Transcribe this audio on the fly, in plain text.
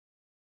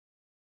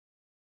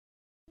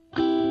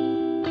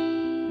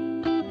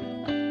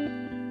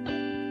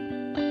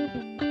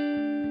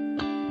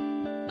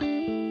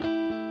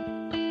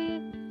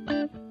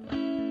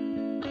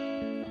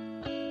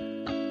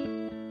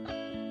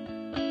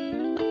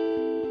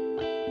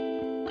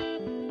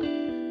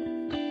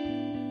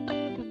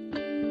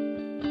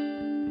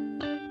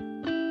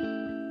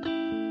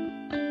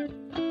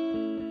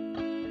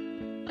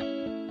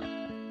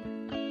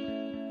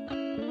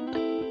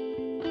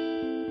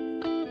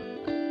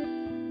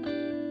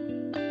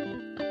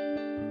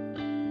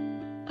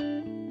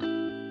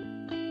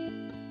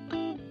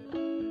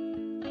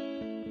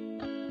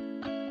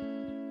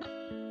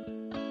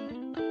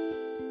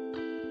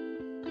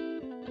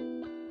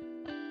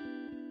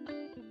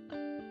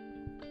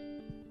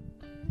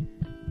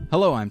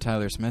Hello, I'm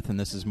Tyler Smith, and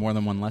this is More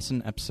Than One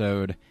Lesson,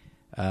 episode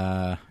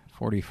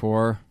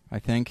 44, I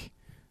think.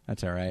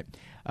 That's all right.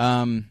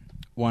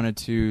 Wanted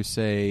to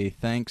say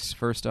thanks,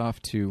 first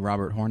off, to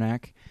Robert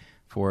Hornak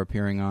for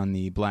appearing on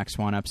the Black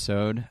Swan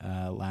episode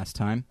last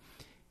time.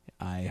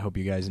 I hope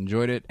you guys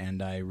enjoyed it,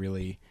 and I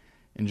really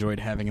enjoyed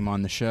having him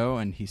on the show,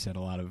 and he said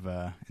a lot of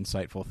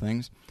insightful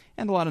things,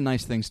 and a lot of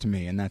nice things to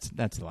me, and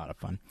that's a lot of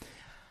fun.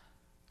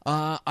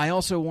 I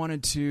also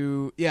wanted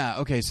to...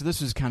 so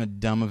this was kind of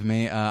dumb of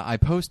me. I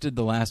posted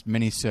the last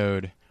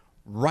mini-sode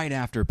right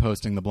after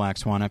posting the Black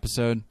Swan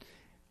episode,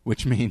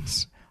 which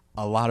means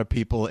a lot of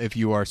people, if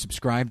you are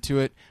subscribed to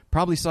it,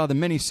 probably saw the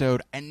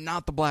mini-sode and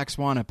not the Black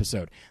Swan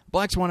episode.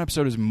 Black Swan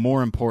episode is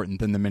more important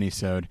than the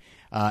mini-sode,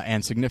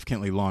 and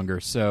significantly longer.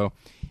 So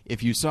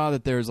if you saw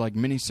that there's like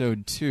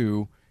mini-sode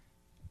 2,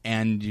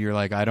 and you're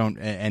like, I don't...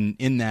 And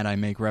in that I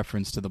make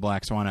reference to the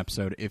Black Swan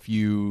episode, if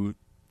you...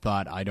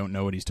 thought I don't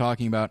know what he's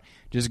talking about,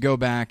 just go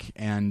back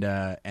and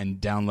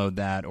download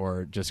that,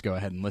 or just go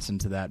ahead and listen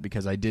to that,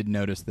 because I did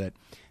notice that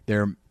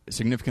there are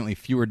significantly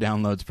fewer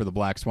downloads for the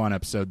Black Swan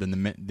episode than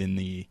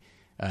the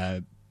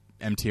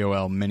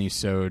MTOL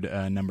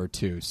minisode number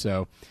 2.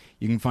 So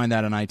you can find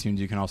that on iTunes.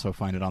 You can also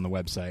find it on the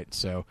website.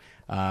 So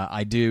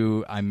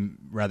I'm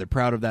rather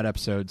proud of that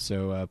episode,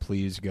 so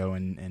please go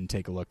and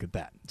take a look at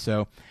that.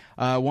 So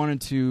I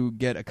wanted to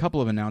get a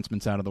couple of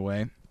announcements out of the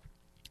way.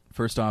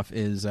 First off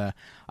is I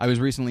was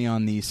recently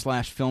on the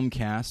Slash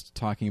Filmcast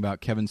talking about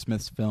Kevin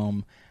Smith's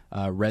film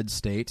Red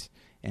State,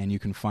 and you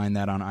can find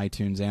that on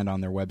iTunes and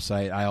on their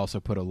website. I also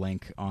put a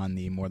link on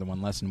the More Than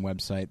One Lesson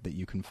website that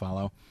you can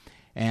follow.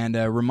 And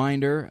a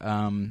reminder,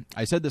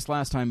 I said this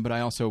last time, but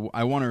I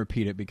want to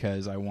repeat it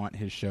because I want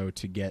his show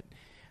to get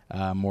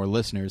more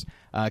listeners.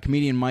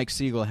 Comedian Mike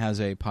Siegel has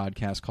a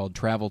podcast called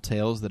Travel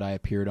Tales that I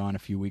appeared on a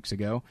few weeks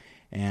ago.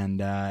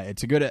 And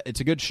it's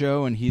a good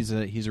show, and he's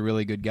a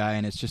really good guy,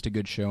 and it's just a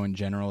good show in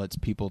general. It's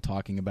people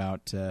talking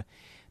about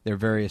their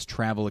various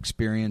travel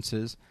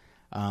experiences.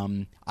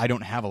 I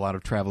don't have a lot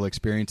of travel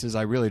experiences.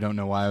 I really don't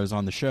know why I was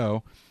on the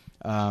show.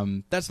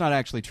 That's not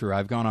actually true.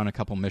 I've gone on a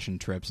couple mission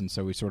trips, and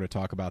so we sort of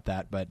talk about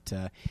that. But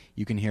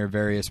you can hear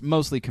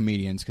mostly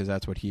comedians, because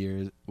that's what he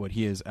is. You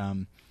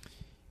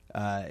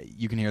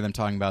can hear them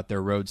talking about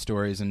their road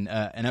stories, and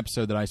an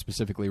episode that I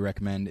specifically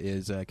recommend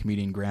is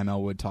comedian Graham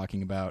Elwood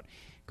talking about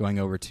going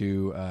over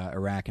to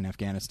Iraq and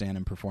Afghanistan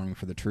and performing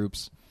for the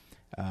troops.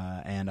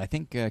 And I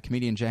think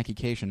comedian Jackie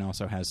Cation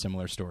also has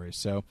similar stories.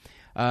 So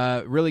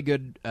really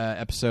good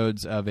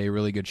episodes of a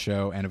really good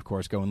show, and of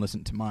course go and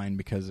listen to mine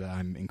because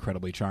I'm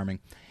incredibly charming.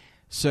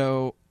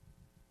 So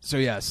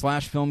yeah,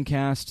 Slash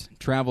Filmcast,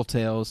 Travel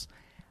Tales.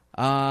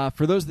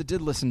 For those that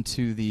did listen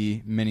to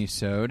the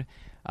mini-sode,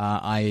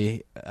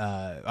 I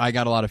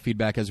got a lot of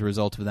feedback as a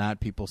result of that,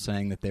 people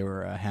saying that they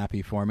were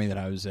happy for me, that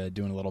I was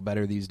doing a little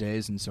better these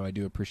days, and so I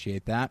do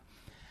appreciate that.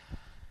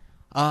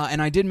 And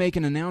I did make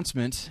an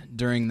announcement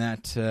during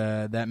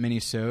that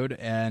mini-sode,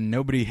 and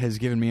nobody has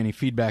given me any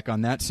feedback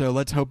on that, so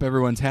let's hope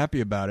everyone's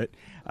happy about it,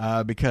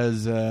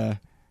 because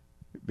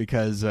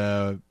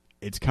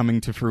it's coming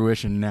to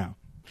fruition now.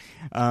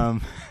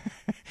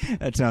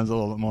 That sounds a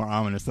little bit more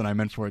ominous than I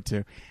meant for it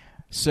to.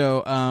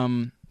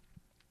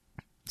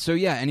 So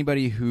yeah,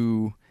 anybody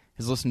who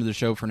has listened to the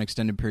show for an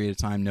extended period of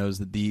time knows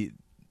that the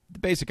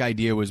basic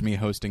idea was me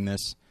hosting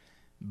this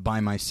by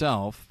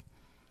myself,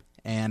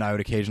 and I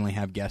would occasionally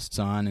have guests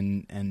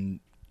on, and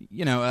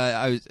you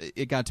know,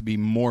 it got to be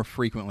more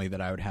frequently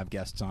that I would have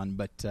guests on,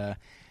 but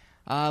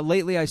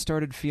lately I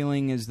started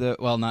feeling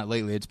not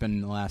lately, it's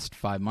been the last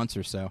 5 months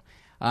or so,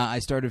 I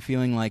started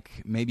feeling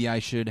like maybe I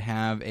should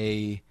have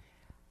I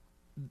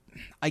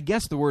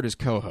guess the word is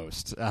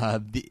co-host,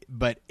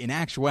 but in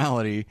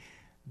actuality,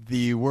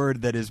 the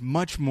word that is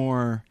much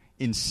more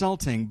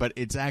insulting, but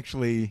it's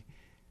actually...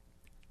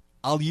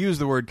 I'll use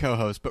the word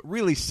co-host, but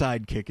really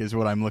sidekick is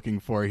what I'm looking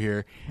for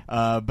here.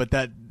 But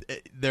that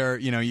there,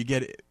 you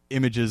get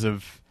images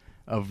of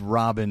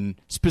Robin,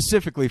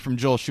 specifically from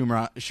Joel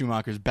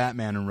Schumacher's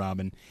Batman and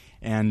Robin,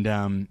 and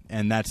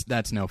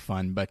that's no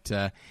fun. But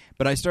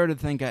I started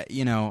to think, I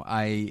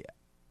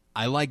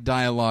like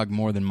dialogue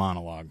more than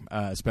monologue,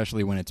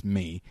 especially when it's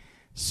me.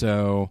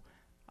 So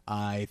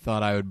I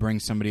thought I would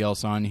bring somebody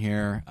else on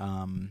here,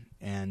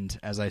 and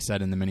as I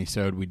said in the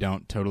mini-sode, we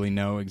don't totally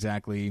know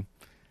exactly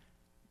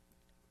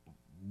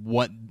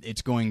what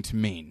it's going to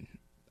mean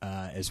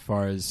as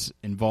far as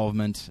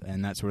involvement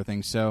and that sort of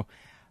thing. So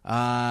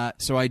I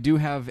do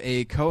have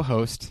a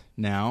co-host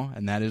now,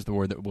 and that is the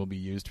word that will be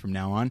used from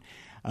now on.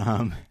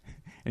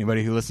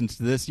 Anybody who listens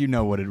to this, you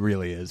know what it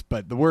really is,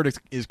 but the word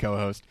is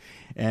co-host,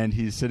 and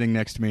he's sitting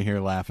next to me here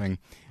laughing.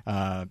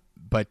 So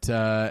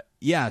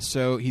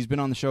he's been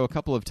on the show a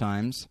couple of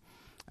times,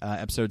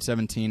 episode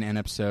 17 and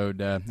episode,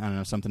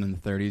 something in the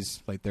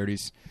 30s, late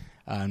 30s,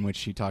 in which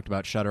he talked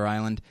about Shutter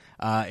Island.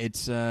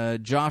 It's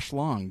Josh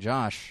Long.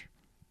 Josh.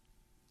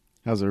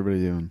 How's everybody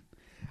doing?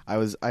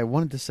 I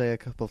wanted to say a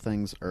couple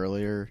things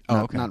earlier.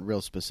 Not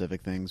real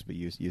specific things, but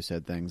you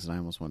said things, and I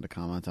almost wanted to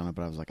comment on it,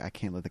 but I was like, I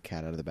can't let the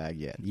cat out of the bag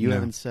yet. You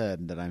haven't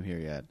said that I'm here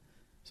yet,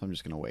 so I'm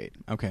just going to wait.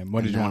 Okay,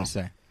 what did you want to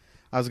say?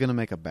 I was going to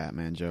make a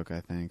Batman joke,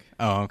 I think.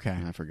 Oh, okay.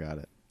 And I forgot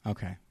it.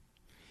 Okay.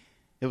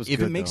 It was If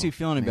good, it makes though. you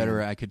feel any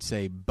better, I could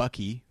say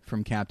Bucky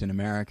from Captain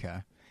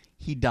America.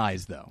 He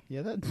dies, though.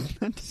 Yeah, that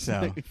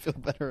doesn't make me feel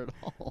better at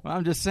all. Well,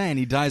 I'm just saying,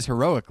 he dies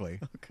heroically.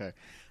 Okay.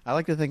 I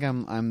like to think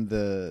I'm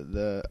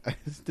the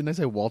didn't I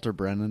say Walter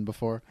Brennan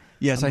before?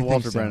 Yes, I'm I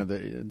Walter think so.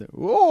 Brennan.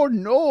 Oh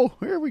no,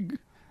 here we go.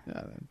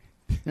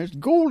 There's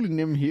gold in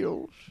them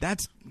hills.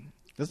 Doesn't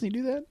he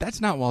do that? That's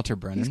not Walter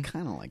Brennan. He's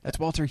kind of like that. That's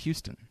Walter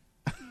Houston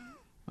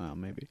Oh,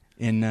 maybe.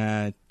 in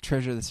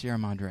Treasure of the Sierra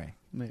Madre.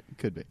 Maybe.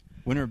 Could be.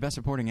 Winner of Best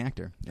Supporting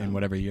Actor in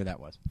whatever year that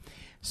was.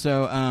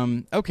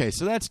 So, okay,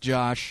 so that's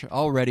Josh.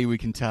 Already we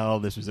can tell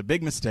this was a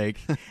big mistake.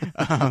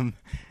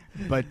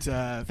 But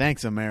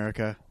Thanks,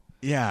 America.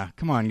 yeah,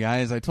 come on,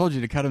 guys. I told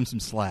you to cut him some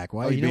slack.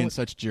 Why are you being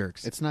such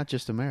jerks? It's not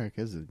just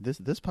America, is it?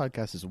 This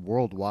podcast is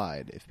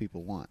worldwide if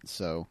people want.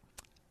 So,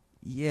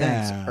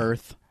 yeah. thanks,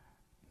 Earth.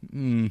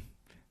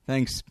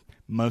 Thanks,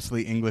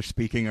 mostly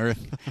English-speaking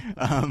Earth.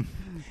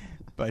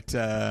 But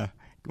why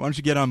don't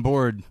you get on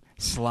board,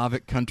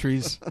 Slavic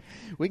countries?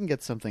 We can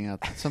get something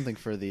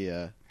for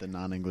the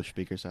non-English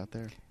speakers out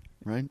there,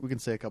 right? We can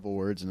say a couple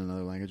words in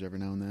another language every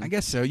now and then. I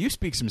guess so. You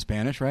speak some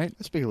Spanish, right?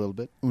 I speak a little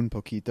bit, un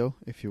poquito,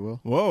 if you will.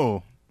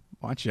 Whoa.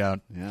 Watch out.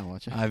 Yeah,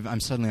 watch out.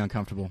 I'm suddenly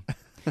uncomfortable.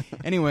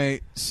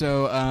 Anyway,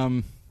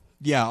 so,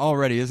 yeah,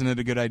 already, isn't it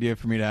a good idea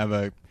for me to have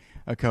a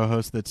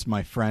co-host that's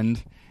my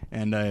friend,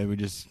 and we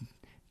just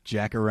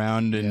jack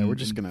around in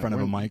front of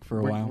a mic for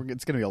a while?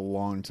 It's going to be a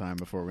long time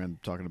before we end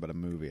up talking about a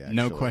movie, actually.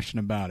 No question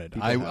about it.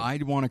 I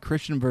want a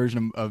Christian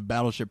version of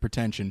Battleship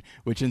Pretension,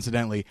 which,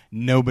 incidentally,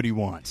 nobody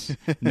wants.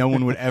 No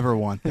one would ever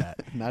want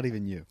that. Not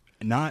even you.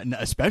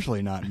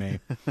 Especially not me.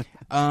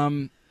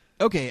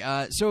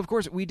 Okay, so of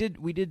course we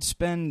did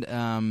spend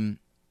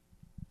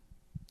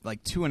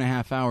like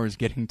 2.5 hours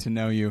getting to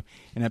know you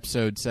in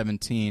episode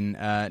 17.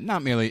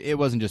 Not merely, it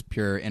wasn't just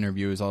pure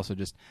interview, it was also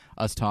just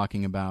us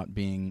talking about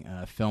being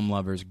film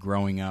lovers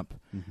growing up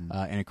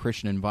in a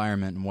Christian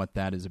environment and what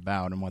that is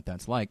about and what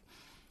that's like.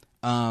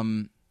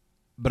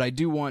 But I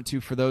do want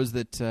to, for those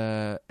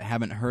that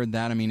haven't heard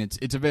that, I mean,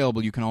 it's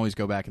available. You can always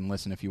go back and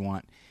listen if you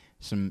want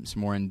some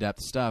more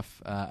in-depth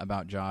stuff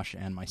about Josh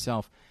and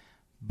myself.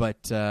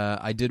 But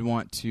I did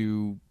want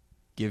to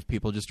give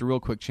people just a real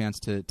quick chance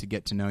to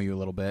get to know you a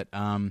little bit.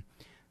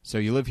 So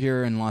you live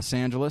here in Los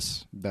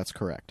Angeles. That's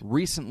correct.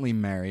 Recently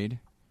married.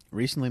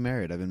 Recently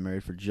married. I've been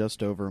married for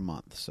just over a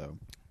month, so...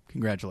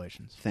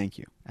 Congratulations. Thank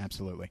you.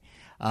 Absolutely.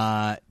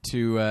 And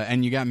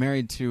you got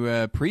married to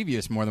a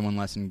previous More Than One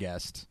Lesson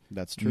guest.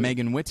 That's true.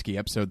 Megan Witzke,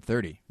 episode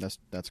 30.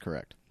 That's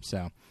correct.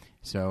 So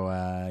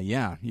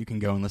yeah, you can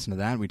go and listen to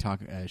that. We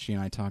talk. She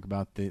and I talk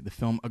about the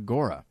film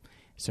Agora.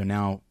 So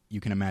now you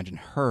can imagine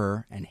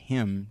her and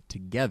him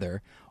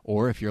together,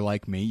 or if you're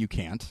like me, you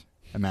can't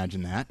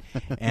imagine that.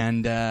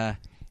 And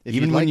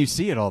even when you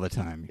see it all the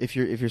time, if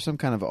you're some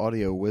kind of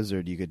audio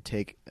wizard, you could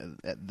take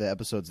the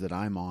episodes that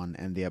I'm on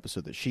and the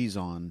episode that she's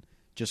on,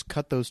 just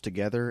cut those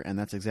together, and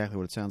that's exactly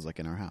what it sounds like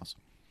in our house.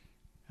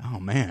 Oh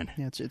man,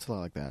 yeah, it's a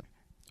lot like that.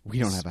 We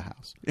don't have a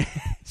house.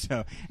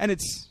 So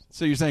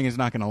you're saying it's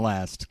not going to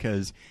last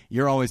because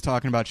you're always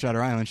talking about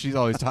Shutter Island. She's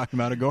always talking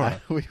about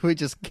Agora. We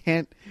just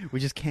can't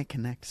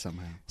connect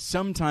somehow.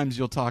 Sometimes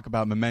you'll talk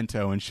about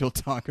Memento and she'll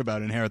talk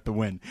about Inherit the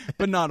Wind,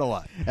 but not a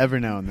lot.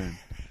 Every now and then.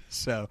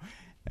 So,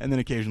 and then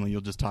occasionally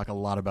you'll just talk a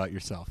lot about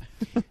yourself.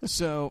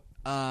 So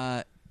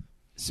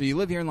you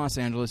live here in Los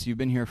Angeles. You've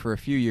been here for a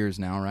few years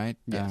now, right?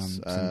 Yes.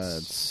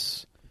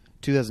 It's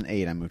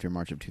 2008. I moved here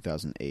March of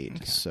 2008.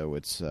 Okay. So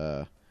it's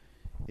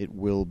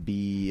it'll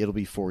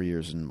be 4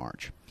 years in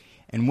March.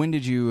 And when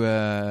did you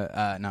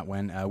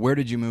where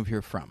did you move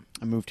here from?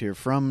 I moved here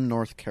from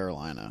North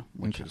Carolina,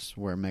 which is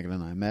where Megan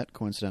and I met,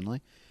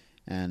 coincidentally.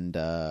 And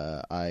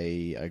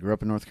I grew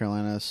up in North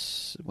Carolina,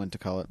 went to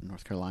college in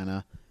North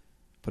Carolina,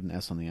 put an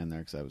S on the end there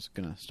because I was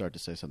going to start to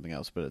say something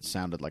else, but it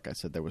sounded like I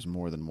said there was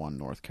more than one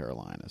North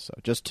Carolina. So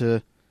just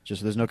so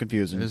there's no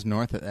confusion. There's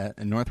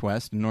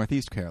Northwest and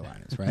Northeast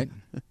Carolinas, right?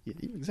 Yeah,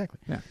 exactly.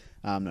 Yeah.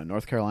 No,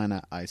 North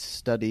Carolina. I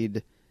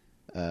studied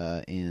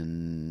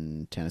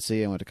in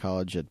Tennessee. I went to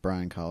college at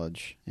Bryan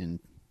College in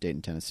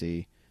Dayton,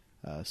 Tennessee.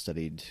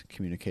 Studied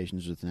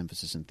communications with an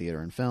emphasis in theater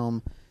and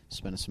film.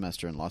 Spent a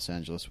semester in Los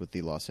Angeles with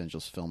the Los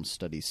Angeles Film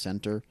Studies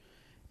Center,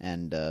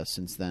 and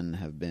since then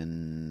have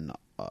been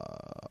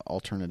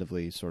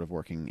alternatively sort of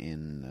working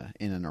in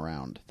and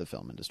around the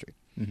film industry.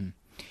 Mm-hmm.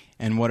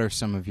 And what are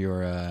some of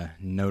your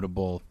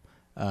notable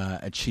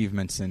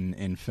achievements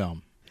in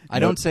film? I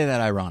don't say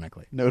that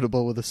ironically.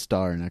 Notable with a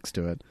star next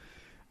to it.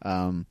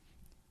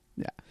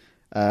 Yeah.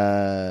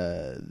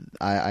 I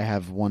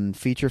have one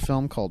feature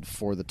film called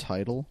For the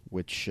Title,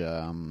 which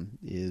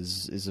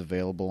is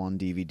available on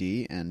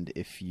DVD, and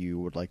if you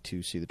would like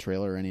to see the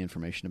trailer or any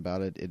information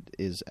about it, it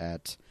is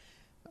at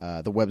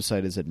the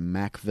website is at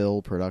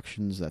Macville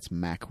Productions. That's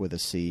Mac with a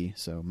C,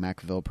 so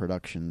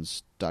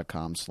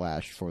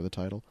macvilleproductions.com/For the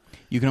Title.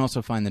 You can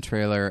also find the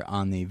trailer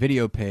on the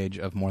video page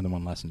of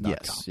morethanonelesson.com.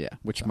 Yes, yeah,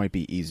 which might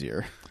be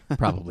easier.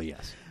 Probably,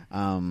 yes.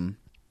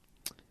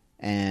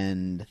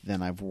 And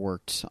then I've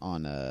worked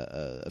on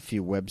a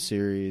few web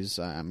series.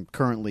 I'm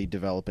currently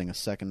developing a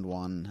second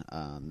one,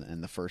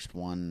 and the first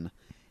one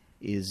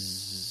is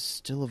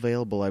still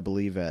available, I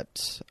believe,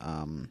 at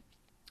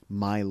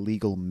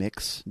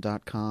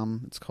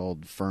mylegalmix.com. It's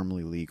called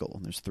Firmly Legal,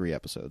 and there's 3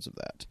 episodes of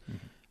that.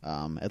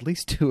 At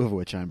least 2 of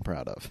which I'm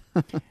proud of.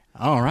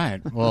 All right.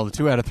 Well, the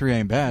 2 out of 3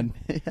 ain't bad.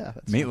 Yeah,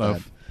 that's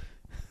Meatloaf.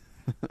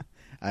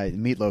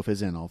 Meatloaf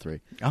is in all 3.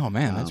 Oh,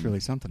 man, that's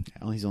really something.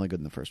 Well, he's only good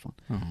in the first one.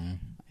 Oh.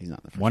 He's not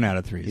in the first 1 out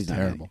of 3 is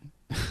terrible.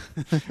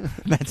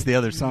 That's the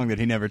other song that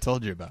he never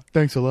told you about.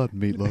 Thanks a lot,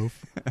 Meatloaf.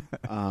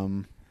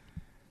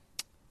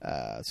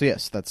 So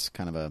yes, that's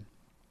kind of a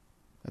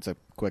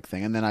quick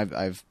thing. And then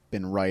I've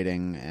been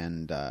writing,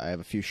 and I have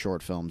a few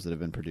short films that have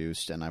been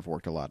produced, and I've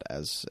worked a lot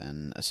as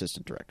an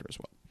assistant director as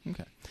well.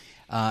 Okay.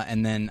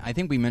 And then I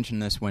think we mentioned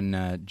this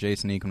when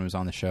Jason Eakman was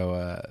on the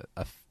show.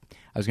 I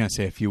was going to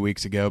say a few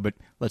weeks ago, but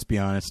let's be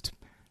honest,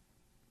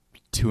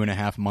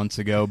 2.5 months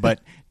ago, but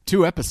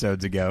 2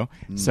 episodes ago.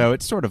 So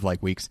it's sort of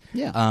like weeks.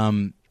 Yeah.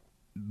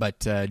 But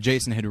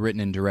Jason had written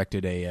and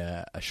directed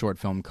a short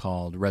film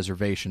called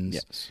Reservations.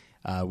 Yes.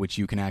 Which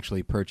you can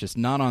actually purchase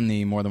not on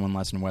the More Than One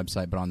Lesson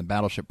website, but on the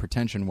Battleship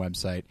Pretension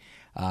website,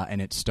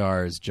 and it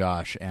stars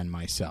Josh and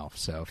myself.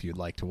 So if you'd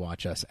like to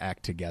watch us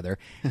act together,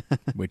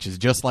 which is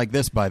just like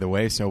this, by the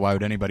way, so why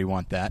would anybody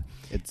want that?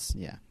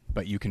 Yeah.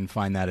 But you can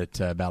find that at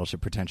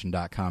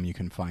battleshippretension.com. You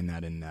can find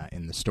that in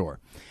the store.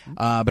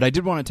 But I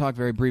did want to talk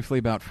very briefly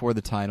about For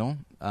the Title.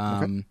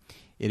 Okay.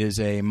 It is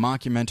a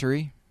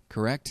mockumentary,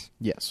 correct?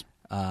 Yes.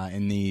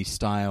 In the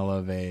style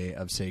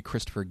of say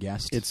Christopher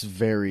Guest. It's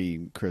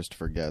very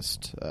Christopher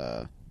Guest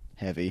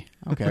heavy.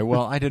 Okay,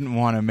 well, I didn't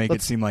want to make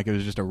it seem like it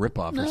was just a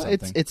ripoff or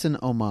something. It's an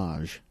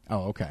homage.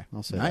 Oh, okay.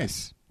 I'll say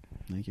nice.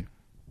 That. Thank you.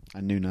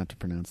 I knew not to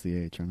pronounce the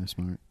H. Aren't I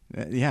smart?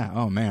 Yeah.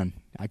 Oh man,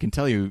 I can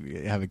tell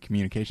you have a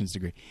communications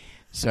degree.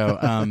 So,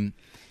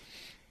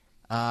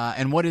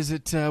 and what is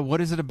it?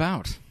 What is it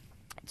about?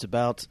 It's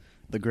about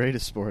the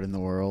greatest sport in the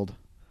world,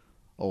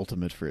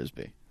 Ultimate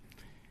Frisbee.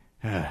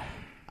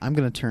 I'm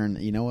going to turn,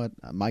 you know what?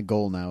 My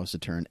goal now is to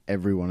turn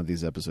every one of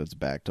these episodes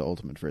back to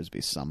Ultimate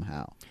Frisbee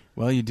somehow.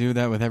 Well, you do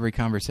that with every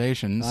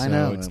conversation, I so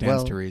know. it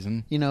stands to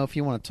reason. You know, if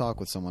you want to talk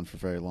with someone for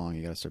very long,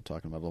 you got to start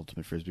talking about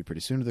Ultimate Frisbee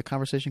pretty soon, or the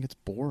conversation gets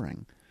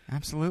boring.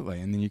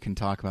 Absolutely, and then you can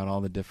talk about all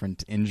the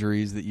different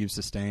injuries that you've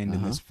sustained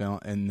in this film.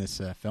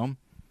 Film.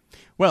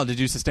 Well, did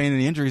you sustain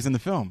any injuries in the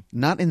film?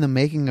 Not in the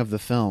making of the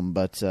film,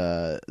 but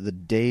the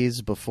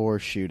days before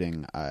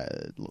shooting,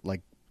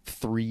 like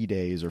 3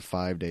 days or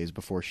 5 days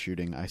before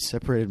shooting, I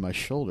separated my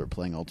shoulder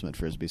playing Ultimate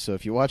Frisbee. So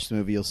if you watch the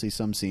movie, you'll see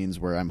some scenes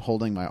where I'm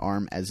holding my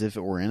arm as if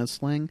it were in a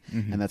sling,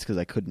 and that's because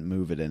I couldn't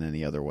move it in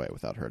any other way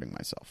without hurting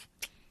myself.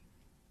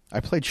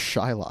 I played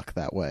Shylock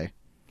that way.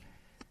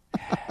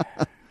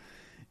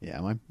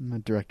 Yeah, my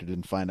director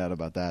didn't find out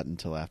about that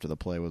until after the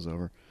play was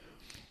over.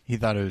 He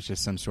thought it was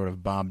just some sort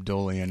of Bob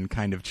Dolian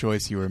kind of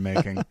choice you were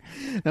making.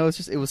 No,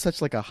 it was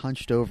such like a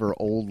hunched over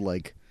old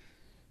like.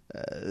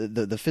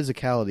 The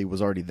physicality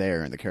was already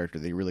there in the character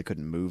that he really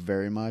couldn't move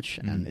very much,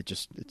 and it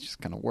just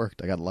kind of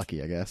worked. I got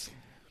lucky, I guess.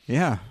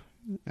 Yeah.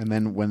 And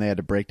then when they had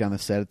to break down the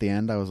set at the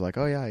end, I was like,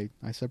 oh yeah,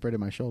 I separated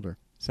my shoulder.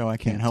 So I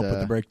can't help with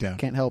the breakdown.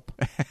 Can't help.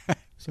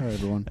 Sorry,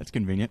 everyone. That's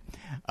convenient.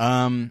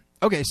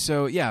 Okay,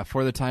 so yeah,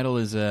 For the Title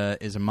is a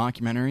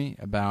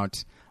mockumentary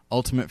about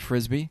Ultimate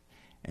Frisbee,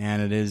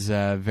 and it is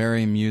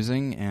very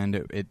amusing, and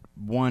it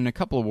won a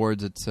couple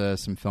awards at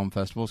some film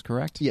festivals,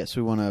 correct? Yes,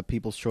 we won a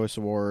People's Choice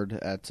Award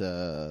at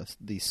the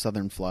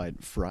Southern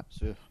Fried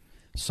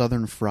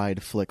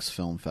Flicks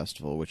Film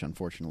Festival, which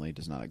unfortunately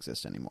does not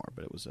exist anymore,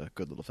 but it was a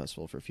good little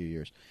festival for a few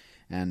years.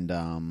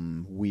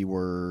 And we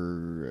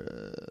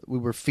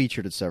were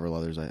featured at several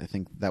others. I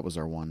think that was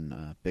our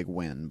one big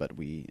win, but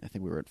I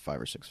think we were at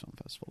 5 or 6 film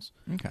festivals.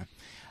 Okay.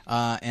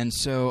 And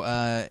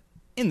so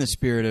in the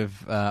spirit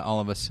of all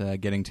of us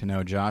getting to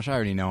know Josh, I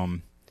already know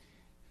him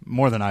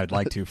more than I'd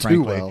like to,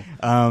 frankly. Too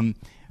well.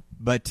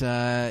 But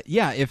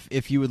yeah,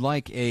 if you would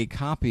like a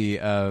copy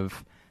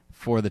of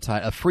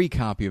a free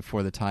copy of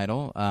For the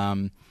Title,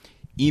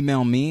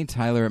 email me,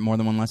 Tyler at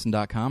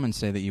morethanonelesson.com, and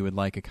say that you would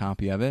like a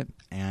copy of it,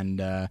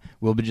 and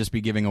we'll just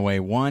be giving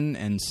away one.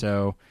 And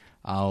so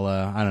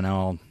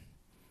I'll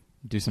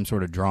do some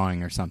sort of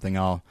drawing or something.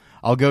 I'll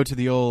go to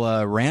the old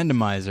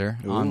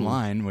randomizer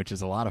online, which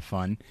is a lot of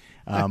fun.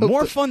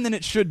 More fun than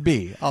it should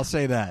be, I'll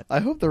say that. I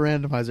hope the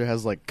randomizer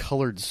has like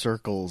colored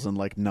circles and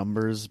like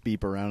numbers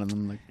beep around in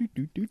them. Like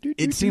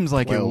it seems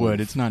like 12. It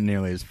would. It's not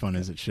nearly as fun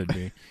as it should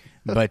be,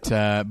 but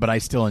I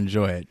still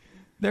enjoy it.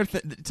 There are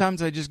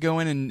times I just go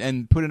in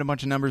and put in a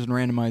bunch of numbers and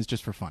randomize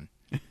just for fun.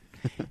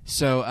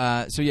 So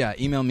yeah,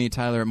 email me,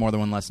 Tyler at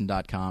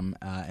morethanonelesson.com,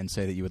 and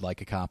say that you would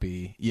like a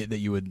copy, that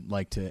you would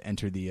like to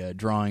enter the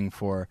drawing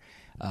for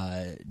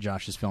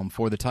Josh's film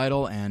For the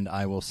Title, and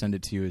I will send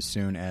it to you as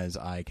soon as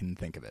I can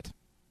think of it.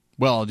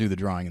 Well, I'll do the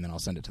drawing, and then I'll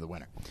send it to the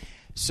winner.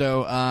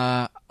 So,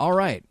 all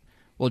right.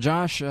 Well,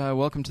 Josh,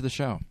 welcome to the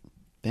show.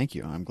 Thank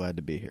you. I'm glad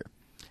to be here.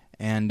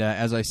 And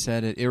as I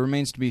said, it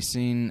remains to be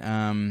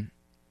seen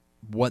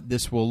what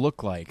this will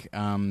look like.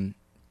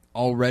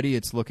 already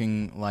it's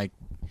looking like,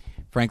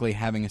 frankly,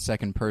 having a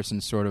second person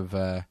sort of,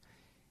 I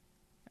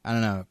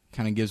don't know,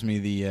 kind of gives me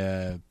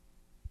the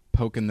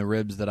poke in the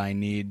ribs that I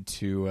need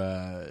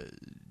to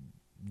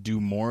do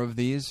more of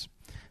these.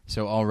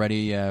 So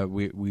already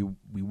we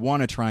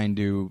want to try and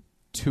do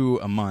 2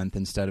 a month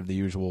instead of the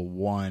usual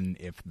 1,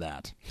 if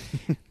that.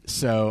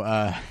 so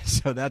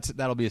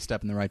that'll be a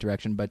step in the right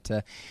direction. But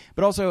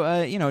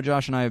also,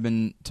 Josh and I have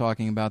been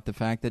talking about the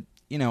fact that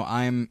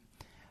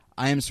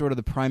I am sort of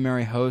the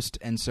primary host,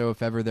 and so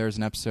if ever there's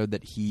an episode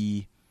that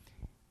he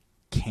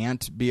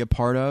can't be a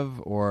part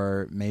of,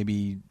 or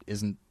maybe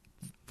isn't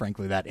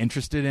frankly that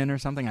interested in or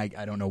something,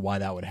 I don't know why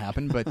that would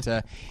happen, but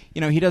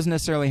he doesn't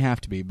necessarily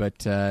have to be, but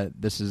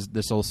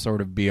this will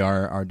sort of be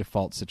our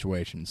default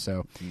situation.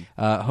 So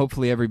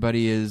hopefully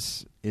everybody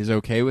is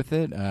okay with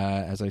it.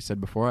 As I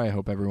said before, I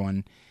hope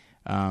everyone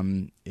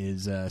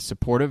is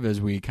supportive as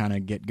we kind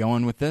of get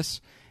going with this,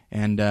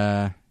 and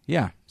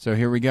so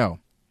here we go.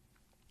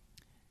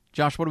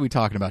 Josh, what are we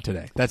talking about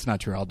today? That's not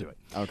true. I'll do it.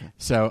 Okay.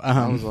 So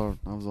I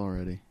was all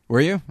ready. Were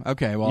you?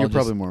 Okay. Well, you're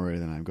probably more ready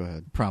than I am. Go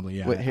ahead. Probably,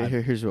 yeah. Wait,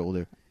 here's what we'll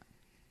do.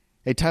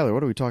 Hey, Tyler,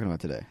 what are we talking about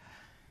today?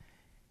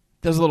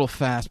 That was a little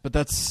fast, but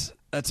that's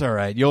all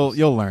right. You'll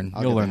learn.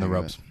 You'll learn the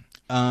ropes.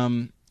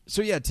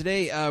 So yeah,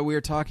 today we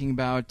are talking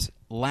about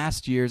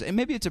last year's, and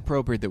maybe it's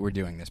appropriate that we're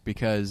doing this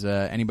because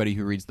anybody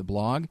who reads the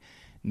blog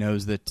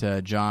knows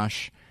that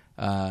Josh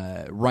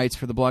writes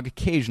for the blog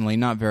occasionally,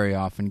 not very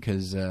often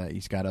because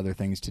he's got other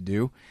things to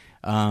do.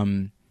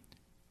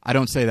 I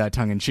don't say that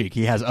tongue-in-cheek.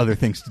 He has other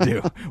things to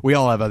do. We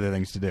all have other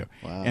things to do.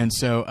 Wow. And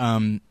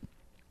so,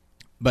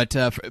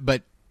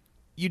 but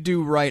you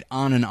do write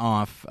on and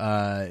off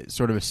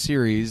sort of a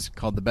series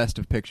called The Best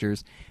of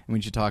Pictures, and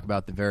we should talk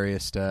about the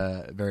various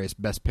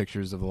best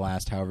pictures of the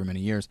last however many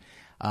years.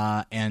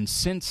 And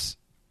since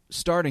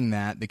starting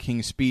that, The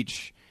King's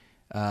Speech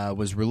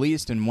was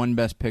released and won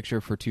Best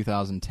Picture for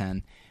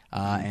 2010.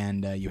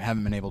 And you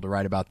haven't been able to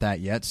write about that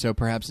yet, so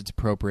perhaps it's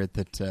appropriate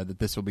that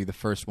this will be the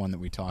first one that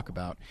we talk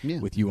about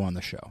with you on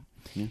the show.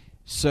 Yeah.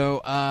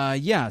 So,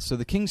 so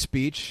The King's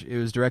Speech, it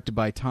was directed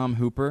by Tom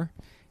Hooper.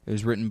 It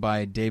was written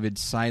by David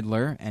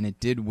Seidler, and it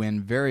did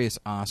win various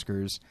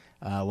Oscars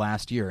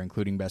last year,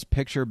 including Best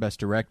Picture, Best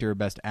Director,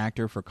 Best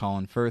Actor for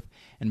Colin Firth,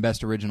 and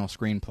Best Original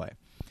Screenplay.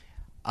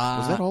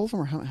 Was that all of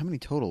them, or how many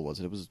total was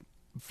it?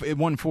 It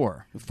won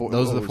 4.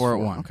 Those are the 4 it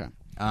won. Okay.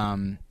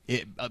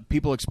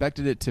 People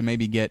expected it to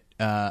maybe get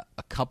a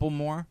couple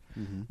more,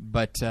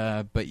 but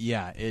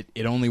yeah,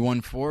 it only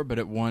won 4, but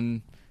it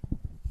won.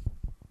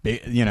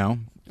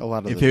 A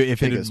lot of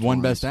if it had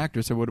won Best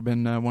Actress, it would have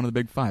been one of the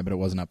big 5, but it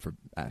wasn't up for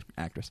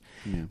actress.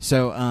 Yeah.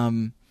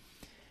 So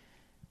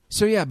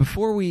yeah,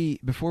 before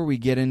we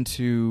get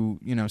into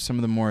some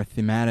of the more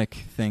thematic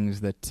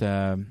things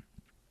that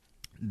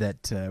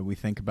we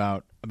think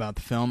about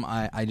the film,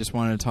 I just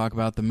wanted to talk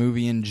about the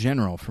movie in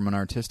general from an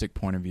artistic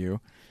point of view.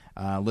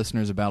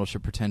 Listeners of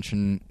Battleship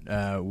Pretension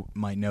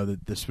might know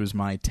that this was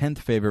my 10th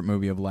favorite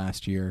movie of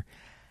last year.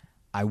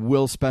 I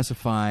will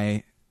specify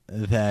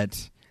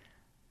that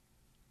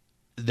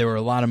there were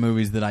a lot of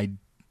movies that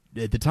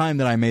at the time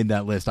that I made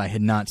that list, I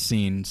had not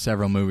seen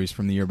several movies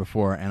from the year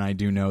before, and I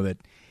do know that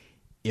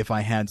if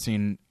I had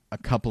seen a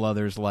couple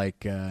others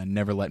like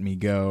Never Let Me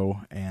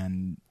Go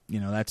and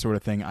that sort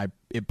of thing,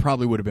 it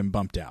probably would have been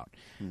bumped out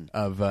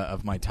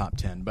of my top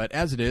 10. But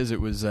as it is,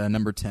 it was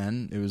number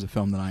 10. It was a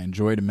film that I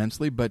enjoyed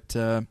immensely, but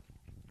I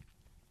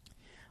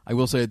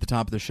will say at the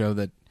top of the show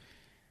that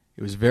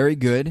it was very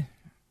good.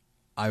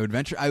 I would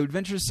venture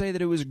to say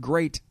that it was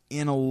great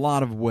in a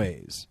lot of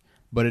ways,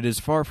 but it is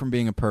far from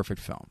being a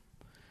perfect film.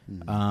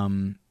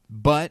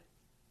 But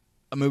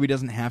a movie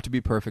doesn't have to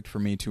be perfect for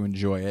me to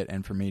enjoy it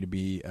and for me to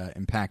be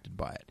impacted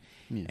by it.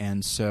 Yeah.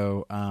 And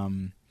so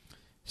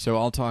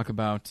I'll talk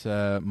about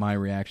my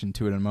reaction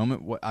to it in a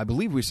moment. I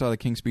believe we saw The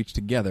King's Speech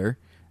together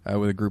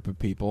with a group of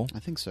people. I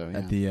think so. Yeah.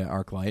 At the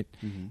ArcLight.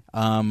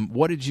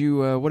 What did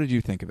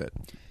you think of it?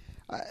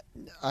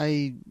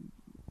 I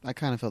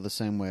kind of felt the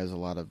same way as a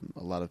lot of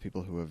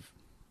people who have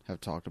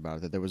talked about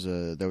it. That there was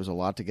a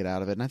lot to get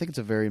out of it, and I think it's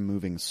a very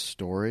moving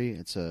story.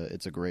 It's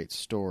a great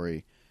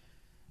story.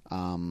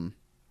 In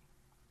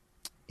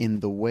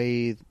the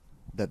way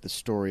that the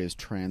story is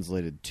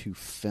translated to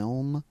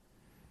film,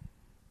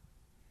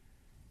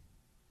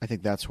 I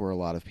think that's where a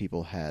lot of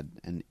people had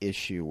an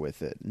issue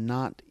with it.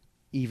 Not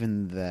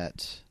even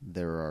that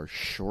there are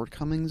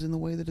shortcomings in the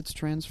way that it's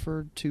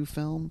transferred to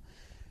film,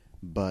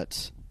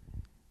 but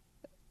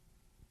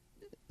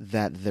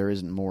that there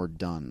isn't more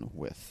done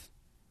with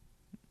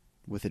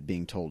it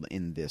being told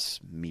in this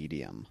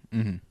medium.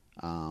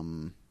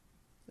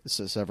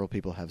 So several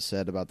people have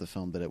said about the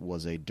film that it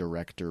was a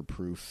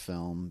director-proof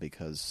film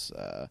because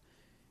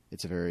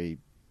it's a very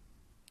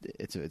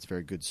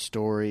good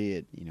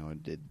story.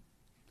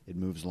 It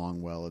moves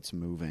along well. It's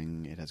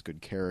moving. It has good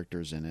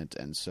characters in it,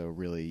 and so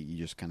really you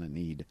just kind of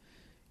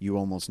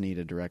almost need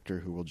a director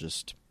who will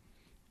just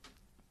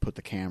put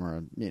the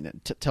camera,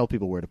 tell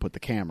people where to put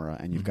the camera,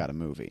 and you've got a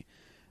movie.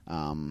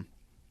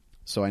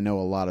 So I know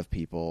a lot of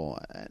people.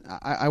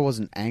 I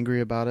wasn't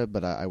angry about it,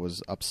 but I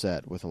was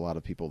upset with a lot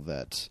of people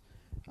that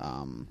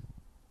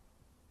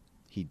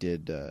he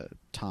did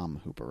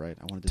Tom Hooper, right?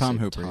 I wanted to Tom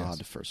say Hooper, Todd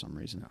yes. for some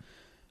reason.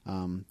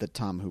 That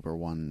Tom Hooper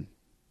won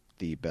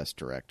the Best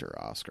Director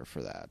Oscar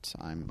for that.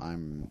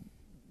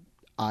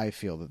 I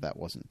feel that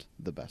wasn't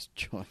the best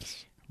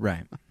choice.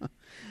 Right.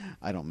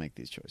 I don't make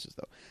these choices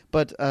though.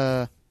 But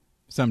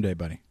Someday,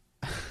 buddy.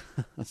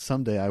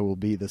 someday I will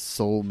be the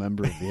sole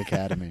member of the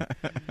Academy.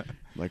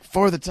 Like,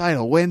 for the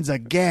title, wins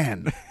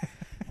again.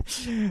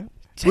 10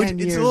 It's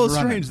years a little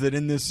running. strange that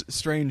in this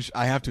strange,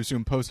 I have to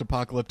assume,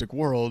 post-apocalyptic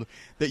world,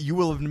 that you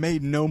will have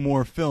made no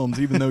more films,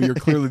 even though you're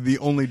clearly the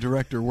only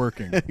director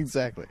working.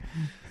 Exactly.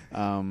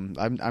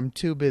 I'm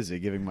too busy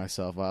giving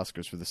myself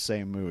Oscars for the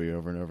same movie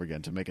over and over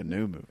again to make a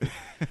new movie.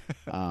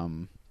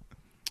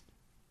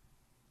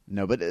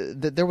 No, but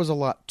there was a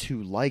lot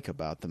to like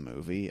about the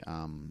movie.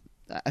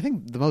 I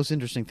think the most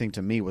interesting thing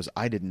to me was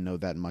I didn't know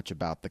that much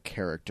about the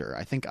character.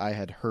 I think I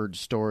had heard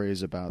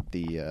stories about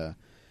his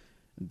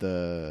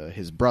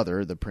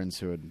brother, the prince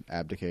who had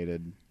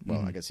abdicated.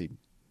 Well, I guess did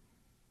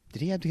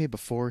he abdicate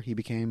before he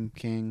became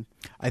king?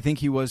 I think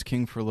he was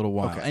king for a little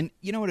while. Okay. And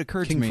you know what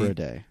occurred King to me? for a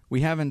day.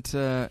 We haven't.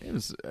 It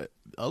was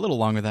a little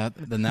longer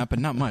than that, but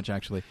not much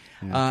actually.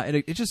 Yeah.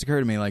 It just occurred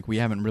to me like we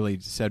haven't really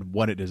said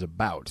what it is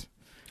about.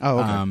 Oh,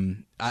 okay.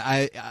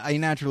 I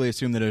naturally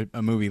assume that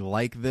a movie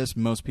like this,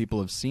 most people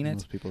have seen it.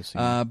 Most people have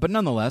seen it. But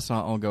nonetheless,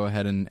 I'll go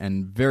ahead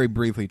and very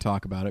briefly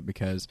talk about it,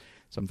 because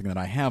something that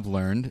I have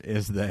learned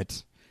is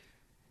that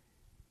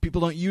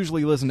people don't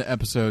usually listen to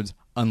episodes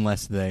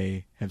unless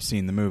they have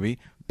seen the movie.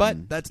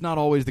 But that's not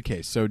always the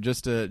case. So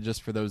just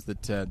for those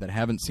that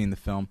haven't seen the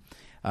film,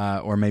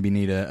 or maybe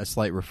need a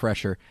slight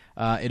refresher,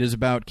 it is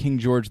about King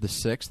George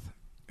VI,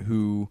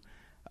 who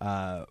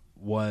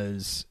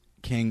was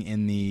king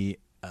in the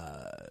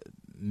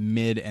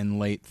mid and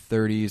late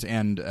 30s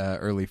and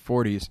early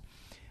 40s,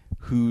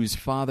 whose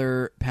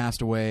father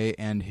passed away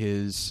and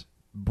his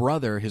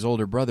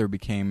older brother,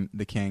 became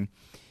the king.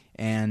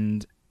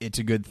 And it's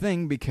a good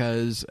thing,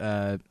 because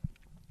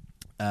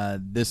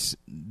this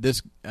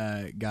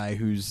guy,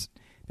 whose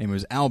name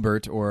was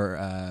Albert,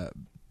 or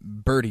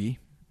Bertie,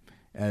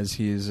 as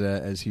he's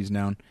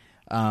known,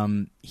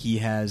 he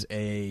has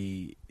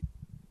a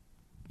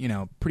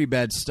pretty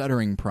bad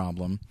stuttering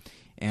problem,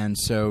 and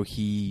so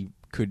he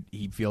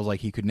feels like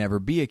he could never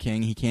be a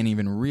king. He can't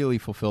even really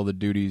fulfill the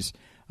duties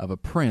of a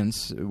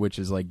prince, which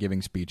is like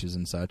giving speeches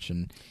and such.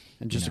 And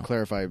just to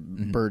clarify,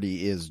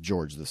 Bertie is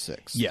George VI.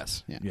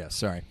 Yes. Yeah. Yes.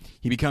 Sorry,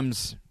 he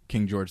becomes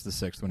King George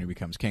VI when he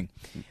becomes king,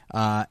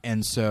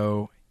 and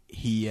so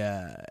he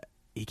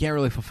can't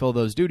really fulfill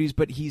those duties.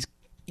 But he's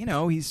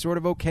sort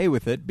of okay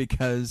with it,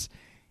 because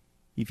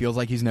he feels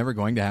like he's never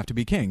going to have to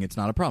be king. It's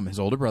not a problem.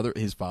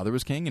 His father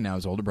was king, and now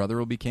his older brother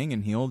will be king,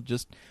 and he'll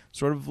just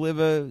sort of live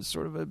a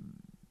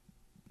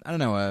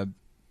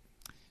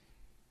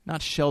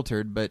not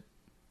sheltered, but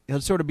he'll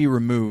sort of be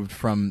removed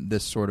from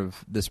this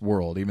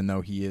world, even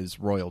though he is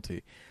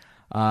royalty.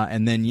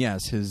 And then,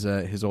 yes,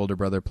 his older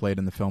brother, played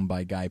in the film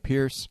by Guy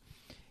Pearce,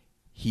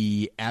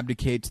 he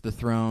abdicates the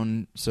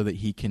throne so that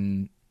he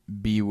can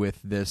be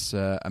with this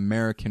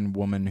American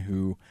woman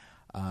who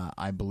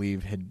I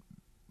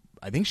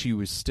think she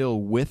was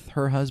still with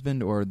her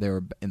husband, or they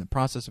were in the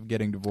process of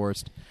getting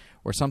divorced,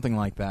 or something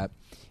like that.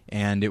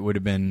 And it would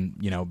have been,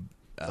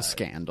 A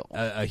scandal.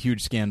 A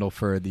huge scandal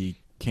for the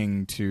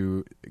King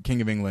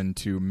of England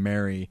to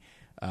marry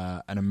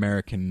an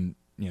American,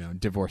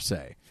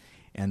 divorcee.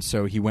 And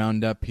so he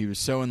was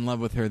so in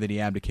love with her that he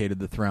abdicated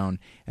the throne.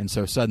 And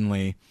so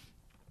suddenly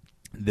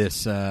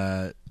this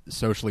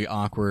socially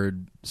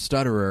awkward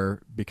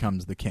stutterer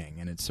becomes the king.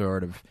 And it's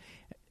sort of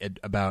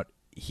about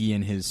he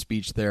and his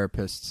speech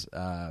therapist's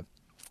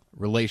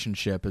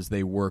relationship as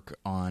they work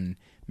on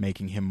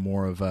making him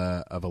more of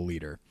a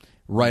leader.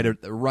 Right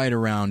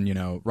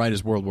around, right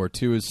as World War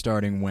II is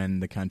starting, when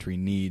the country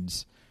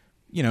needs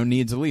a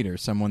leader,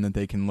 someone that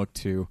they can look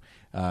to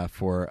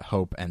for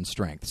hope and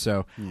strength.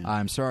 So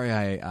I'm sorry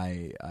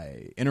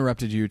I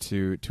interrupted you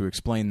to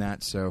explain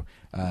that. So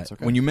okay.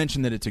 When you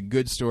mentioned that it's a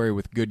good story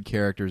with good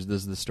characters,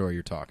 this is the story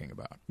you're talking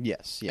about.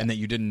 Yes. Yeah. And that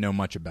you didn't know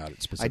much about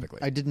it specifically.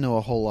 I didn't know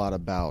a whole lot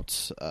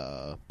about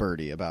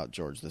Bertie, about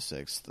George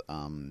VI.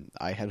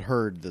 I had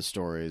heard the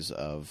stories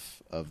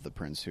of the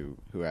prince who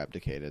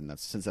abdicated, and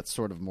since that's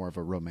sort of more of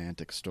a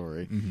romantic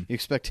story, you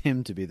expect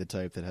him to be the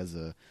type that has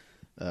a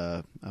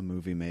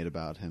movie made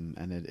about him,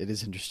 and it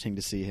is interesting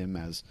to see him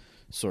as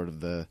sort of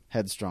the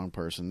headstrong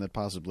person that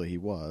possibly he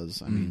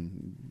was. I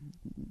mean,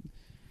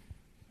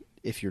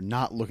 if you're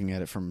not looking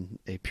at it from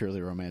a purely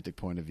romantic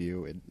point of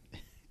view,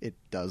 it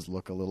does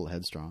look a little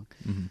headstrong.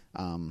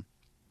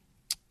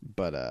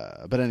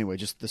 But anyway,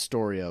 just the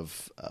story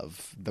of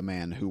the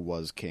man who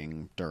was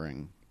king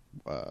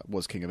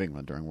was King of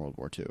England during World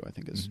War II, I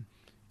think is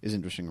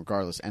interesting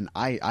regardless. And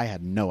I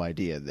had no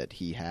idea that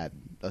he had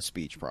a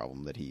speech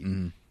problem, that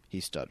he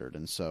stuttered,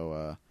 and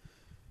so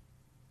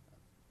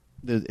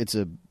there's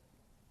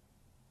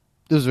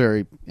This was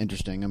very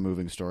interesting, a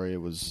moving story.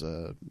 It was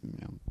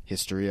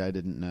history I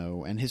didn't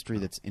know, and history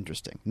that's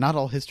interesting. Not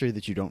all history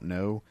that you don't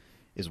know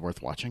is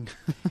worth watching.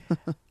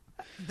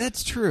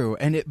 That's true,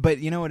 but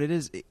you know what it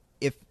is?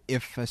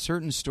 If a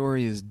certain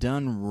story is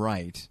done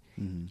right,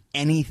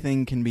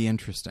 anything can be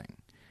interesting.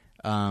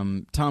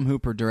 Tom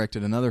Hooper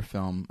directed another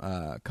film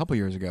a couple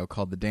years ago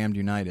called The Damned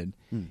United,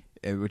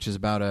 which is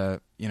about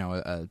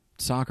a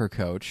soccer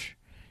coach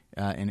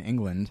in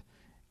England.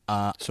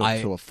 So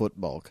a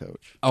football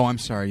coach. Oh, I'm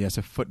sorry. Yes,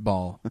 a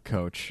football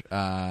coach.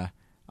 I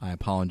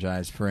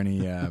apologize for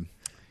any. I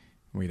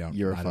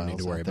don't need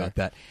to worry about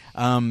that.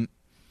 I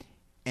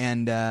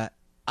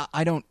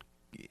don't.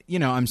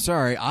 I'm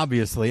sorry.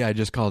 Obviously, I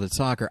just called it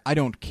soccer. I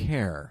don't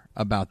care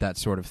about that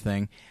sort of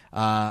thing.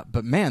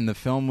 But man, the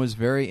film was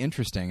very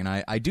interesting, and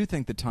I do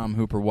think that Tom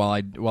Hooper, while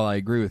I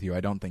agree with you, I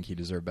don't think he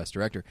deserved Best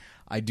Director.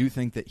 I do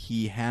think that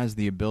he has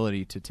the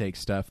ability to take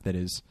stuff that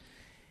is.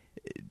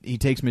 He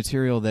takes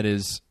material that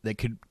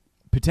could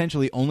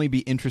potentially only be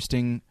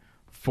interesting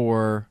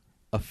for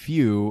a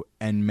few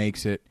and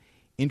makes it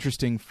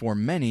interesting for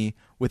many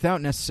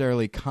without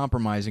necessarily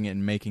compromising it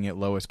and making it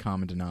lowest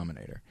common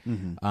denominator.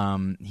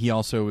 He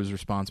also was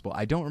responsible.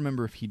 I don't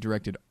remember if he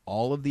directed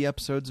all of the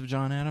episodes of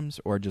John Adams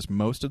or just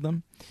most of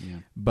them. Yeah.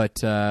 But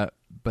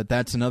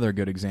that's another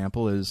good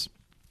example. Is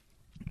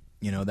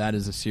that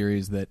is a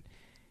series that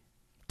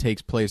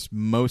takes place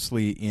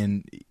mostly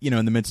in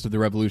the midst of the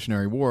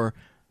Revolutionary War.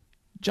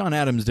 John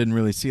Adams didn't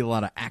really see a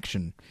lot of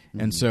action,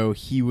 and so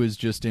he was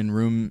just in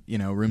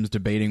rooms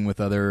debating with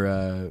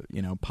other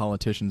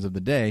politicians of the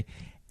day,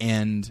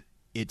 and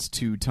it's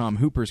to Tom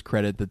Hooper's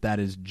credit that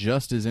is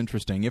just as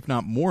interesting, if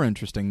not more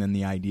interesting, than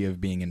the idea of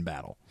being in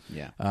battle.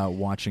 Yeah,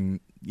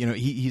 watching,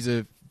 he's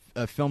a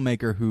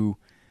filmmaker who,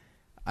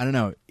 I don't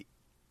know,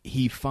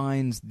 he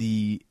finds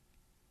the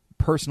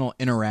personal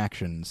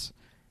interactions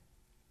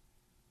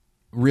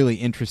really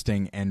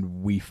interesting,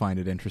 and we find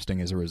it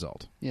interesting as a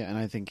result. Yeah, and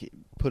I think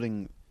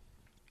putting,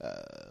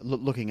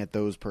 looking at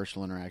those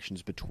personal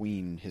interactions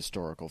between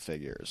historical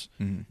figures,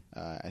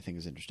 I think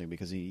is interesting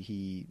because I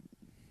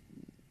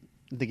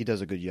think he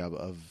does a good job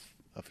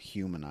of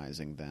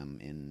humanizing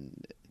them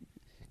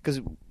because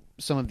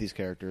some of these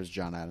characters,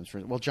 John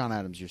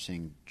Adams, you're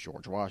seeing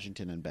George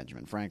Washington and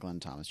Benjamin Franklin,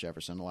 Thomas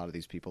Jefferson, a lot of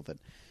these people that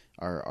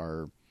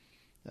are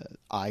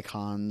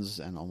icons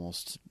and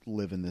almost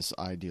live in this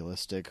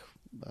idealistic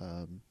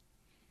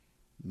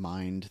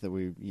mind that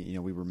we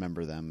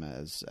remember them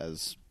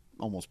as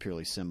almost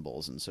purely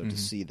symbols, and so to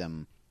see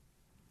them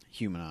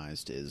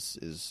humanized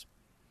is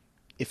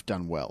if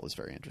done well is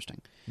very interesting.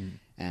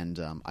 And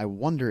I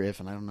wonder if,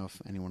 and I don't know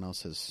if anyone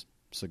else has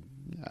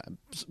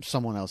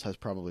someone else has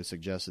probably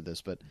suggested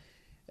this, but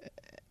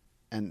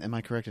and am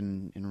I correct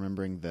in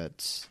remembering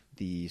that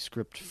the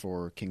script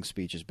for King's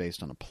Speech is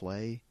based on a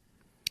play?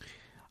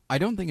 I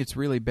don't think it's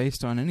really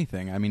based on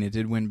anything. I mean, it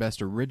did win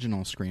Best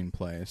Original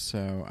Screenplay,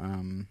 so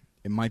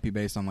it might be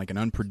based on like an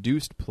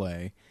unproduced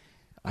play.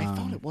 I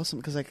thought it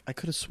wasn't, because I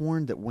could have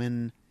sworn that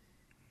when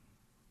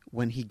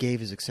he gave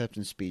his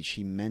acceptance speech,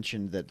 he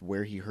mentioned that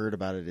where he heard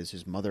about it is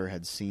his mother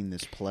had seen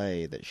this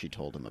play that she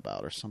told him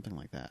about, or something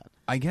like that.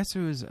 I guess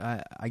it was.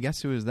 I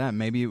guess it was that.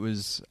 Maybe it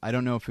was. I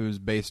don't know if it was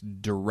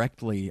based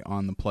directly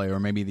on the play, or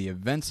maybe the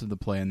events of the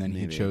play, and then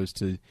he chose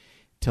to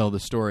tell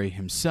the story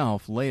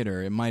himself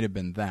later. It might have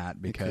been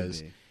that,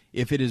 because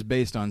if it is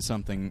based on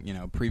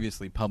something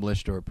previously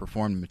published or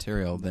performed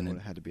material, then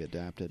it had to be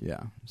adapted.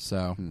 Yeah,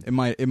 so it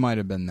might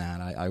have been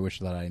that. I wish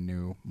that I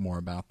knew more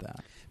about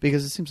that,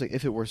 because it seems like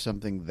if it were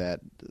something that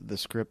the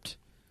script,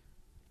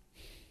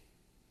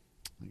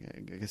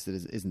 I guess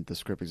it isn't the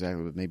script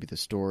exactly, but maybe the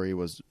story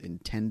was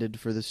intended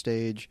for the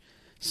stage.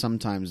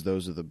 Sometimes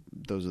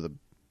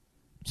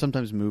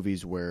sometimes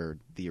movies where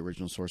the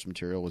original source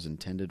material was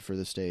intended for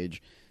the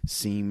stage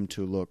seem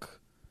to look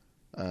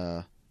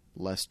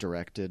less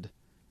directed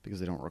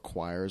because they don't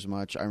require as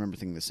much. I remember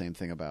thinking the same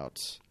thing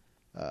about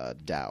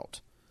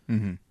Doubt.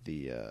 Mm-hmm.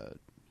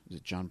 Was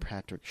it John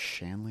Patrick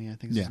Shanley, I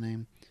think is his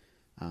name?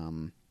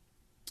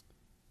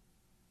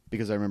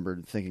 Because I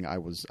remember thinking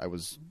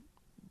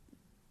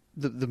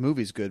the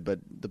movie's good, but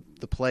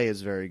the play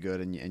is very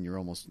good, and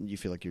you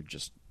feel like you're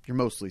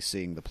mostly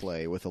seeing the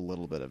play with a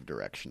little bit of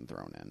direction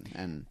thrown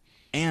in,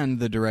 and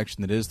the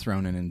direction that is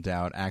thrown in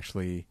Doubt,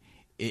 actually,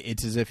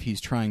 it's as if he's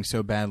trying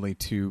so badly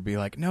to be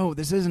like, no,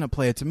 this isn't a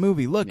play, it's a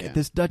movie. Look at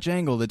this Dutch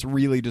angle that's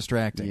really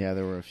distracting. Yeah,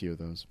 there were a few of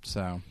those.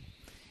 So,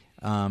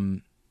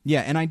 and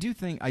I do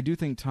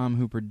think Tom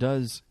Hooper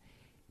does,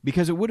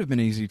 because it would have been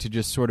easy to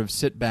just sort of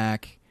sit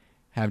back,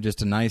 have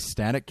just a nice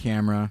static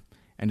camera,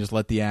 and just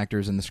let the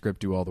actors and the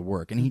script do all the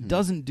work. And he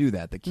doesn't do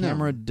that. The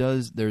camera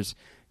does. There's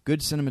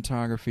good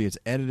cinematography. It's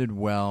edited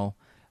well.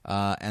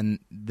 And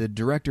the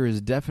director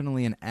is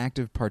definitely an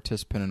active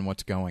participant in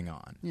what's going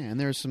on. Yeah, and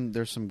there are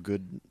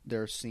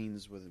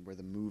scenes where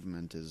the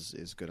movement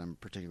is good. I'm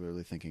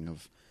particularly thinking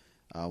of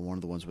one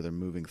of the ones where they're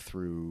moving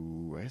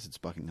through, I guess it's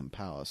Buckingham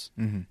Palace,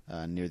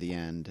 near the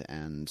end,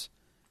 and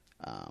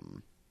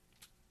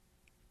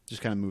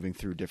just kind of moving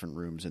through different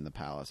rooms in the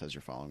palace as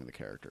you're following the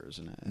characters,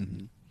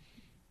 and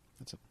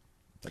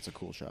That's a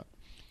cool shot.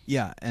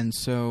 Yeah, and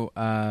so,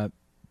 I'll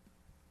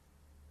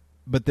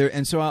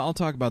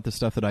talk about the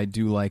stuff that I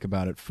do like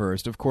about it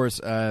first. Of course,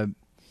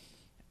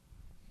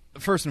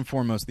 first and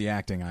foremost, the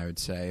acting, I would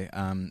say.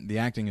 The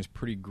acting is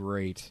pretty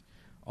great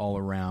all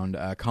around.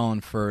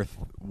 Colin Firth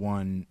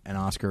won an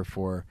Oscar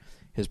for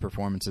his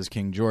performance as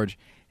King George,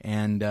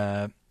 and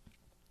and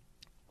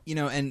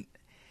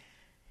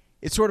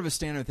it's sort of a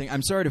standard thing.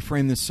 I'm sorry to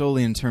frame this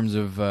solely in terms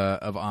of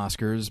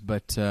Oscars,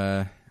 but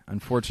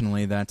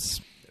unfortunately, that's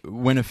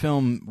when a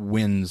film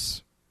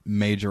wins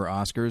major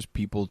Oscars,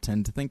 people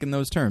tend to think in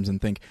those terms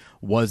and think,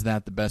 was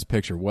that the best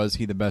picture? Was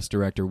he the best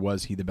director?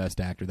 Was he the best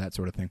actor? That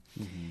sort of thing.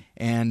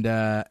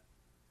 Mm-hmm.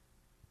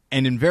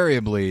 And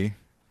invariably,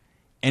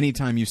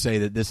 anytime you say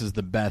that this is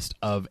the best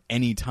of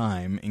any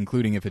time,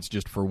 including if it's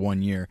just for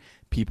 1 year,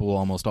 people will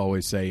almost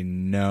always say,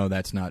 no,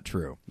 that's not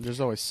true.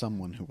 There's always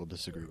someone who will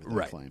disagree with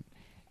that claim.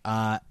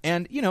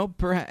 And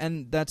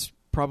that's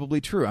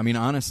probably true. I mean,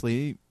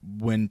 honestly,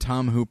 when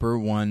Tom Hooper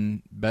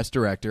won Best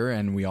Director,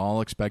 and we all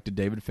expected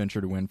David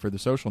Fincher to win for The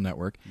Social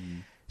Network,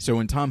 so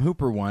when Tom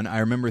Hooper won, I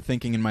remember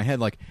thinking in my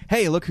head, like,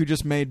 hey, look who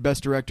just made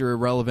Best Director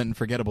irrelevant and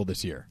forgettable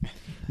this year.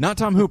 Not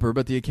Tom Hooper,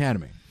 but the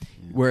Academy,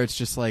 where it's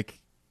just like,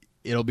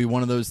 it'll be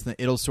one of those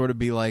it'll sort of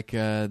be like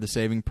the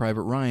Saving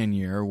Private Ryan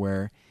year,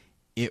 where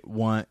it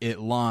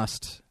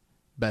lost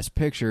Best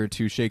Picture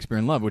to Shakespeare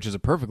in Love, which is a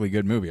perfectly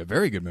good movie, a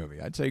very good movie.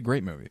 I'd say a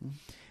great movie.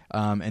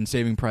 And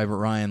Saving Private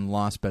Ryan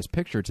lost Best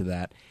Picture to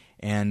that.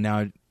 And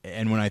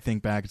when I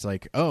think back, it's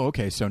like, oh,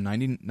 okay, so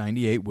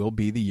 1998 will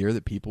be the year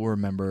that people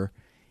remember.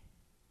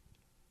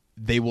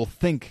 They will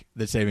think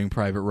that Saving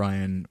Private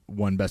Ryan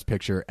won Best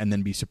Picture and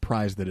then be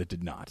surprised that it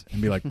did not.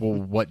 And be like, well,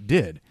 what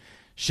did?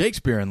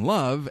 Shakespeare in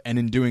Love, and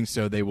in doing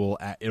so,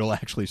 it'll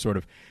actually sort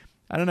of,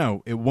 I don't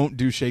know, it won't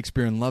do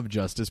Shakespeare in Love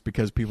justice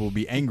because people will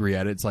be angry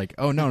at it. It's like,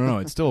 oh, no,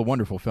 it's still a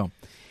wonderful film.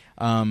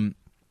 And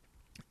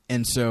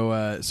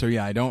so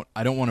yeah, I don't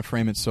want to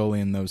frame it solely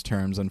in those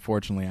terms.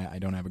 Unfortunately, I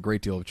don't have a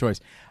great deal of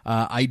choice.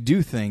 I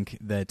do think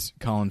that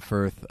Colin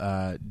Firth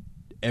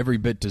every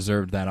bit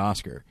deserved that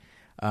Oscar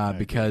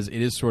because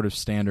it is sort of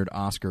standard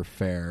Oscar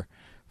fare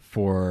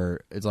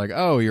for, it's like,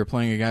 oh, you're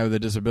playing a guy with a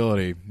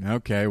disability.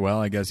 Okay, well,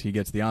 I guess he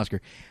gets the Oscar.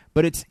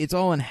 But it's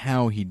all in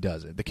how he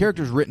does it. The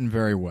character's written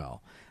very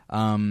well.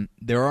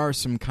 There are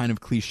some kind of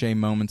cliche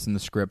moments in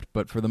the script,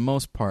 but for the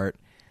most part,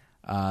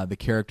 the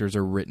characters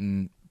are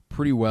written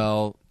pretty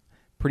well,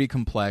 pretty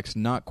complex,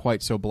 not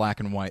quite so black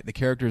and white. The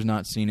character is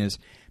not seen as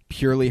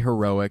purely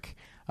heroic.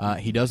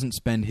 He doesn't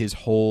spend the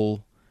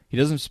whole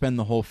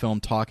film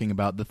talking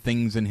about the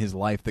things in his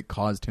life that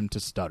caused him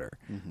to stutter.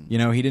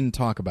 Mm-hmm. He didn't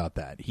talk about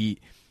that.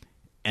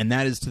 And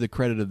that is to the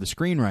credit of the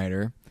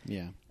screenwriter.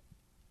 Yeah.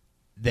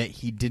 That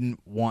he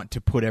didn't want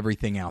to put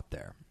everything out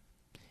there.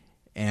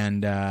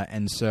 And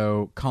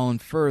so Colin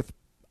Firth,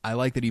 I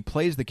like that he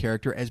plays the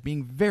character as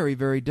being very,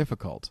 very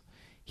difficult.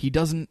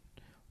 He's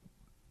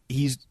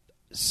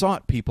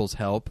sought people's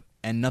help,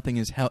 and nothing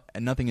has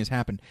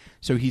happened.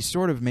 So he's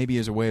sort of, maybe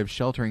as a way of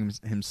sheltering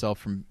himself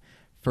from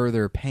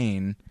further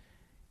pain,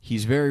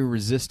 he's very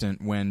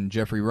resistant when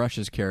Jeffrey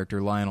Rush's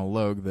character, Lionel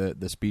Logue,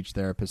 the speech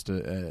therapist,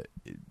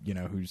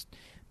 who's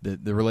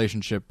the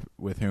relationship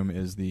with whom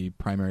is the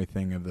primary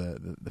thing of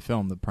the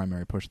film, the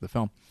primary push of the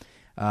film.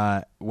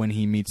 When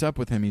he meets up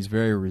with him, he's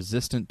very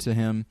resistant to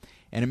him,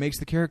 and it makes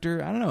the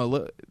character, I don't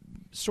know,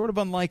 sort of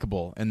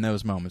unlikable in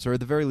those moments, or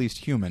at the very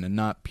least human, and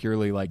not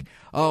purely like,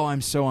 oh,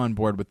 I'm so on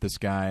board with this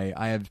guy,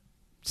 I have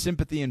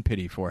sympathy and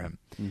pity for him.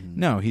 Mm-hmm.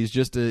 No, he's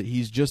just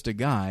a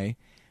guy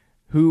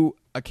who,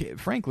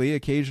 frankly,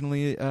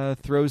 occasionally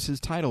throws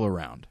his title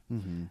around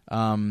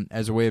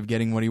as a way of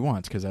getting what he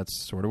wants, because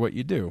that's sort of what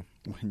you do.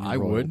 I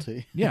royalty.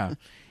 Would, yeah.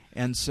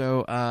 And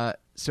so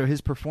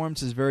his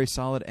performance is very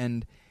solid,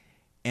 and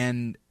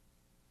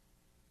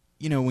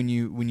when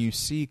you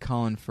see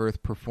Colin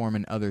Firth perform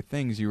in other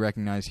things, you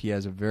recognize he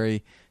has a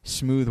very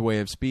smooth way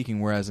of speaking,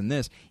 whereas in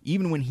this,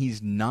 even when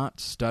he's not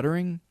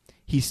stuttering,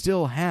 he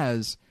still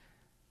has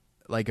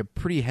like a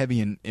pretty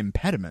heavy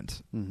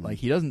impediment. Mm-hmm. Like,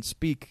 he doesn't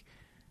speak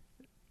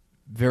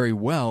very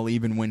well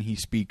even when he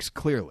speaks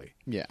clearly.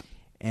 Yeah.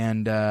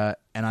 And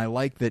I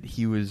like that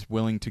he was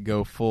willing to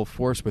go full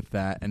force with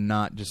that and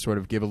not just sort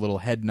of give a little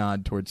head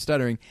nod towards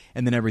stuttering,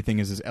 and then everything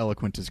is as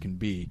eloquent as can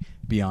be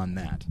beyond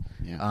that.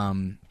 Yeah.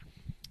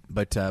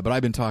 But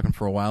I've been talking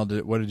for a while.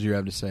 What did you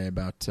have to say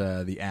about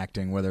the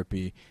acting, whether it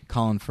be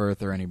Colin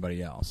Firth or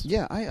anybody else?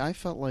 Yeah, I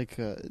felt like,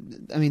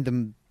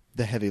 the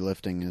heavy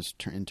lifting is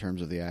in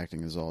terms of the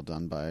acting is all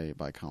done by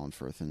Colin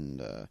Firth and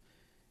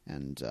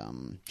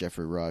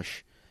Jeffrey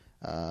Rush.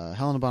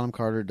 Helena Bonham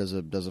Carter does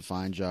a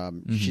fine job.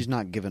 Mm-hmm. She's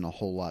not given a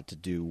whole lot to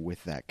do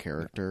with that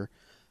character,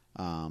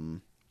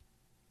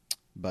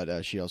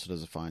 but she also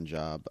does a fine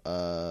job.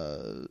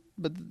 But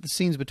the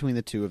scenes between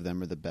the two of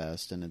them are the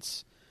best, and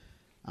it's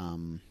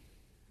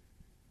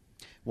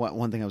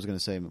one thing I was going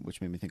to say, which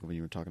made me think of when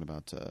you were talking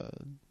about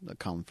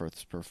Colin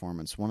Firth's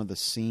performance. One of the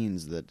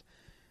scenes that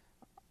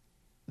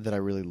I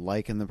really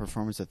like in the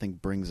performance, I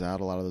think brings out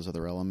a lot of those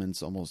other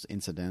elements almost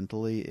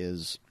incidentally,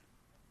 is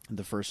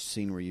the first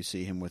scene where you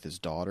see him with his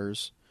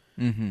daughters,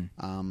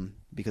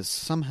 because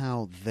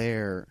somehow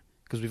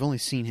because we've only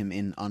seen him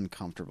in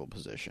uncomfortable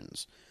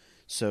positions,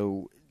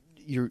 so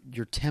you're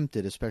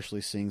tempted,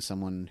 especially seeing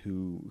someone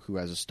who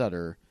has a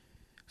stutter.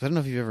 Because I don't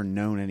know if you've ever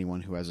known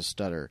anyone who has a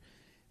stutter.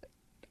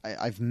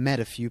 I've met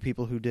a few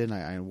people who did.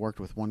 I worked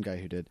with one guy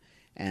who did,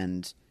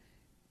 and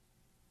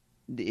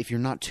if you're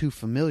not too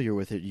familiar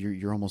with it,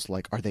 you're almost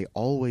like, are they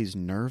always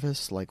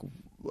nervous? Like,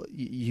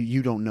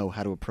 you don't know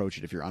how to approach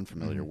it if you're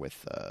unfamiliar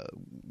with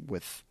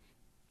what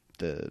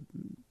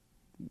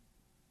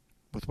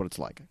it's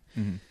like.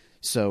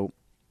 So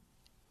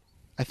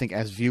I think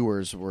as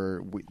viewers,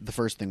 the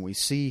first thing we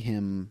see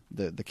him,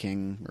 the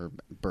king or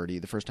Bertie,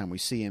 the first time we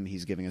see him,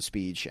 he's giving a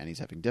speech and he's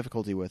having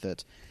difficulty with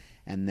it.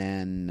 And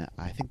then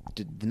I think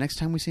the next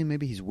time we see him,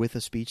 maybe he's with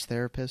a speech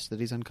therapist that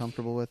he's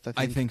uncomfortable with.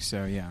 I think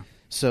so. Yeah.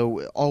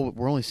 So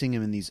we're only seeing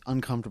him in these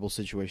uncomfortable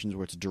situations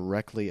where it's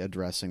directly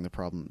addressing the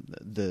problem,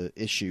 the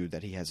issue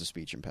that he has a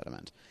speech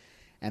impediment.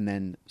 And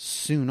then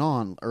soon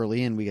on,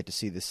 early in, we get to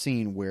see the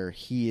scene where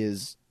he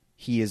is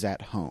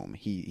at home.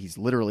 He's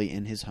literally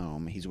in his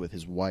home. He's with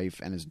his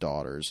wife and his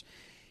daughters.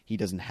 He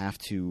doesn't have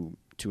to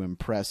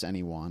impress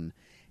anyone.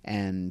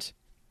 And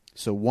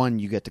so, one,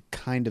 you get to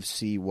kind of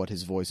see what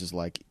his voice is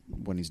like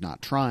when he's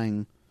not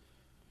trying.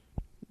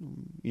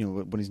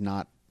 When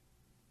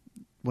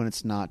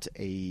it's not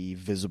a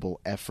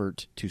visible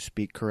effort to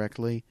speak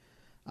correctly.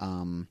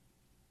 And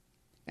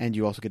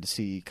you also get to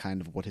see kind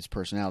of what his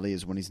personality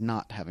is when he's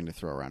not having to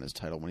throw around his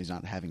title, when he's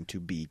not having to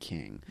be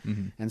king.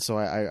 And so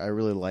I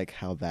really like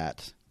how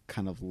that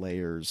kind of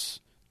layers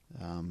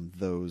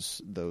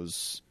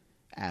those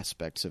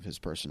aspects of his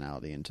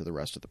personality into the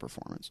rest of the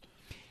performance.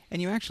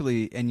 And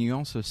you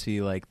also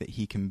see like that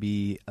he can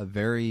be a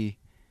very,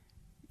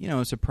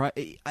 surprise.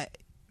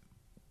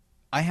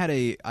 I had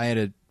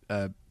a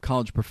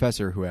college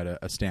professor who had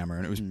a stammer,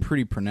 and it was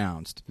pretty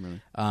pronounced.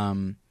 Really?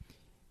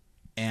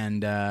 And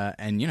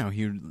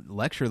he would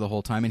lecture the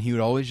whole time, and he would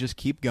always just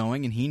keep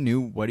going, and he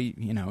knew what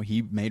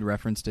he made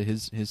reference to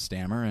his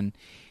stammer,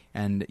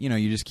 and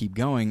you just keep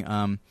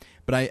going.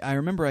 But I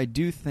remember, I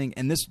do think,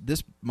 and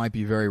this might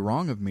be very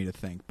wrong of me to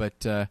think,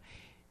 but the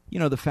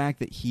fact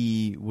that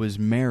he was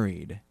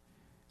married,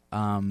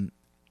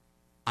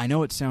 I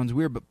know it sounds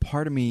weird, but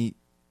part of me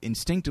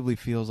instinctively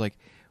feels like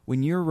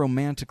when you're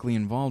romantically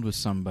involved with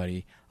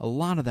somebody, a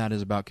lot of that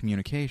is about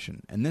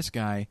communication. And this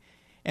guy,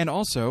 and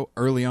also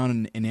early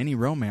on in any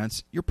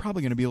romance, you're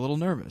probably going to be a little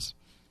nervous.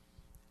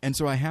 And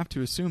so I have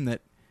to assume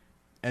that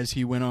as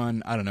he went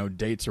on, I don't know,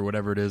 dates or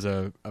whatever it is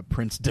a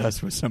prince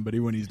does with somebody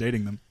when he's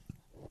dating them,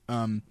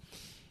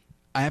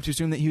 I have to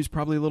assume that he was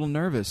probably a little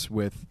nervous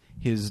with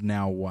his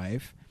now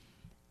wife.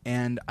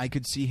 And I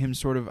could see him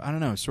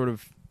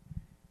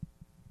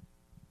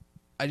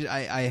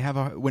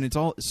when it's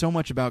all so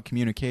much about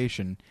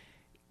communication,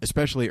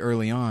 especially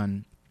early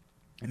on,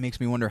 it makes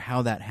me wonder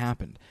how that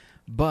happened.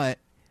 But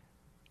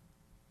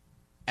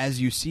as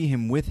you see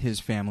him with his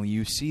family,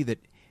 you see that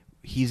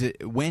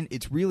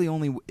it's really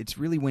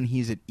when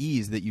he's at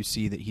ease that you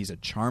see that he's a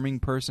charming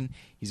person,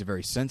 he's a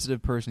very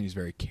sensitive person, he's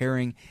very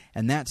caring,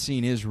 and that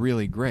scene is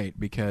really great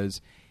because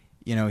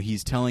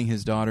he's telling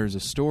his daughters a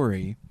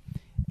story,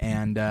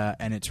 and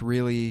it's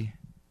really,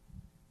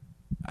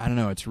 I don't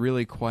know, it's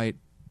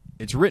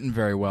written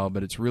very well,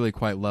 but it's really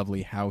quite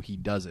lovely how he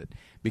does it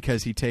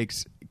because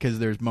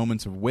there's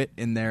moments of wit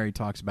in there. He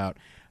talks about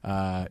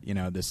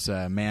this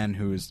man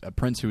who's a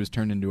prince who was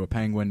turned into a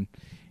penguin,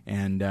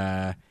 and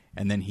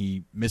then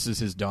he misses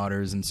his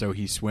daughters, and so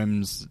he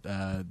swims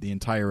the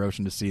entire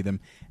ocean to see them.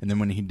 And then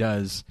when he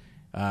does,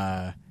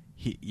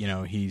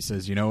 he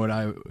says, you know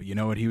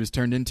what he was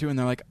turned into, and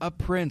they're like, a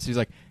prince. He's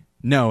like,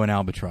 no, an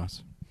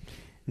albatross.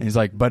 And he's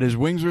like, but his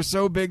wings were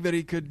so big that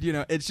he could,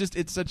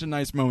 it's such a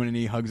nice moment, and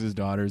he hugs his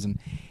daughters,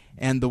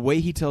 and the way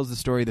he tells the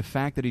story, the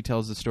fact that he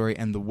tells the story,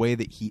 and the way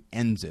that he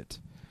ends it,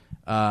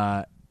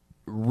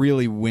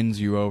 really wins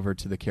you over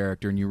to the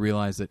character, and you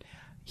realize that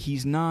he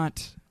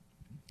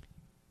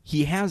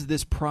has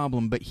this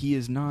problem, but he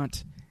is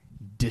not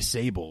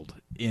disabled.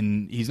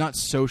 He's not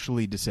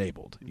socially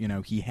disabled.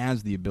 He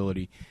has the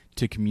ability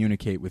to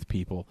communicate with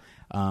people,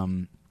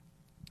 and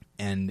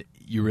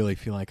you really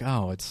feel like,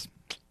 oh, it's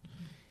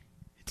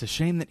a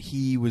shame that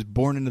he was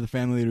born into the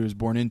family that he was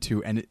born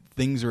into, and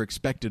things are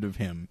expected of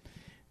him,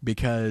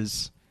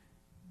 because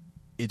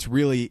it's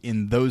really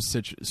in those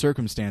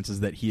circumstances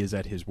that he is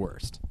at his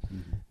worst.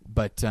 Mm-hmm.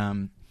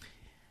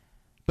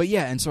 But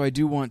yeah, and so I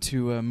do want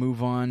to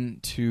move on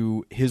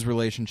to his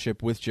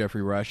relationship with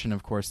Geoffrey Rush, and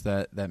of course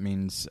that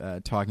means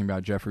talking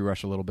about Geoffrey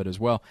Rush a little bit as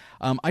well.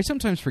 I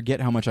sometimes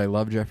forget how much I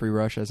love Geoffrey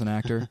Rush as an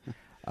actor,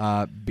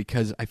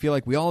 because I feel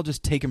like we all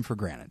just take him for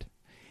granted.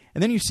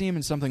 And then you see him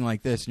in something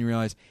like this, and you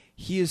realize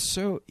he is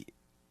so,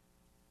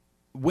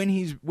 when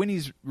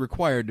he's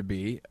required to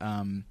be,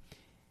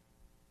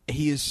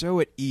 he is so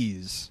at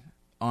ease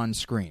on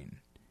screen.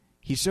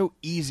 He's so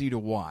easy to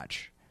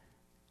watch.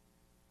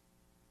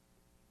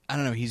 I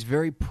don't know, he's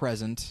very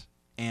present,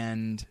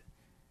 and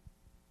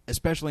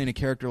especially in a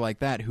character like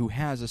that who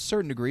has a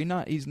certain degree,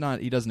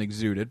 he doesn't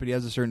exude it, but he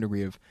has a certain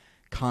degree of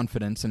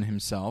confidence in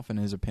himself and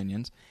his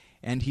opinions,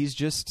 and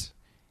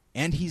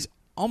he's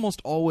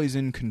almost always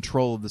in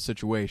control of the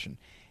situation.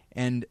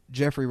 And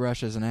Geoffrey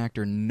Rush as an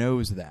actor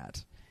knows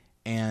that,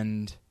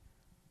 and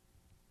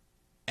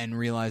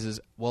realizes,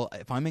 well,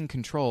 if I'm in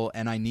control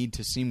and I need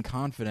to seem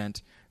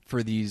confident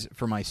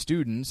for my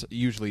students,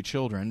 usually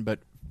children, but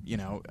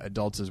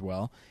adults as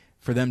well,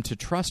 for them to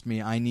trust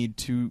me, I need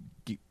to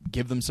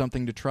give them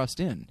something to trust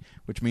in,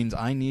 which means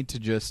I need to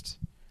just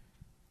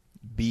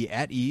be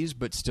at ease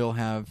but still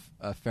have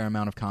a fair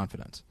amount of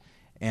confidence.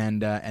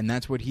 And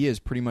that's what he is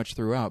pretty much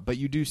throughout. But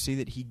you do see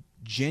that he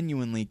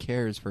genuinely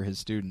cares for his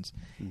students.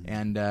 Mm-hmm.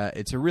 And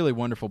it's a really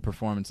wonderful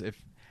performance.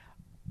 If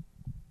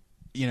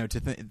to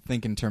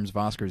think in terms of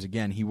Oscars,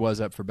 again, he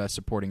was up for Best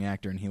Supporting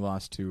Actor, and he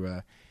lost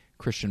to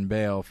Christian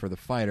Bale for The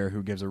Fighter,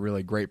 who gives a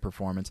really great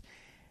performance.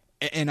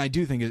 And I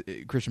do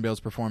think Christian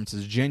Bale's performance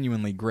is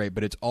genuinely great,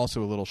 but it's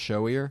also a little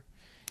showier.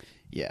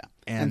 Yeah,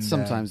 and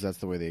sometimes that's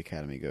the way the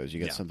Academy goes.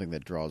 You get something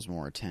that draws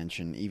more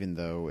attention, even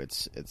though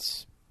it's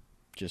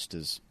just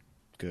as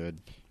good.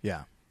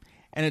 Yeah,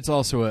 and it's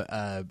also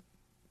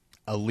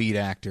a lead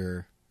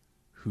actor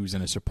who's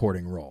in a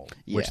supporting role,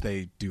 which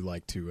they do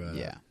like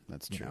to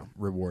that's true.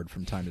 Reward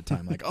from time to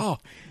time. Like, oh,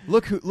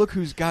 look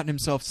who's gotten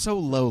himself so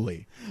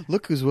lowly.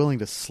 Look who's willing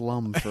to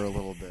slum for a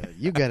little bit.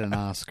 You get an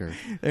Oscar.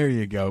 There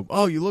you go.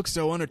 Oh, you look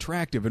so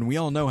unattractive, and we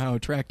all know how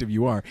attractive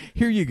you are.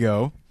 Here you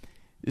go.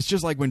 It's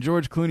just like when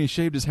George Clooney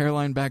shaved his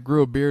hairline back,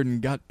 grew a beard,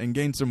 and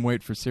gained some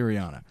weight for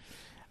Syriana.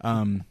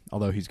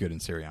 Although he's good in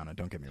Syriana,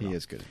 don't get me wrong. He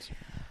is good in Syriana.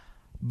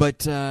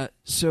 But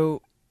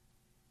so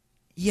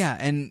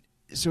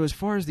as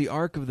far as the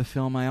arc of the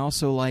film, I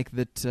also like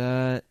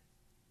that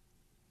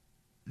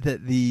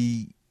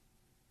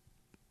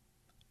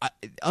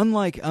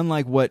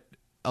unlike what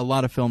a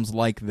lot of films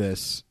like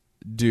this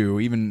do,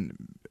 even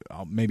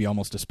maybe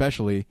almost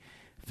especially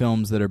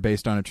films that are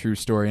based on a true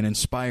story, an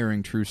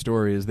inspiring true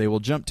story, is they will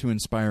jump to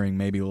inspiring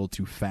maybe a little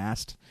too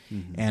fast.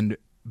 Mm-hmm. And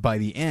by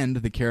the end,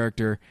 the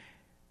character,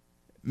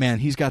 man,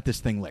 he's got this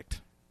thing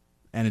licked,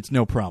 and it's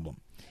no problem.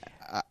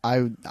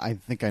 I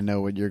think I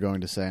know what you're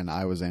going to say, and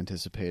I was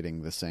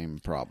anticipating the same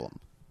problem.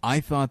 I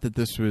thought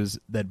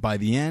that by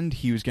the end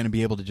he was going to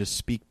be able to just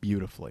speak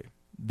beautifully.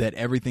 That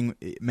everything,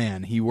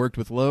 man, he worked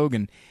with Logue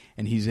and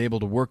he's able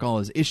to work all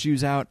his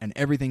issues out and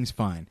everything's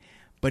fine.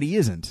 But he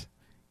isn't.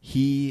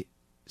 He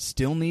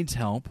still needs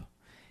help.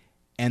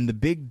 And the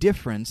big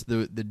difference,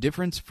 the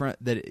difference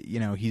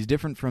that he's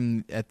different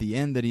from at the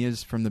end that he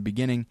is from the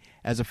beginning,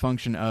 as a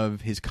function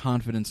of his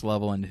confidence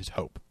level and his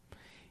hope.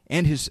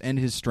 And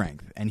his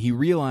strength. And he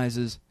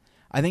realizes,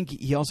 I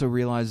think he also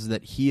realizes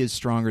that he is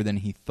stronger than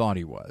he thought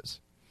he was.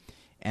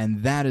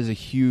 And that is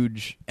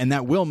and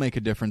that will make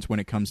a difference when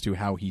it comes to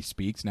how he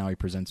speaks, now he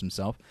presents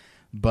himself.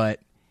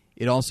 But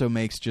it also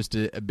makes just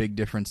a big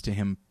difference to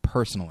him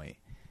personally.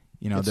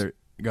 Go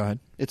ahead.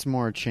 It's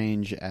more a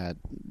change at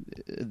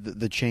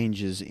the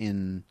changes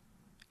in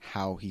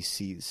how he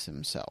sees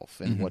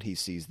himself and what he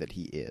sees that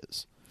he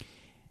is.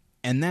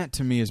 And that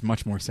to me is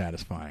much more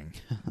satisfying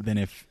than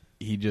if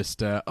he just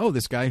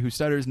this guy who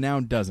stutters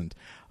now doesn't.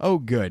 Oh,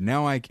 good.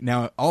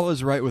 Now all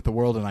is right with the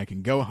world and I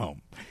can go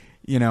home.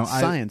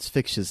 Science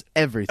fixes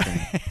everything.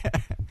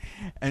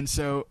 And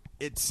so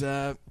it's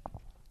so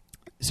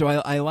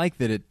I like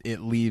that it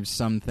leaves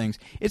some things.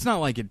 It's not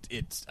like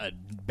it's a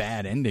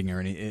bad ending or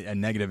a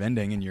negative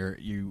ending and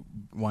you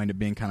wind up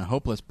being kind of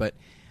hopeless, but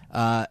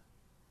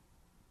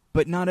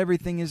not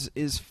everything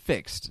is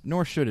fixed,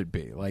 nor should it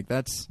be. Like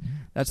that's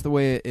the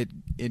way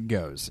it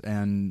goes.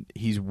 And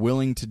he's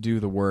willing to do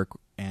the work,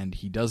 and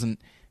he doesn't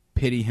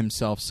pity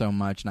himself so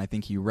much. And I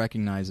think he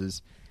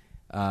recognizes.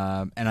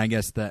 And I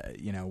guess that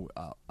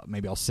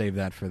maybe I'll save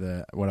that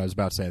for what I was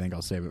about to say. I think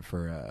I'll save it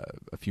for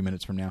a few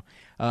minutes from now.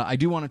 I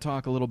do want to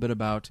talk a little bit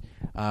about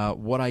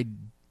what I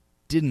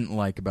didn't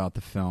like about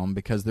the film,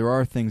 because there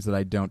are things that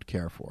I don't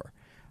care for,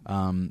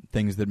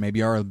 things that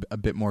maybe are a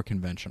bit more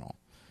conventional.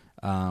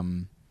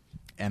 And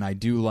I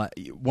do like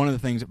one of the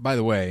things. By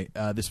the way,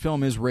 this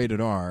film is rated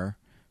R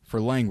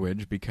for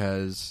language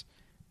because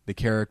the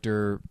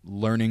character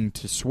learning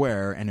to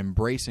swear and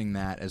embracing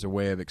that as a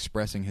way of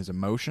expressing his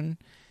emotion.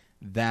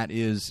 That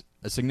is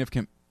a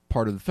significant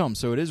part of the film.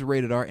 So it is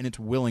rated R, and it's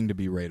willing to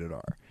be rated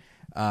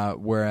R.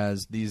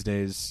 Whereas these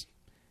days,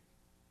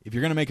 if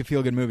you're going to make a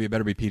feel-good movie, it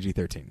better be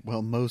PG-13.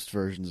 Well, most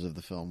versions of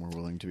the film were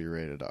willing to be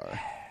rated R.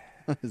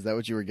 Is that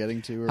what you were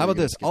getting to? How about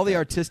this? All the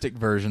artistic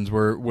versions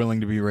were willing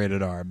to be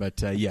rated R,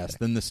 but yes,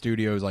 then the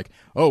studio is like,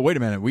 oh, wait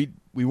a minute, we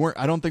weren't.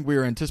 I don't think we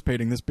were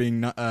anticipating this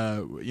being,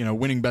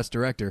 winning Best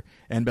Director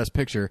and Best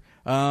Picture.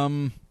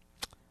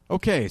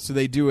 Okay, so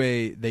they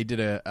did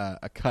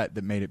a cut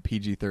that made it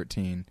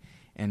PG-13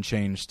 and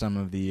changed some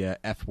of the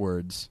F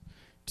words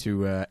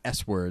to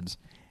S words,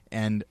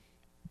 and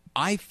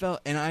I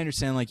felt, and I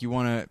understand, like you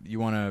want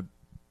to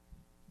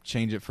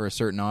change it for a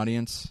certain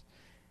audience,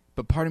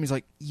 but part of me is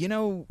like,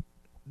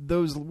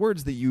 those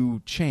words that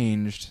you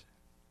changed,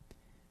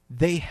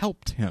 they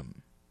helped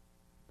him.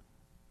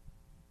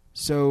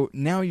 So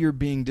now you're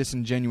being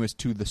disingenuous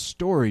to the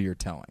story you're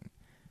telling.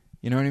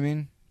 You know what I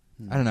mean?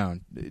 I don't know.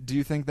 Do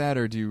you think that,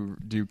 or do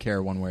you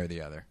care one way or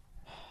the other?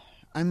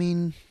 I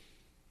mean,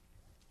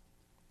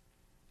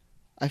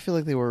 I feel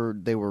like they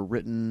were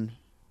written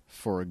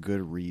for a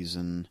good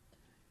reason,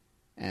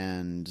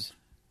 and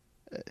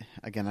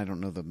again, I don't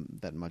know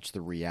that much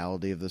the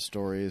reality of the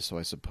story, so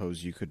I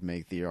suppose you could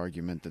make the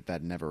argument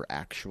that never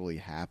actually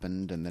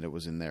happened, and that it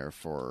was in there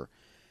for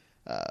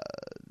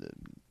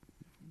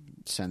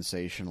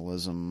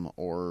sensationalism,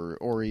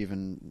 or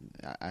even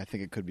I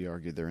think it could be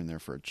argued they're in there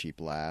for a cheap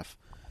laugh.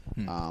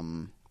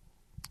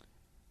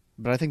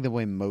 But I think the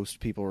way most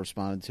people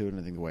responded to it, and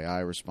I think the way I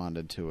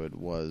responded to it,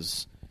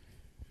 was,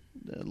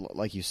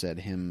 like you said,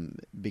 him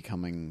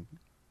becoming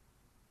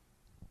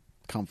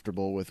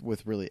comfortable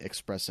with really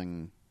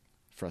expressing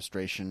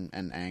frustration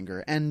and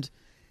anger, and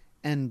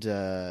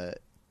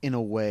in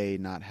a way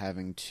not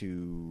having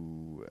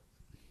to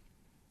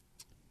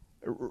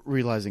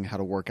realizing how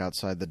to work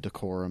outside the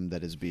decorum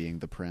that is being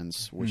the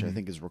prince, which I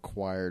think is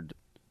required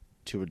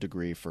to a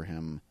degree for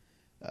him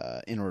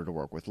in order to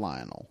work with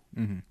Lionel,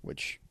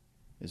 which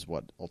is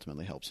what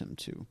ultimately helps him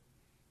to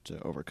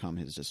overcome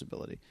his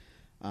disability.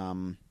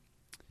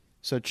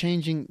 So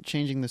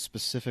changing the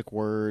specific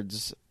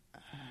words,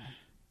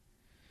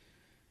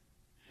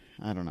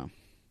 I don't know.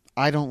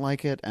 I don't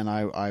like it, and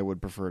I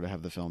would prefer to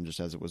have the film just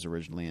as it was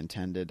originally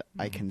intended.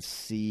 I can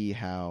see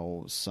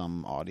how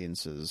some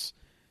audiences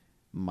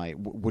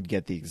would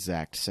get the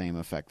exact same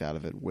effect out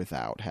of it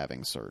without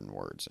having certain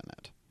words in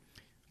it.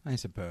 I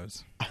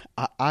suppose.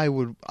 I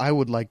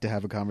would like to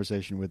have a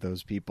conversation with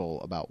those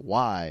people about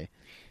why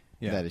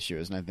that issue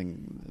is, and I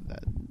think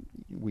that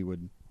we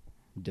would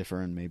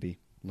differ and maybe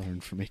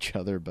learn from each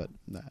other. But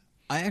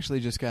I actually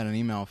just got an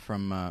email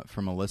from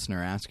a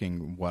listener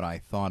asking what I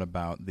thought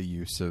about the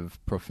use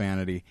of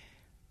profanity,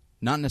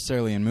 not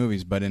necessarily in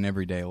movies, but in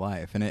everyday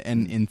life. And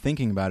in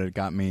thinking about it, it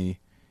got me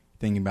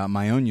thinking about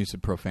my own use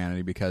of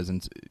profanity, because,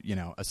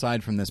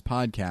 aside from this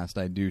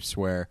podcast, I do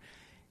swear,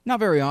 not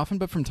very often,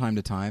 but from time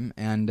to time.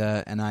 And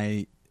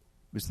I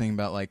was thinking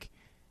about, like,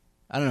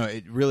 I don't know,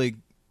 it really,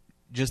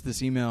 just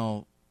this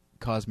email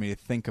caused me to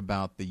think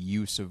about the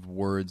use of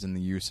words and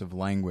the use of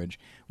language,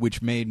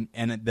 which made,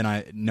 and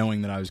then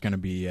knowing that I was going to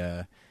be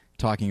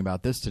talking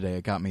about this today,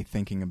 it got me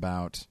thinking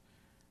about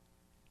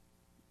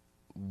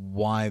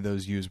why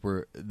those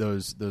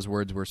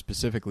words were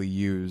specifically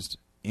used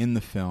in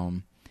the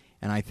film.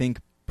 And I think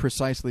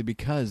precisely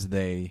because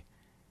they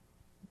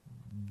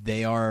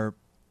are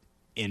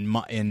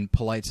in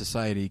polite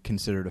society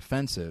considered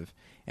offensive,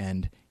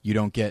 and you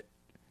don't get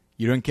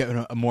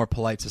a more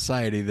polite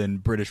society than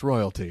British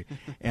royalty.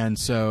 And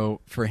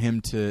so for him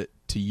to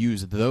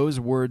use those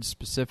words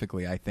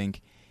specifically, I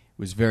think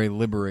was very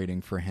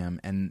liberating for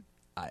him. And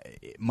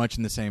much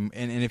in the same,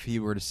 and if he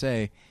were to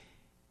say,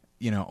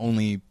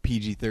 only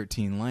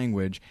PG-13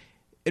 language,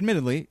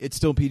 admittedly, it's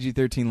still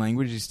PG-13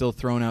 language. He's still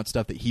throwing out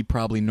stuff that he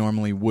probably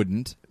normally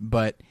wouldn't.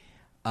 But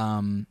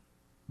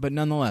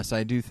nonetheless,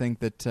 I do think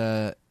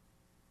that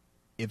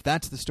if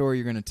that's the story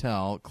you're going to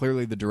tell,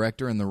 clearly the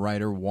director and the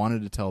writer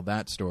wanted to tell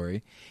that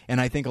story.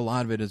 And I think a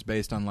lot of it is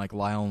based on, like,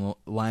 Lionel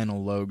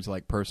Logue's,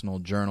 like, personal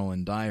journal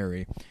and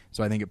diary.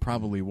 So I think it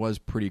probably was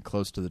pretty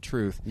close to the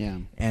truth. Yeah.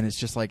 And it's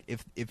just like,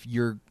 if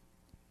you're...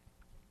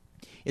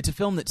 It's a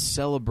film that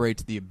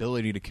celebrates the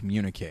ability to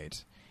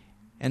communicate.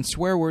 And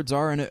swear words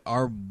are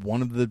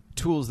one of the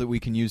tools that we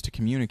can use to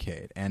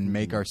communicate and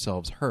make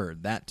ourselves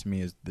heard. That, to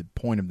me, is the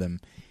point of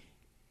them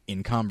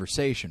in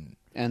conversation.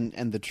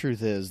 And the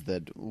truth is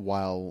that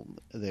while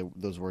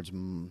those words,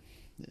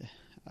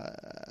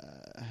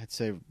 I'd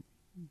say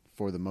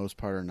for the most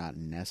part, are not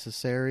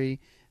necessary,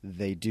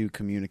 they do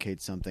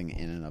communicate something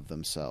in and of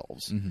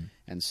themselves.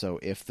 And so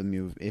if the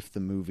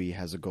movie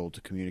has a goal to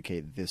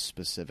communicate this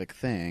specific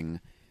thing,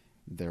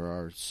 there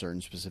are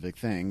certain specific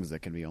things that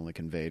can be only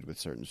conveyed with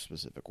certain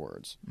specific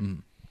words.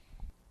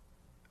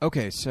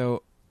 Okay,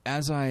 so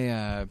as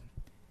I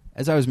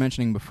was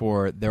mentioning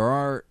before,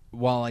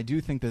 while I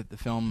do think that the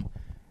film,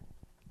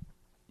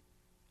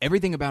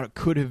 everything about it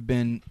could have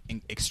been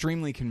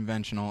extremely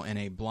conventional in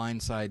a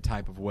Blind Side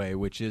type of way,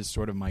 which is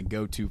sort of my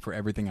go-to for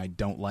everything I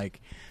don't like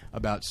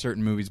about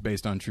certain movies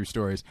based on true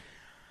stories.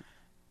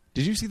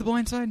 Did you see The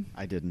Blind Side?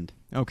 I didn't.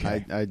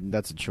 Okay.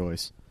 That's a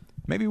choice.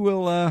 Maybe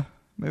we'll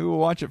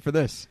watch it for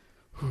this.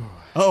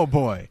 Oh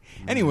boy.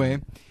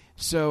 Anyway,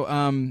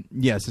 so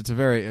yes,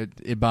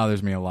 it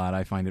bothers me a lot.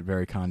 I find it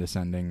very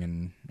condescending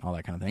and all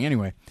that kind of thing.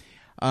 Anyway,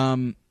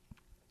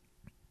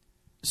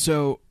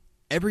 so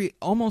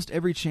almost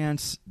every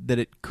chance that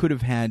it could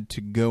have had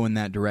to go in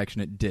that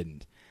direction, it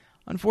didn't.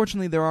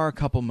 Unfortunately, there are a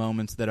couple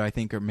moments that I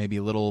think are maybe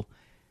a little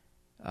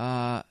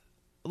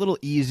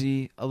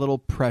easy, a little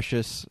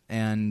precious,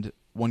 and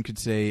one could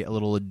say a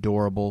little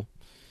adorable,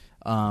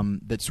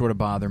 that sort of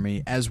bother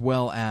me, as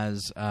well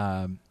as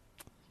I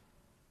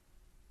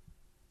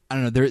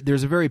don't know.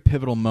 There's a very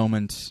pivotal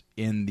moment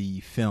in the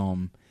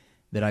film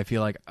that I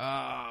feel like,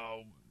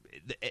 I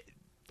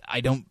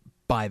don't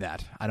buy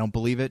that. I don't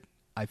believe it.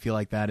 I feel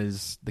like that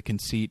is the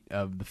conceit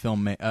of the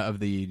film of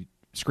the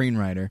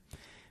screenwriter,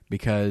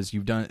 because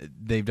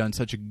they've done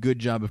such a good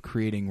job of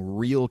creating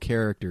real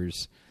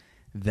characters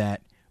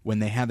that when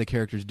they have the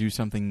characters do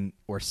something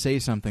or say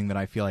something that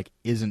I feel like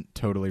isn't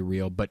totally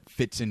real but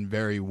fits in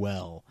very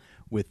well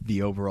with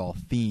the overall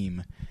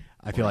theme,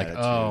 I feel like,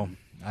 oh,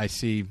 I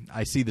see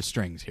the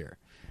strings here.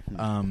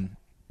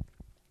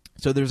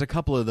 So there's a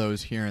couple of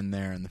those here and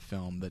there in the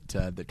film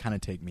that kind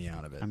of take me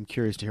out of it. I'm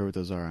curious to hear what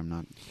those are. I'm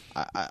not.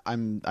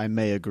 I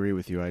may agree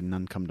with you.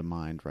 None come to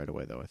mind right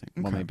away, though. I think.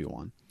 Okay. Well, maybe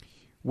one.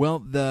 Well,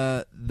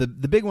 the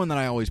big one that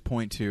I always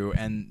point to,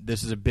 and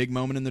this is a big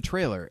moment in the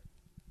trailer,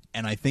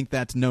 and I think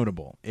that's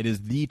notable. It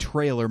is the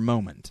trailer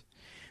moment,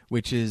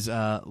 which is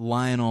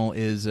Lionel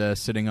is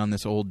sitting on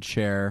this old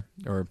chair,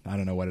 or I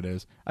don't know what it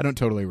is. I don't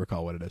totally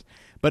recall what it is,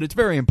 but it's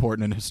very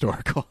important and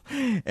historical.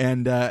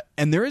 And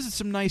there is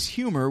some nice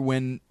humor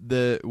when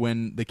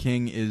the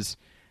king is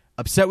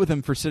upset with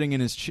him for sitting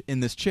in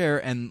this chair,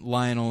 and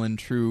Lionel, in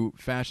true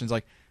fashion, is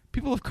like,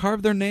 people have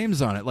carved their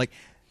names on it. Like,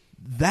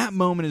 that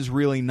moment is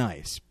really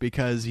nice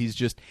because he's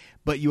just.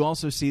 But you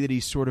also see that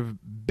he's sort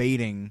of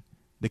baiting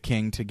the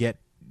king to get,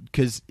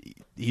 because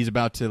he's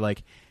about to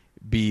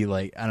be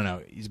like, I don't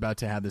know, he's about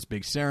to have this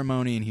big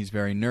ceremony and he's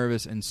very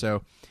nervous, and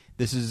so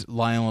this is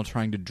Lionel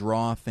trying to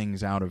draw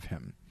things out of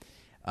him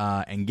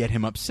and get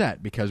him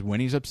upset, because when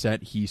he's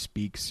upset he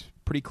speaks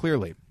pretty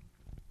clearly.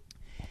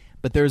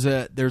 But there's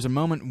a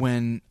moment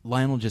when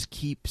Lionel just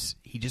keeps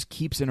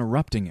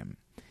interrupting him,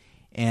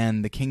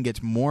 and the king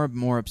gets more and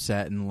more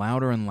upset and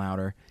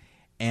louder,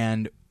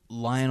 and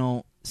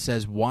Lionel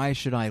says, "Why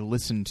should I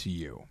listen to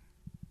you?"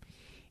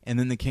 And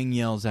then the king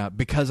yells out,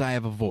 "Because I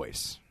have a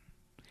voice."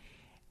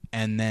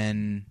 And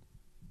then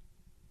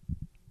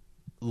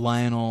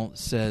Lionel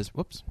says,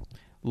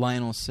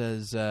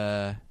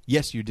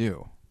 "Yes, you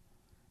do."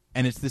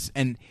 And it's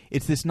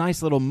this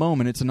nice little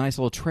moment. It's a nice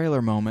little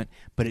trailer moment,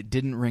 but it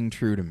didn't ring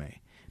true to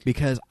me,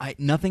 because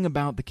nothing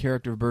about the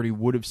character of Birdie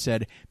would have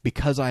said,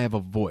 "Because I have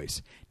a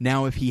voice."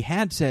 Now, if he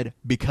had said,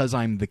 "Because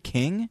I'm the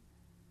king,"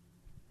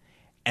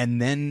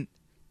 and then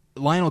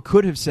Lionel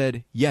could have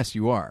said, "Yes,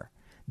 you are."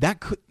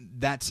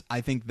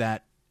 I think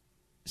that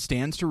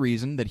stands to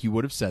reason that he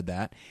would have said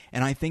that,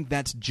 and I think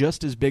that's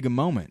just as big a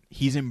moment.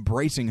 He's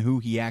embracing who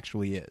he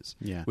actually is,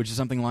 which is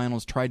something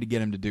Lionel's tried to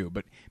get him to do.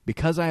 But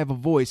 "Because I have a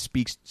voice"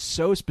 speaks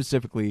so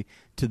specifically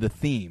to the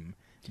theme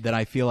that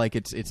I feel like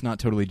it's not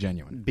totally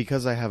genuine.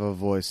 "Because I have a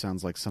voice"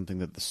 sounds like something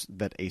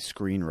that a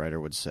screenwriter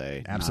would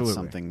say, absolutely,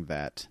 not something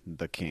that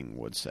the king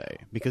would say,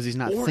 because he's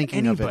not or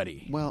thinking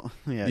anybody. of it. Well,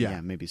 yeah,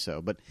 maybe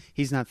so, but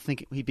he's not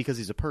thinking because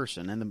he's a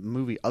person, and the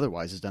movie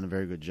otherwise has done a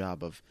very good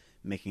job of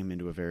making him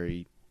into a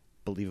very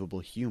believable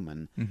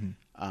human.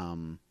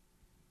 Mm-hmm.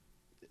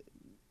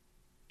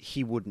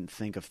 He wouldn't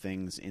think of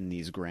things in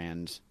these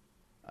grand,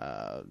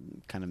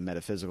 kind of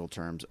metaphysical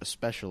terms,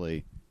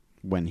 especially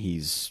when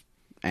he's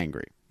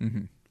angry.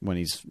 Mm-hmm. When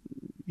he's,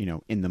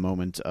 in the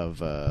moment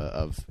of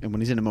and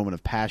when he's in a moment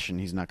of passion,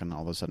 he's not going to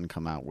all of a sudden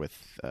come out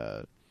with.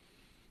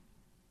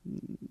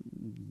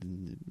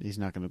 He's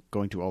not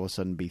going to all of a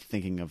sudden be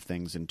thinking of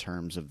things in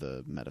terms of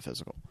the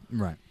metaphysical.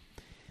 Right.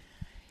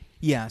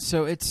 Yeah,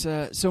 so it's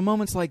so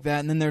moments like that,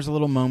 and then there's a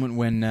little moment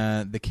when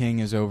the king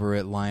is over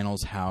at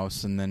Lionel's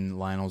house, and then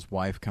Lionel's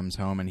wife comes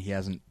home, and he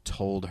hasn't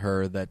told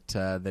her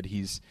that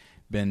he's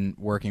been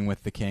working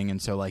with the king,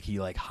 and so he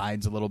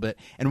hides a little bit.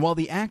 And while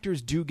the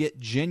actors do get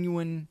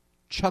genuine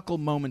chuckle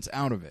moments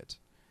out of it,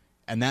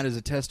 and that is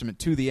a testament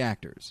to the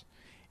actors,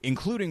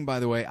 including, by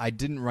the way, I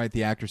didn't write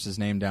the actress's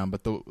name down,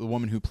 but the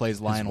woman who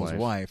plays Lionel's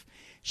wife,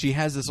 she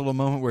has this little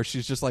moment where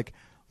she's just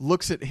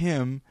looks at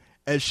him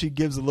as she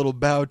gives a little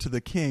bow to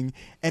the king,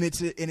 and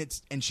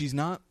she's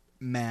not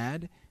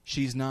mad.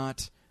 She's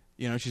not,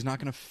 she's not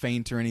going to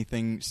faint or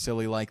anything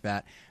silly like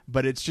that.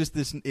 But it's just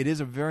this. It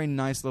is a very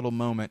nice little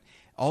moment.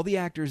 All the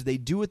actors, they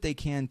do what they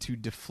can to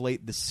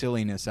deflate the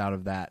silliness out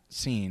of that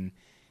scene,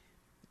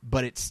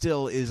 but it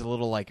still is a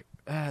little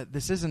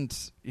this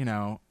isn't,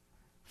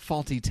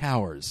 Fawlty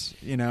Towers.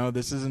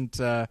 This isn't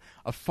a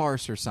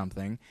farce or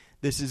something.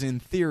 This is,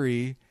 in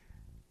theory,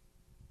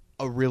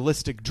 a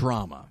realistic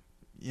drama.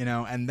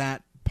 And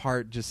that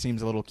part just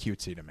seems a little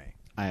cutesy to me.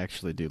 I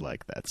actually do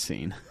like that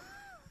scene.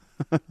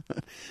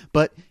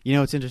 But,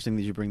 it's interesting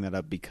that you bring that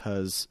up,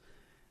 because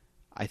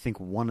I think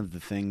one of the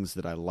things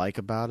that I like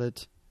about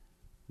it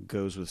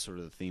goes with sort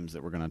of the themes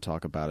that we're going to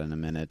talk about in a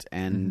minute,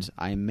 and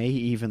I may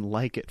even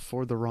like it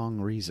for the wrong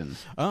reason.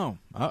 Oh,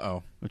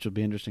 uh-oh. Which will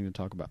be interesting to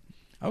talk about.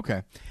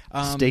 Okay.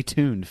 Stay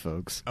tuned,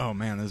 folks. Oh,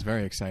 man, this is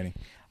very exciting.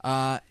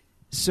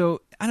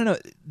 So, I don't know.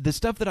 The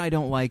stuff that I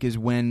don't like is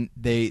when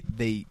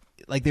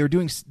they're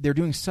doing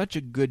such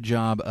a good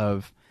job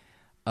of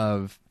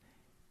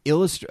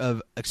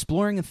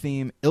exploring a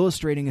theme,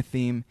 illustrating a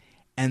theme,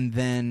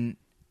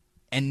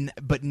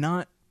 but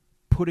not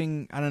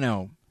putting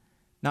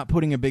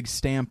a big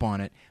stamp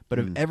on it, but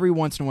every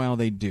once in a while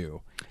they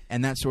do,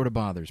 and that sort of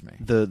bothers me.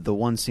 The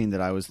one scene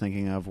that I was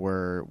thinking of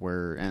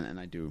where and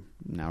I do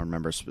now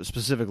remember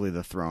specifically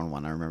the throne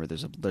one. I remember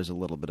there's a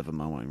little bit of a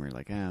moment where you're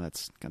like,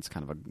 that's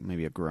kind of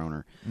maybe a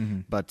groaner.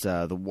 Mm-hmm. But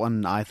the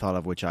one I thought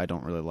of, which I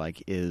don't really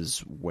like, is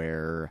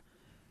where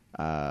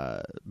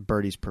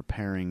Birdie's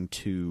preparing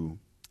to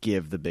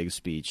give the big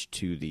speech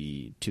to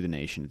the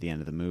nation at the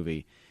end of the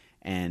movie.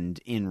 And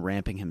in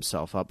ramping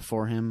himself up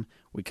for him,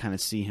 we kind of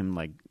see him,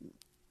 like,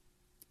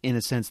 in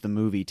a sense, the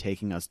movie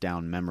taking us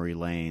down memory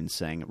lane,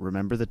 saying,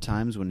 remember the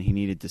times when he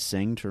needed to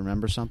sing to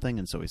remember something?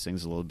 And so he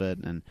sings a little bit.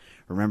 And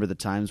remember the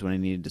times when he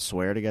needed to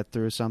swear to get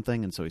through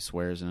something? And so he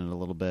swears in it a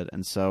little bit.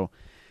 And so,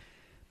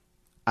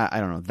 I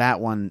don't know, that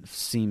one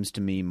seems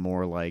to me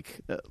more like,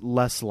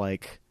 less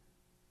like,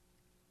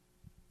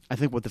 I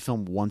think what the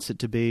film wants it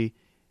to be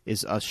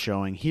is us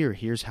showing,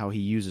 here's how he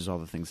uses all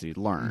the things that he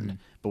learned.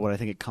 Mm-hmm. But what I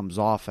think it comes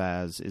off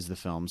as is the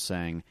film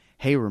saying,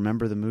 hey,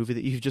 remember the movie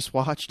that you've just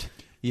watched?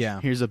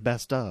 Yeah. Here's a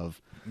best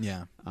of.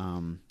 Yeah.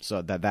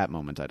 So that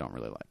moment I don't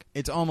really like.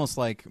 It's almost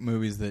like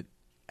movies that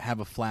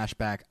have a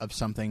flashback of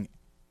something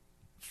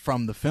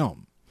from the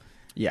film.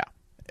 Yeah.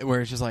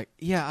 Where it's just like,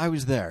 yeah, I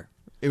was there.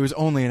 It was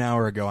only an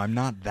hour ago. I'm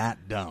not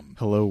that dumb.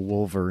 Hello,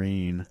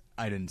 Wolverine.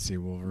 I didn't see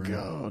Wolverine.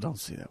 Go, don't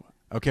see that one.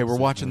 Okay, we're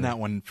watching that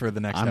one for the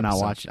next episode. I'm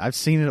not watching. I've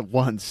seen it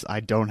once. I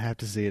don't have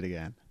to see it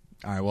again.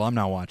 All right, well, I'm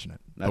not watching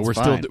it. That's but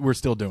fine. we're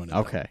still doing it.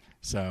 Okay. Though.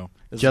 So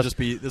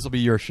this will be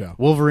your show.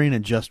 Wolverine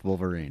and just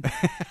Wolverine.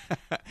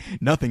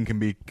 Nothing can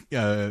be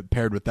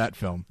paired with that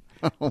film.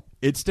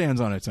 It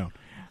stands on its own.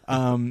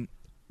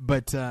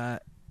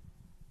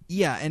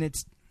 Yeah, and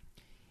it's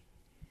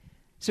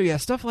so yeah,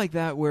 stuff like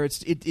that where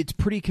it's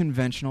pretty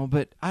conventional,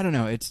 but I don't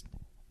know,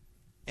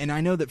 and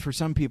I know that for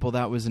some people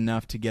that was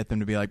enough to get them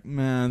to be like,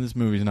 man, this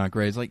movie's not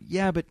great. It's like,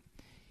 yeah, but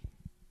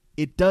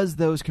it does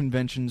those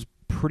conventions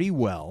pretty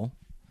well.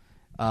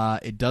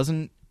 It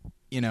doesn't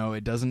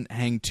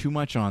hang too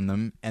much on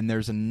them, and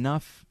there's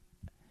enough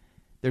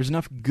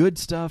good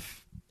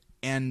stuff,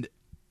 and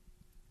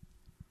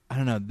I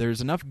don't know,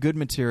 there's enough good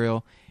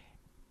material,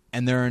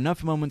 and there are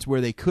enough moments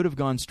where they could have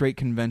gone straight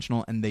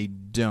conventional and they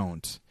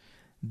don't,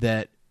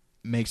 that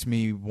makes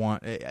me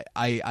want.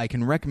 I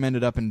can recommend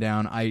it up and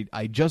down.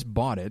 I just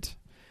bought it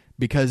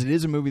because it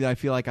is a movie that I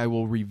feel like I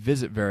will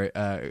revisit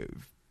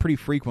pretty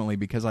frequently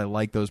because I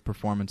like those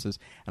performances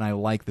and I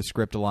like the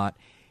script a lot.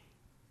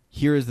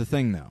 Here is the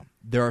thing, though.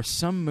 There are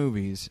some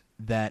movies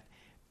that,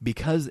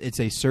 because it's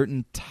a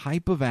certain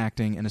type of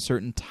acting and a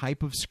certain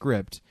type of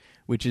script,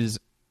 which is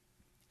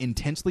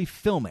intensely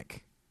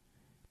filmic,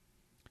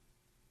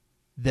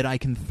 that I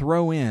can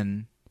throw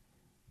in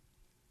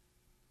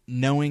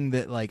knowing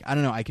that, like, I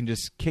don't know, I can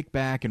just kick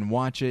back and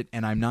watch it,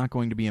 and I'm not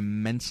going to be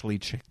immensely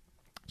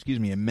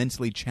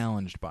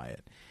challenged by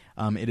it.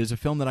 It is a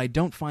film that I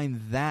don't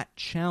find that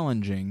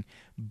challenging,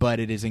 but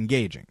it is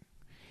engaging.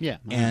 Yeah,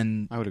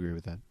 and I would agree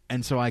with that.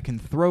 And so I can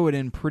throw it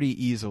in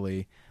pretty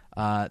easily.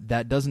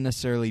 That doesn't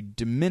necessarily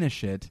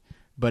diminish it,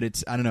 but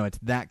it's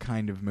that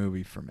kind of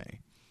movie for me.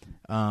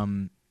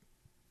 But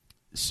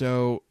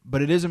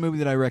it is a movie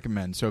that I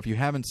recommend. So if you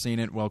haven't seen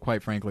it, well,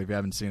 quite frankly, if you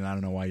haven't seen it, I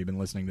don't know why you've been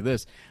listening to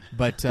this.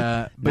 But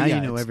now yeah,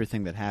 you know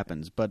everything that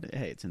happens. But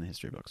hey, it's in the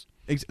history books.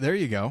 There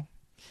you go.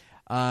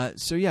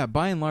 So yeah,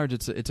 by and large,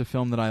 it's a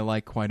film that I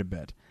like quite a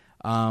bit.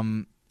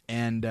 And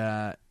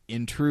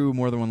in true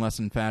More Than One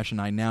Lesson fashion,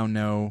 I now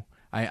know.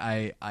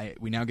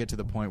 We now get to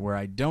the point where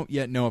I don't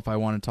yet know if I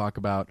want to talk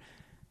about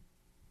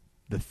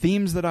the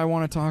themes that I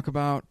want to talk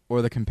about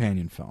or the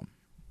companion film.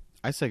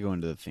 I say go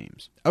into the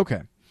themes.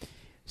 Okay.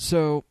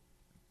 So,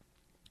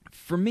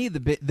 for me,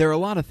 there are a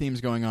lot of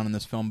themes going on in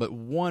this film, but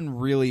one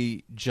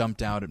really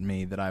jumped out at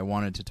me that I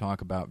wanted to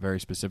talk about very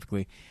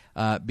specifically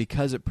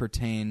because it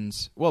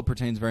pertains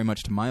very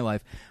much to my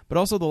life, but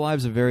also the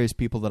lives of various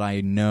people that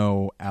I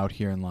know out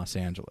here in Los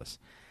Angeles.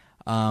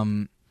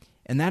 And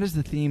that is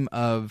the theme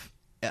of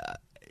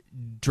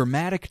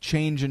dramatic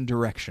change in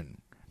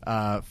direction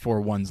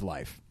for one's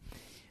life.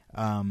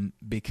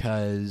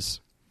 Because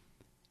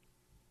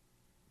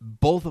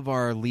both of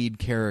our lead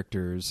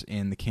characters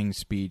in The King's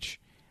Speech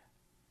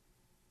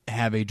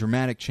have a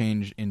dramatic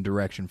change in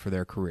direction for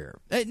their career.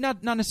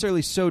 Not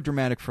necessarily so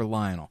dramatic for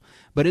Lionel,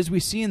 but as we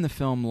see in the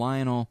film,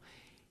 Lionel,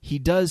 he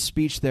does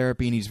speech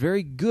therapy and he's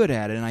very good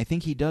at it, and I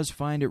think he does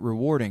find it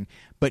rewarding,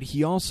 but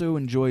he also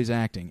enjoys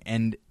acting,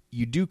 and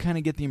you do kind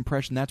of get the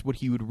impression that's what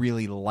he would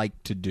really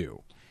like to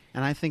do.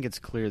 And I think it's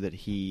clear that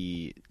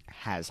he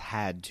has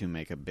had to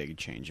make a big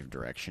change of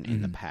direction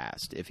in the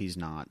past if he's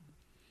not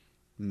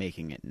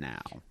making it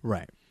now.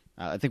 Right.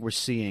 I think we're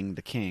seeing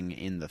the king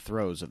in the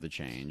throes of the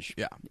change.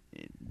 Yeah.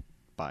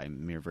 By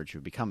mere virtue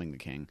of becoming the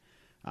king.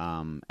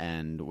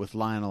 And with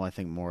Lionel, I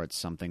think more it's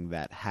something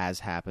that has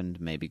happened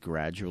maybe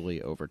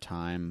gradually over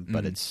time,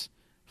 but it's,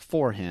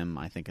 for him,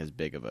 I think, as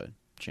big of a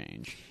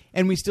change.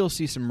 And we still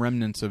see some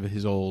remnants of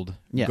his old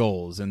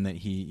goals, and that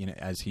he,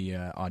 as he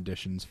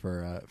auditions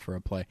for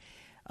a play.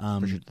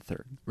 Richard III.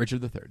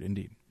 Richard III,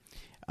 indeed.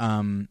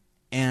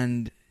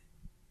 And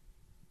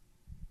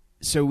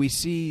so we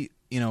see,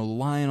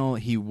 Lionel,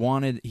 he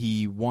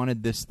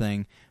wanted this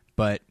thing,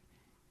 but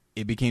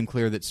it became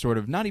clear that sort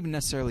of not even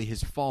necessarily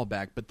his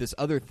fallback, but this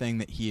other thing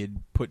that he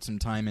had put some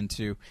time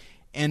into,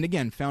 and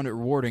again found it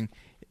rewarding.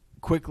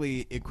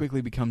 It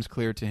quickly becomes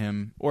clear to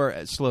him,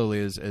 or slowly,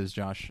 as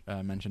Josh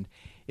mentioned,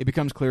 it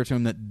becomes clear to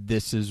him that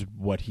this is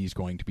what he's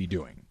going to be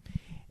doing,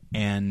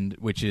 and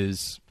which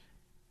is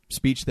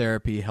speech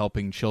therapy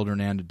helping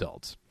children and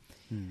adults.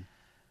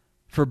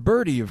 For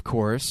Birdie, of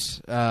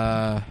course,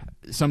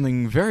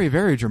 something very,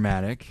 very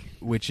dramatic,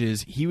 which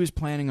is he was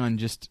planning on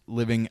just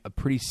living a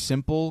pretty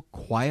simple,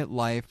 quiet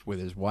life with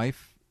his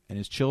wife and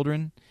his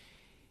children.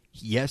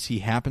 Yes, he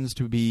happens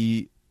to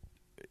be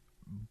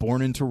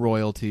born into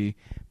royalty,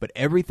 but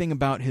everything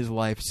about his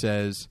life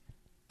says,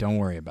 don't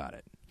worry about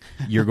it.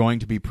 You're going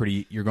to be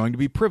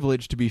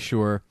privileged, to be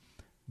sure,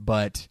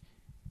 but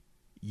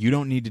you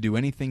don't need to do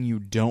anything you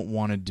don't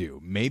want to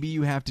do. Maybe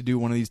you have to do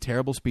one of these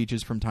terrible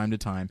speeches from time to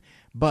time,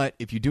 but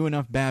if you do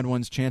enough bad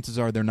ones, chances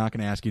are they're not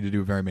going to ask you to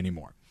do very many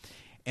more.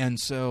 And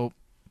so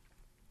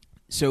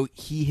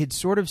he had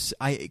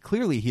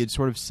clearly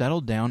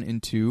settled down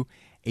into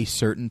a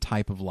certain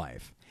type of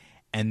life.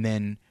 And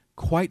then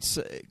quite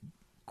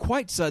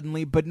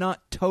suddenly, but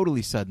not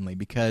totally suddenly,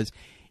 because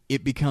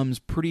it becomes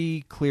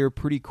pretty clear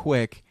pretty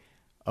quick,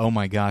 oh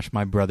my gosh,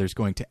 my brother's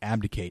going to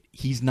abdicate.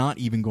 He's not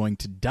even going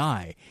to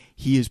die.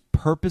 He is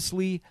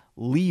purposely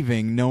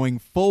leaving, knowing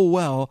full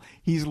well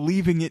he's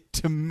leaving it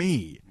to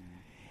me.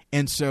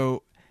 And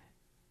so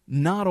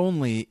not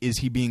only is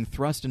he being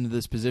thrust into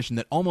this position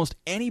that almost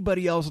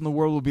anybody else in the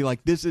world will be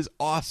like, this is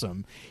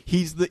awesome.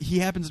 He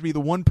happens to be the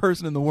one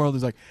person in the world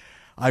who's like,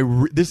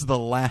 this is the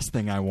last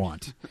thing I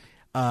want.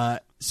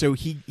 So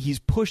he's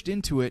pushed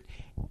into it,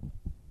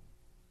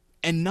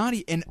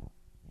 and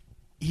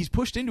he's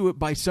pushed into it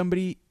by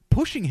somebody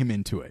pushing him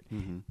into it.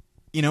 Mm-hmm.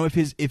 You know, if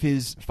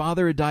his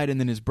father had died and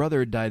then his brother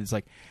had died, it's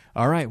like,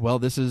 all right, well,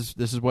 this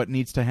is what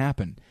needs to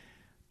happen.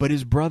 But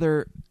his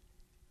brother,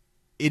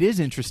 it is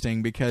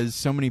interesting because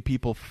so many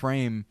people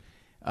frame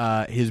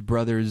his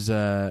brother's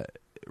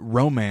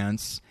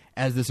romance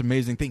as this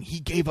amazing thing. He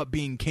gave up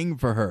being king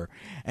for her,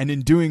 and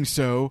in doing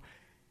so,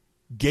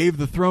 gave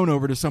the throne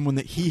over to someone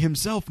that he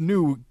himself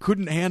knew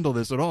couldn't handle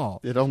this at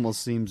all. It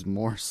almost seems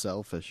more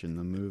selfish in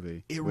the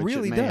movie. It which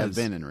really it may does. have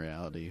been in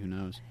reality. Who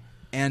knows?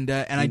 And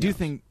I do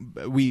think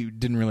we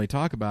didn't really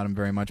talk about him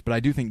very much, but I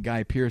do think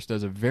Guy Pearce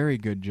does a very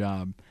good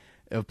job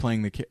of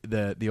playing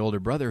the older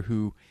brother,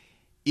 who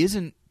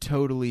isn't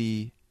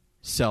totally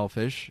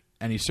selfish,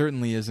 and he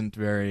certainly isn't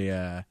very.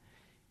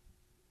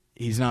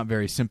 He's not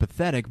very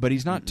sympathetic, but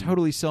he's not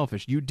totally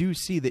selfish. You do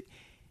see that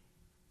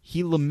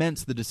he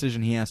laments the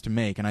decision he has to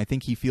make, and I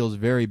think he feels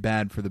very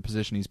bad for the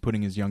position he's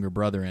putting his younger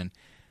brother in,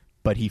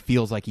 but he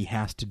feels like he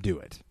has to do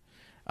it,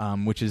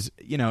 which is,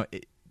 you know,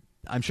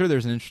 I'm sure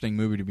there's an interesting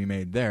movie to be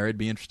made there. It'd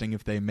be interesting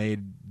if they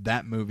made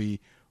that movie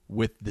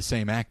with the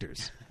same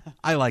actors.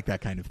 I like that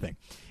kind of thing.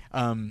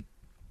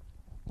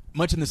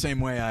 Much in the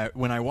same way,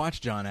 when I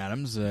watched John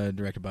Adams,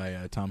 directed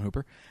by Tom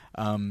Hooper,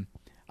 I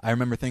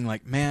remember thinking,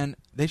 like, man,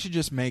 they should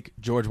just make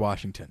George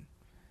Washington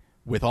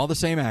with all the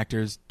same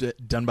actors,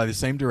 done by the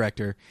same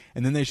director,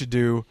 and then they should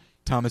do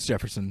Thomas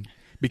Jefferson.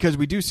 Because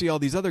we do see all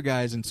these other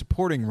guys in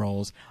supporting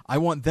roles. I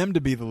want them to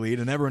be the lead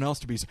and everyone else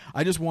to be...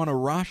 I just want a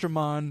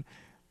Rashomon...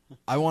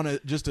 I want a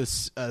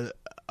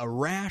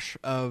rash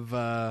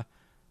of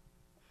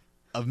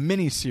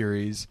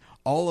miniseries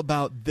all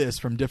about this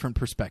from different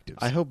perspectives.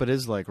 I hope it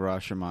is like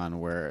Rashomon,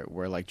 where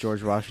like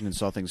George Washington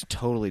saw things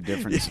totally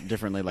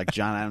differently. Like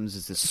John Adams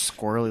is this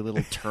squirrely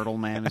little turtle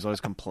man who's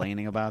always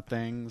complaining about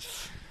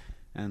things,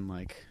 and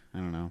like, I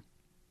don't know.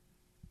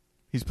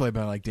 He's played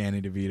by like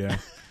Danny DeVito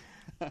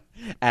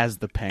as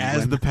the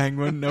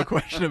Penguin. No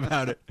question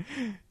about it.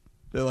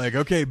 They're like,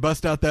 okay,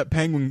 bust out that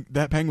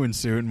penguin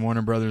suit, and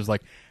Warner Brothers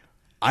like,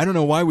 I don't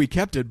know why we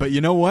kept it, but you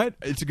know what?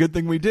 It's a good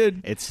thing we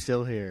did. It's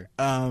still here.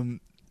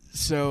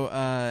 So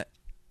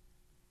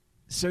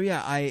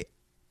yeah,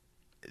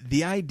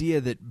 the idea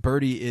that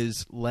Birdie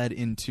is led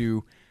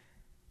into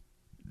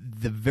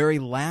the very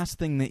last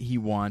thing that he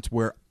wants,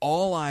 where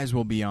all eyes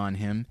will be on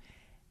him,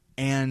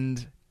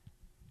 and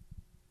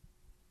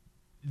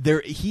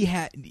neither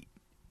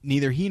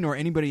he nor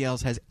anybody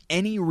else has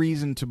any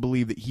reason to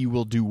believe that he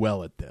will do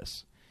well at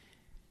this.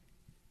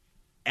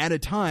 At a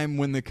time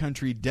when the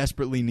country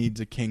desperately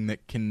needs a king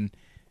that can,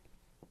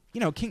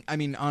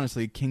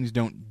 honestly, kings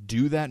don't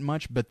do that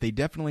much, but they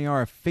definitely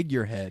are a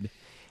figurehead,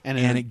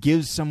 and it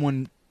gives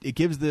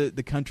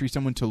the country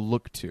someone to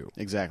look to.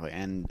 Exactly,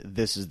 and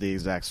this is the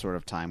exact sort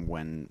of time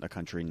when a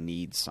country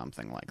needs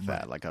something like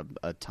that, like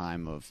a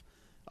time of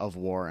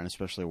war, and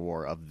especially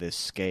war of this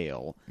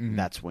scale. Mm-hmm.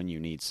 That's when you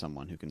need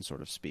someone who can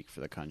sort of speak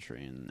for the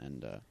country,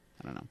 and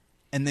I don't know.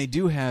 And they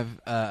do have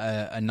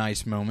a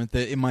nice moment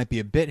that it might be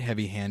a bit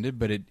heavy-handed,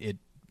 but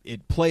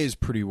it plays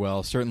pretty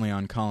well, certainly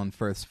on Colin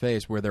Firth's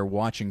face, where they're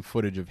watching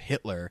footage of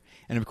Hitler.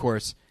 And, of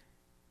course,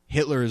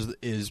 Hitler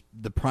is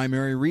the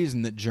primary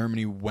reason that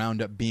Germany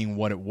wound up being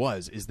what it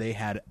was, is they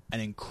had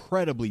an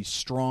incredibly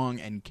strong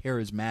and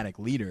charismatic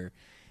leader,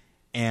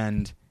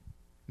 and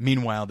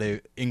meanwhile,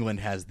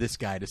 England has this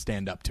guy to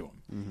stand up to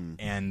him. Mm-hmm.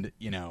 And,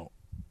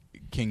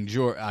 King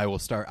George, I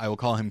will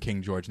call him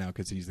King George now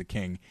because he's the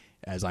king,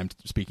 as I'm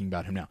speaking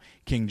about him now.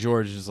 King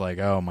George is like,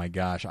 oh my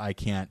gosh, I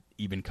can't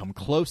even come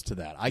close to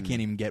that. I can't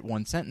even get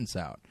one sentence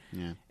out.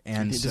 Yeah,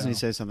 and doesn't he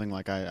say something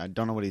like, I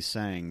don't know what he's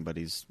saying, but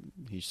he's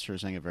sure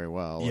saying it very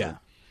well. Yeah,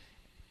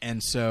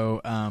 and so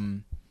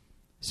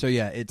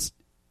yeah,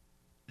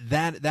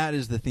 that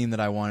is the theme that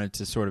I wanted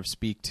to sort of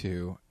speak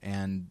to,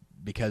 and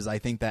because I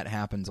think that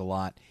happens a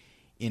lot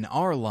in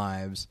our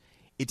lives.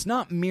 It's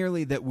not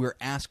merely that we're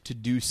asked to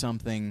do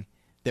something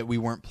that we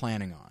weren't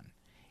planning on.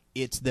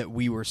 It's that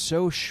we were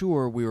so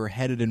sure we were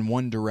headed in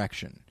one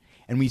direction,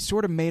 and we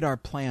sort of made our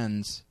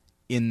plans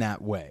in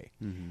that way.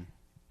 Mm-hmm.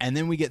 And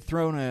then we get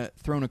thrown a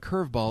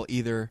curveball,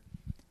 either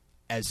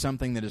as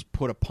something that is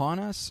put upon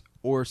us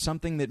or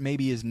something that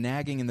maybe is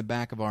nagging in the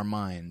back of our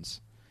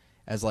minds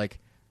as like,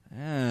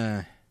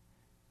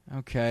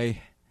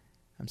 okay,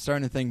 I'm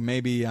starting to think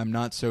maybe I'm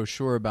not so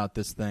sure about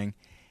this thing.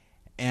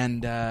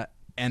 And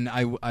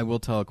I will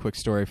tell a quick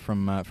story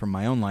from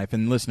my own life,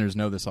 and listeners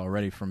know this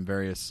already from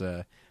various.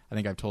 I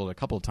think I've told it a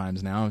couple of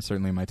times now,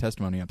 certainly in my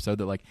testimony episode,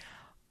 that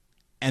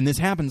and this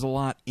happens a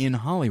lot in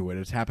Hollywood.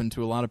 It's happened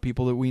to a lot of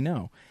people that we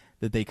know,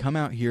 that they come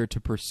out here to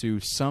pursue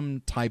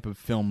some type of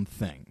film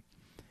thing.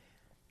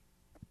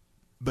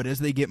 But as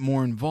they get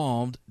more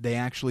involved, they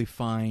actually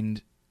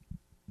find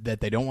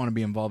that they don't want to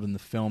be involved in the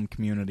film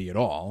community at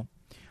all,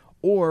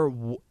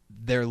 or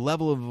their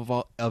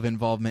level of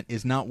involvement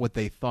is not what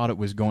they thought it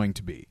was going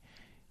to be.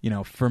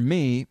 For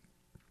me,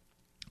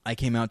 I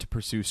came out to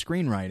pursue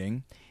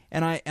screenwriting,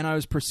 and I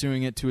was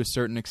pursuing it to a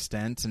certain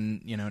extent,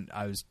 and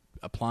I was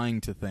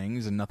applying to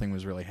things, and nothing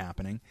was really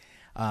happening.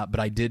 But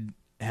I did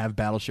have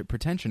Battleship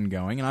Pretension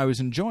going, and I was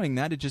enjoying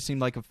that. It just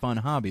seemed like a fun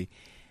hobby.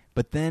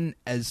 But then,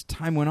 as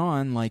time went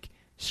on,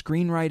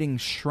 screenwriting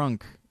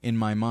shrunk in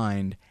my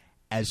mind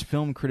as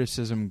film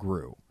criticism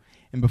grew,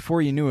 and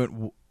before you knew it,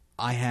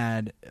 I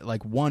had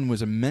one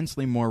was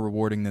immensely more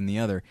rewarding than the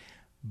other,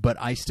 but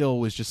I still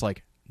was just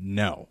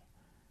no.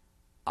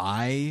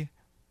 I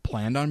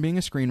planned on being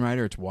a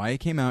screenwriter. It's why I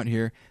came out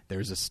here.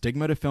 There's a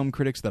stigma to film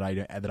critics that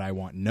I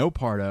want no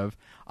part of.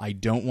 I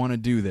don't want to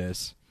do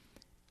this.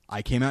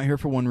 I came out here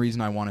for one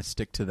reason. I want to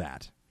stick to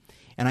that.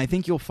 And I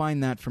think you'll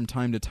find that from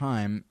time to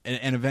time.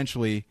 And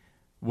eventually,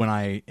 when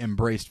I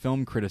embraced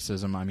film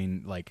criticism, I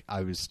mean,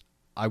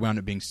 I wound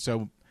up being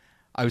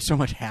I was so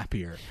much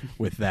happier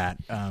with that.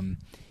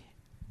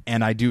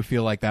 And I do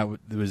feel like that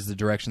was the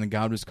direction that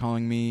God was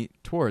calling me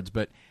towards.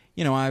 But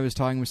I was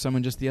talking with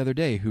someone just the other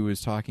day who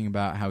was talking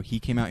about how he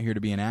came out here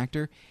to be an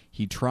actor.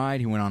 He tried.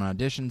 He went on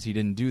auditions. He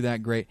didn't do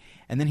that great.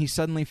 And then he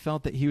suddenly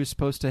felt that he was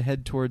supposed to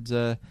head towards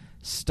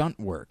stunt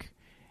work.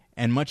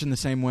 And much in the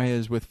same way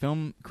as with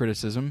film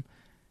criticism,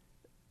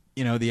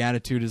 the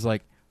attitude is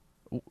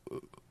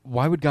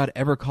why would God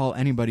ever call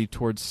anybody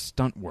towards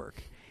stunt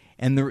work?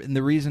 And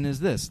the reason is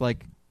this,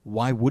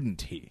 why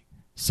wouldn't he?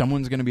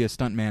 Someone's going to be a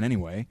stunt man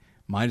anyway.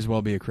 Might as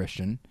well be a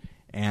Christian.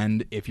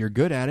 And if you're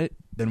good at it,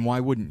 then why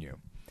wouldn't you?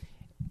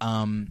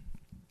 And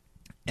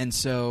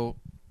so,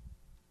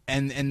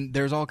 and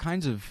there's all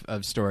kinds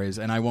of stories,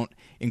 and I won't,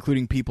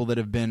 including people that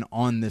have been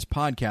on this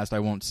podcast, I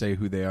won't say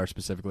who they are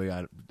specifically.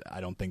 I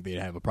don't think they'd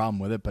have a problem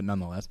with it, but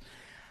nonetheless.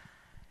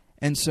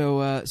 And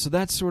so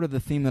that's sort of the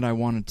theme that I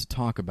wanted to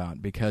talk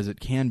about, because it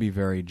can be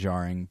very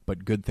jarring,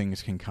 but good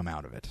things can come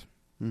out of it.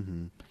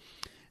 Mm-hmm.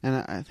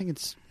 And I think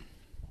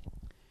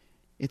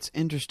it's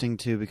interesting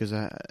too, because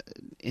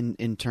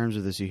in terms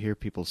of this, you hear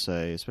people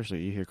say,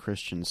 especially you hear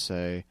Christians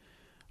say,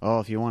 "Oh,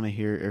 if you want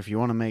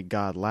to make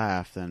God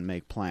laugh, then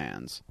make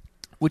plans,"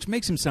 which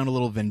makes him sound a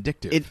little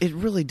vindictive. It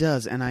really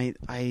does, and I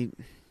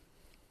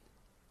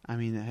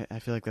mean, I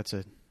feel like it's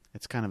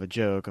kind of a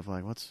joke of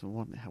what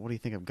do you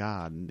think of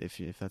God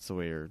if that's the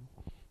way you're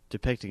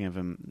depicting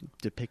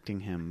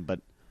him,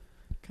 but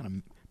kind of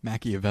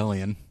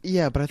Machiavellian.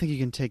 Yeah, but I think you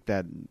can take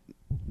that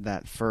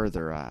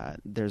further.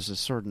 There's a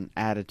certain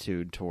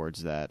attitude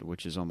towards that,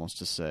 which is almost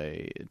to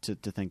say to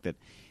think that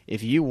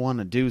if you want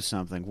to do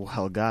something,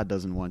 well, God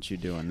doesn't want you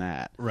doing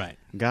that. Right.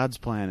 God's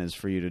plan is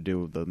for you to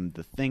do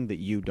the thing that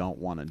you don't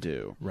want to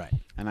do. Right.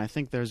 And I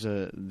think there's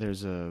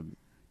some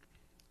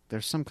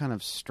kind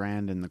of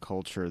strand in the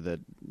culture that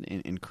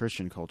in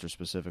Christian culture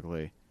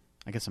specifically,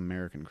 I guess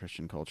American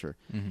Christian culture,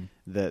 mm-hmm.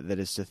 that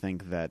is to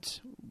think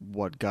that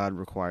what God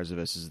requires of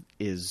us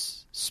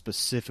is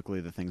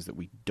specifically the things that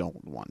we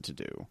don't want to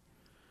do.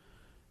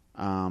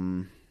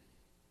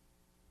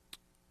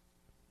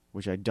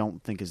 Which I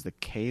don't think is the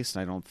case,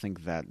 and I don't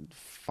think that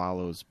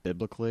follows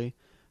biblically.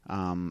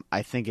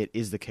 I think it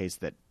is the case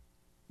that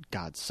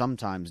God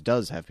sometimes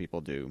does have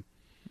people do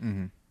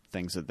mm-hmm.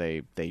 things that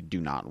they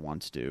do not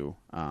want to do,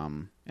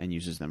 and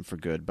uses them for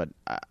good. But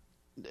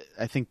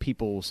I think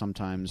people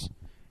sometimes,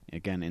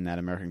 again, in that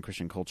American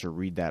Christian culture,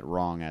 read that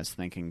wrong as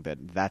thinking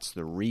that that's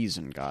the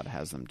reason God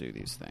has them do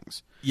these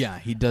things. Yeah,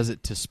 he does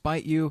it to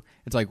spite you.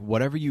 It's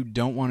whatever you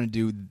don't want to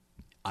do,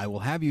 I will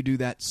have you do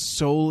that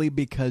solely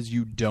because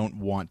you don't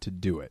want to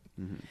do it.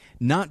 Mm-hmm.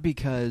 Not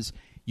because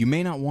you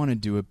may not want to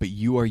do it, but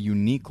you are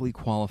uniquely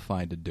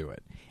qualified to do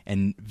it.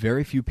 And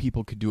very few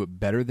people could do it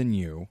better than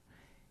you,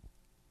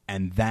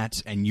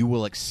 and you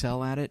will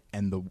excel at it,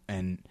 and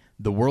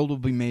the world will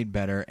be made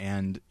better,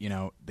 and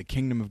the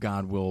kingdom of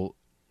God will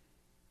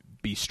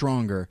be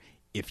stronger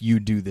if you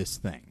do this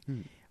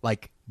thing.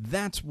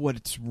 That's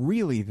what's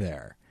really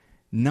there.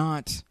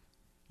 Not,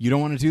 you don't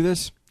want to do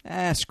this?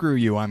 screw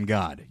you, I'm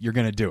God. You're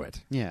going to do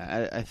it.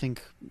 Yeah, I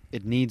think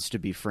it needs to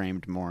be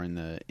framed more in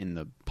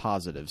the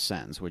positive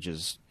sense, which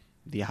is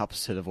the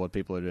opposite of what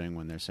people are doing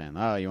when they're saying,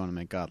 "Oh, you want to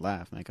make God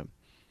laugh? Make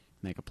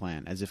a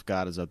plan," as if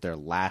God is up there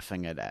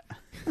laughing at it.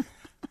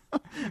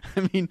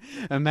 I mean,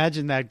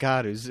 imagine that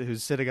God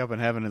who's sitting up in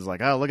heaven is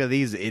like, "Oh, look at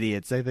these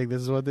idiots. They think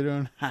this is what they're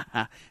doing,"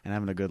 and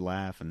having a good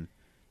laugh and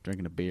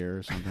drinking a beer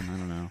or something. I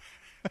don't know.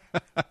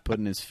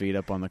 Putting his feet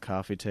up on the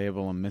coffee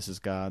table, and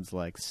Mrs. God's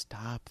like,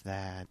 "Stop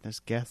that. There's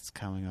guests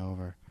coming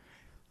over."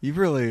 You've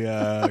really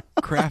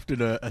crafted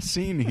a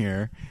scene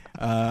here.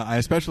 I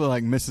especially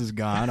like Mrs.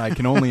 God. I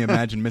can only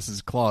imagine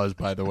Mrs. Claus,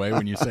 by the way,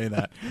 when you say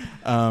that.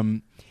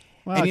 Well,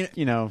 and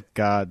you know,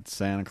 God,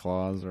 Santa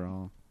Claus are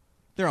all...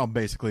 They're all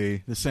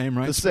basically the same,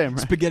 right? The same,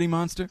 right? Spaghetti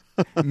Monster.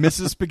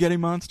 Mrs. Spaghetti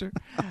Monster.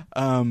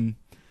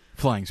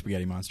 Flying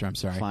Spaghetti Monster, I'm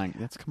sorry.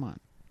 Come on.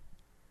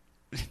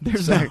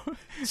 There's no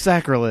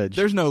sacrilege.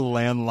 There's no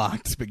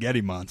landlocked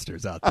spaghetti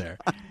monsters out there.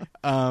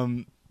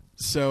 And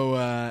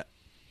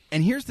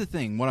here's the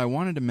thing. What I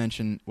wanted to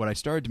mention, what I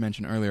started to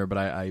mention earlier, but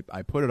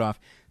I put it off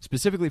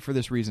specifically for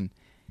this reason.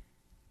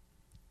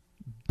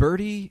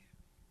 Bertie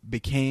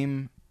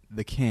became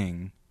the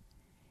king.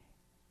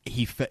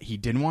 He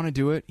didn't want to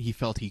do it. He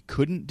felt he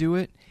couldn't do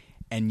it,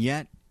 and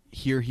yet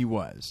here he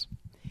was.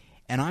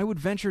 And I would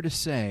venture to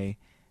say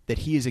that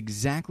he is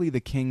exactly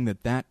the king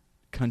that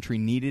country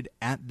needed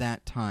at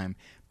that time,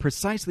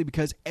 precisely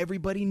because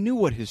everybody knew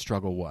what his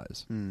struggle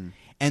was.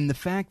 And the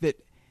fact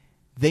that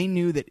they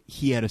knew that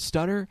he had a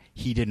stutter,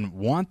 he didn't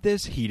want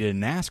this, he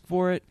didn't ask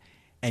for it,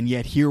 and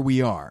yet here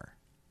we are.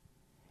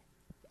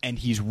 And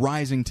he's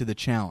rising to the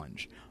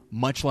challenge,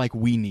 much like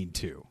we need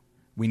to.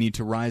 We need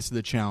to rise to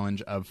the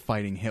challenge of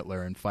fighting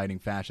Hitler and fighting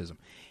fascism.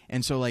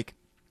 And so, like,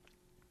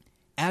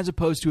 as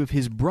opposed to if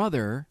his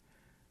brother,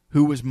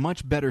 who was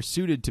much better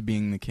suited to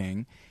being the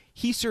king,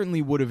 he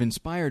certainly would have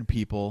inspired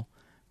people,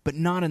 but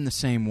not in the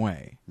same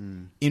way.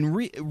 In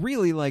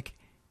really, like,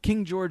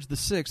 King George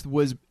VI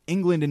was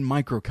England in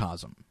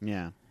microcosm.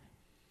 Yeah.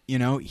 You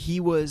know,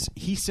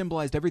 he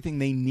symbolized everything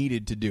they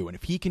needed to do. And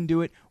if he can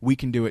do it, we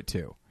can do it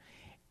too.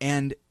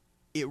 And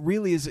it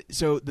really is,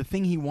 so the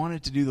thing he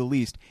wanted to do the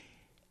least,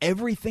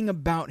 everything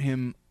about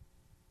him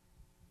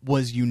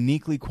was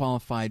uniquely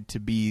qualified to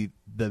be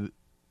the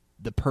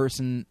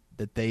person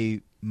that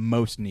they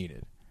most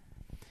needed.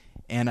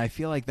 And I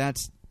feel like that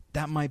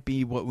might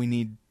be what we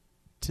need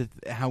to,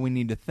 how we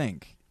need to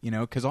think, you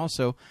know, because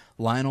also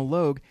Lionel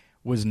Logue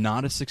was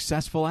not a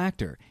successful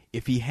actor.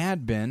 If he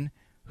had been,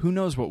 who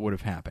knows what would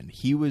have happened.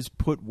 He was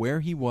put where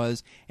he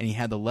was, and he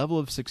had the level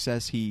of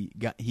success he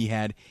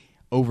had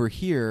over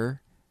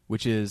here,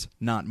 which is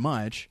not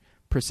much,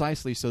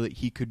 precisely so that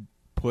he could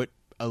put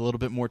a little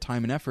bit more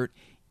time and effort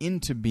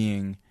into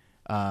being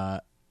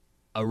a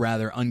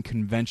rather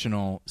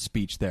unconventional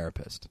speech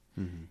therapist.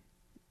 Mm-hmm.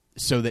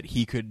 So that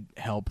he could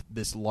help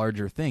this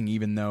larger thing,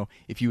 even though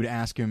if you would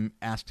asked him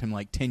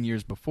like 10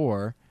 years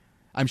before,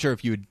 I'm sure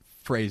if you had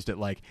phrased it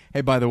like, hey,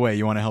 by the way,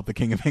 you want to help the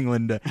King of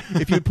England,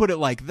 if you put it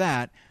like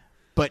that,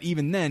 but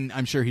even then,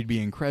 I'm sure he'd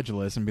be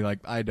incredulous and be like,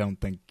 I don't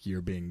think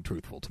you're being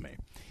truthful to me.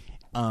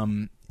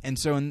 And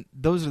so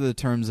those are the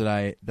terms that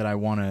I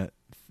want to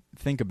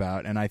think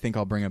about, and I think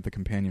I'll bring up the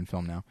companion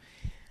film now.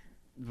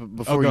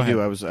 Before you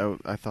do,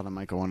 I thought I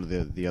might go on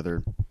to the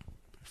other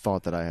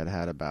thought that I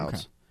had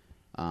about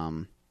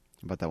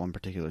that one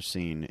particular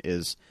scene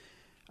is,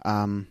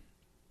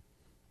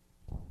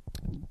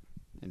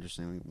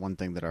 interestingly, one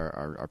thing that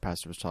our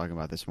pastor was talking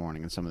about this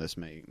morning, and some of this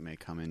may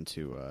come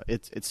into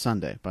it's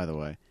Sunday, by the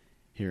way,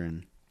 here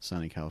in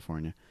sunny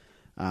California.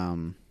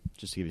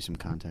 Just to give you some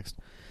context,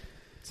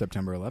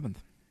 September 11th.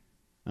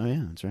 Oh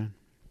yeah, that's right.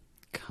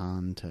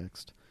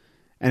 Context.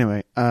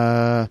 Anyway,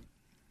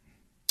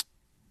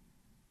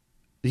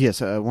 yes,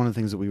 one of the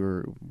things that we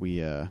were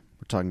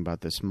talking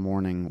about this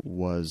morning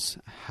was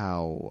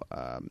how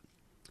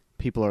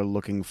people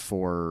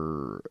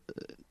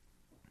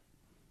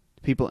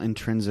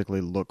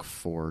intrinsically look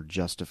for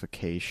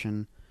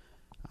justification,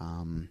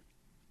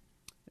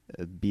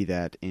 be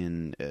that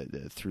in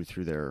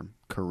through their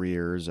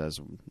careers, as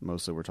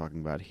mostly we're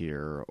talking about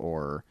here,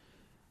 or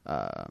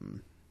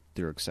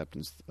through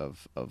acceptance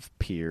of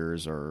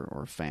peers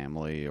or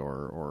family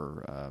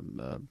or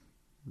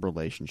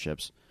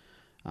relationships.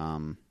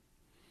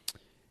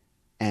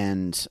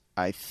 And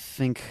I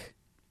think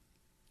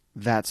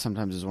that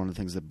sometimes is one of the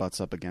things that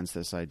butts up against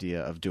this idea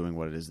of doing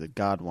what it is that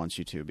God wants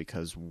you to,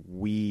 because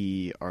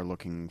we are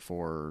looking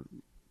for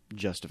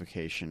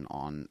justification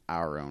on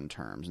our own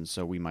terms. And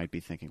so we might be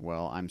thinking,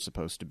 well, I'm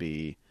supposed to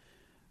be,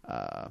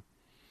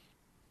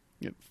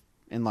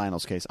 in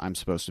Lionel's case, I'm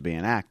supposed to be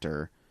an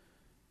actor.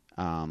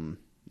 And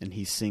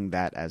he's seeing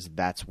that as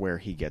that's where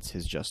he gets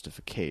his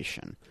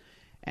justification.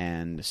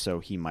 And so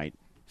he might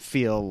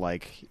feel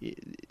like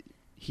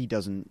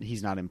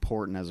he's not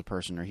important as a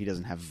person, or he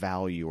doesn't have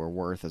value or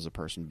worth as a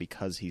person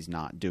because he's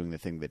not doing the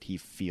thing that he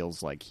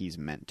feels like he's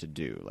meant to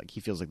do. Like, he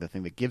feels like the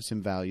thing that gives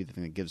him value, the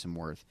thing that gives him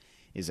worth,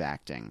 is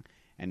acting,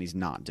 and he's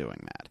not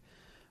doing that.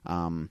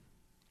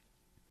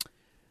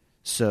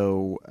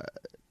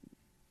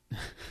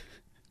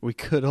 we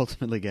could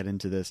ultimately get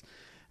into this,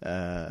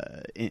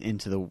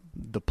 into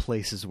the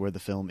places where the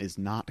film is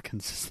not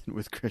consistent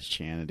with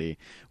Christianity,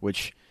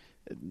 which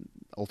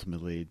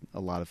ultimately a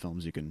lot of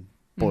films you can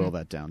boil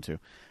that down to.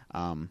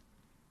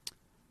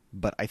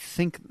 But I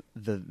think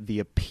the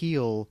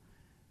appeal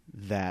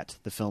that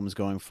the film is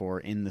going for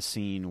in the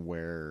scene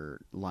where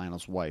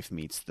Lionel's wife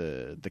meets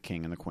the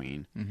king and the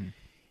queen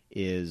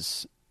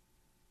is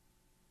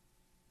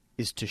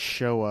to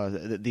show us.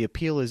 The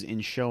appeal is in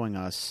showing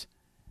us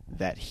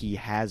that he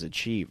has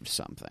achieved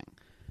something.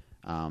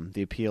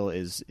 The appeal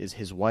is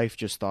his wife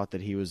just thought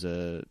that he was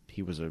a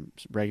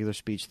regular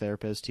speech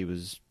therapist. He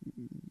was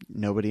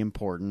nobody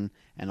important,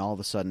 and all of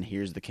a sudden,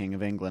 here's the King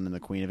of England and the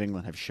Queen of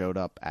England have showed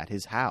up at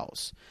his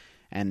house.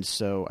 And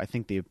so, I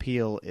think the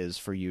appeal is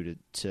for you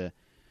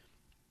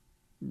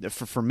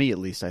for me at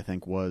least, I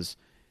think, was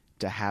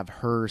to have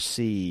her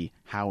see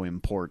how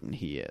important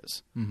he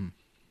is. Mm-hmm.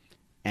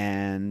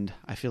 And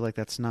I feel like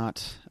that's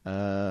not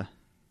a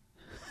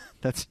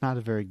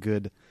very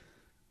good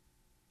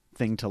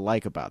thing to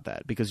like about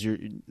that, because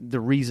the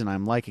reason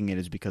I'm liking it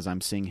is because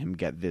I'm seeing him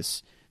get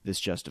this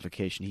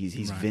justification.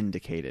 He's right.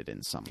 Vindicated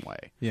in some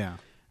way. Yeah.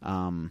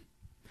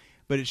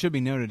 But it should be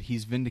noted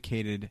he's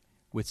vindicated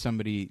with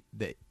somebody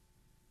that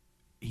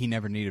he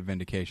never needed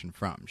vindication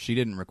from. She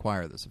didn't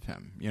require this of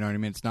him. You know what I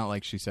mean? It's not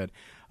like she said,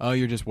 "Oh,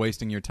 you're just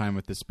wasting your time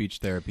with this speech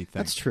therapy thing."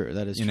 That's true.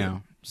 That is true. You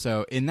know.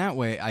 So in that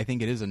way, I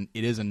think it is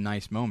a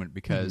nice moment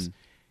because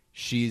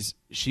she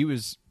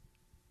was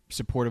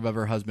supportive of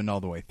her husband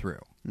all the way through.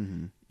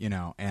 Mm-hmm. You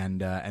know,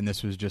 and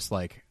this was just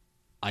like,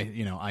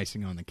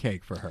 icing on the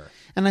cake for her.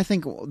 And I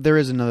think there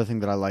is another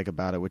thing that I like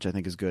about it, which I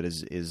think is good,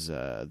 is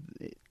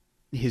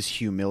his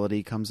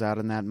humility comes out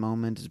in that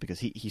moment, is because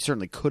he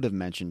certainly could have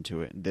mentioned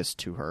this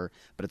to her,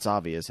 but it's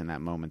obvious in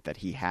that moment that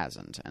he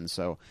hasn't. And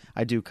so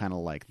I do kind of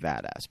like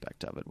that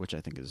aspect of it, which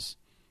I think is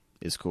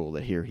cool,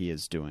 that here he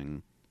is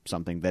doing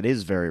something that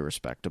is very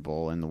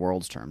respectable in the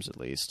world's terms, at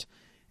least,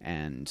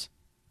 and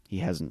he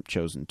hasn't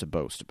chosen to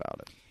boast about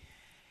it.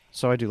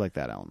 So I do like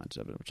that element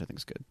of it, which I think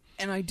is good.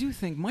 And I do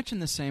think, much in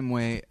the same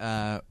way,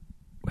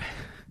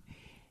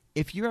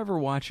 if you're ever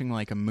watching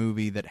like a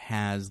movie that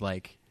has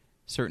like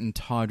certain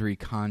tawdry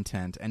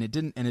content, and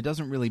it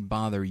doesn't really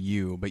bother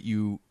you, but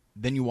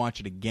then you watch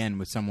it again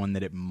with someone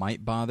that it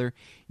might bother,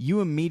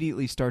 you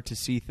immediately start to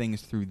see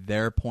things through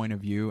their point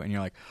of view, and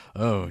you're like,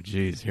 oh,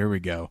 geez, here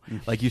we go.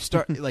 Like you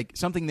start like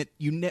something that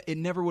it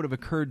never would have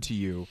occurred to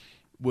you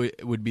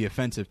would be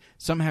offensive.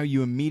 Somehow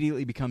you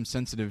immediately become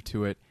sensitive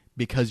to it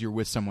because you're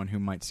with someone who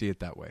might see it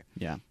that way.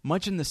 Yeah.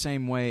 Much in the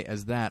same way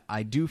as that,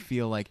 I do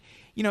feel like,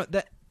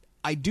 that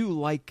I do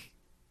like,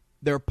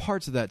 there are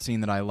parts of that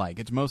scene that I like.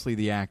 It's mostly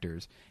the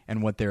actors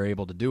and what they're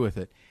able to do with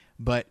it.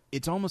 But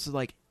it's almost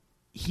like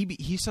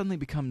he suddenly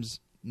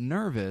becomes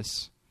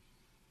nervous,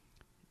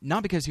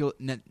 not because he'll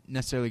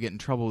necessarily get in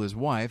trouble with his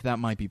wife. That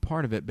might be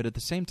part of it. But at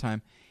the same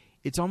time,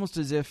 it's almost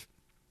as if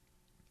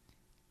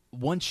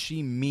once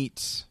she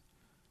meets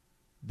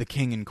the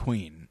king and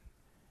queen,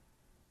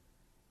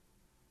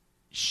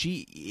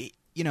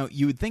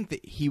 you would think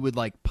that he would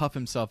like puff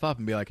himself up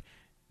and be like,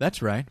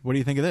 "That's right. What do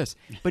you think of this?"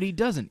 But he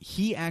doesn't.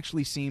 He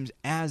actually seems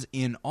as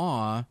in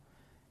awe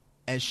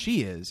as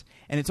she is.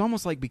 And it's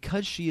almost like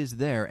because she is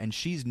there and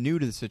she's new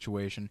to the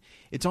situation,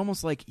 it's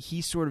almost like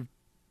he sort of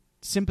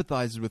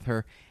sympathizes with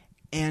her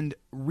and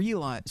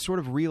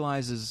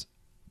realizes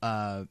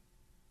all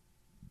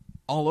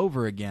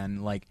over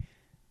again, like,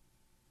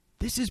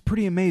 this is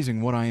pretty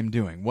amazing what I am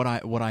doing, what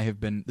I have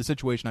been, the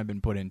situation I've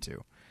been put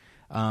into.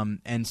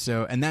 And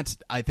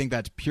I think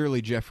that's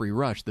purely Jeffrey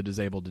Rush that is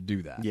able to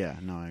do that. Yeah,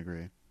 no, I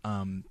agree.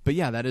 But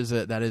yeah, that is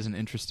an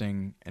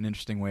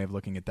interesting way of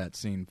looking at that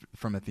scene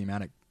from a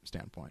thematic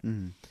standpoint.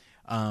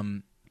 Mm-hmm.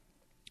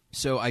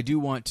 So I do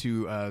want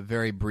to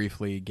very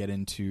briefly get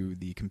into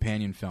the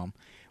companion film,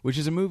 which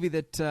is a movie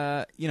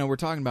that we're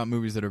talking about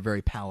movies that are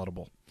very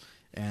palatable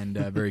and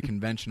very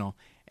conventional.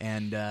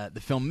 And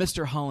the film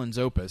Mr. Holland's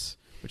Opus,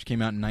 which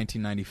came out in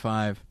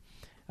 1995,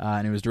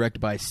 and it was directed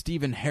by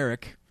Stephen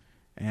Herrick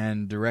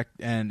and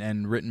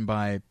written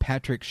by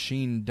Patrick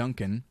Sheen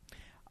Duncan.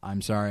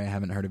 I'm sorry, I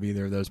haven't heard of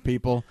either of those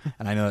people,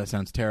 and I know that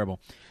sounds terrible.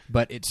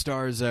 But it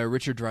stars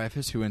Richard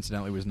Dreyfuss, who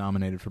incidentally was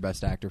nominated for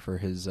Best Actor for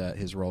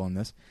his role in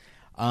this.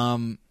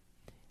 I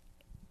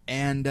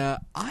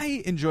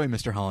enjoy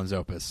Mr. Holland's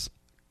Opus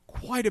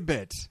quite a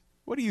bit.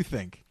 What do you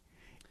think?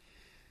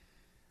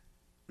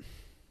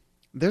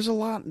 There's a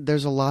lot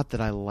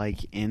that I like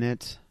in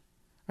it.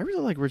 I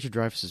really like Richard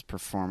Dreyfuss's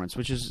performance,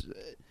 which is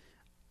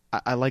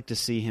I like to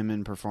see him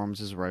in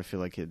performances where I feel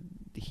like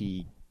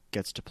he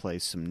gets to play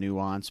some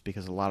nuance,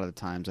 because a lot of the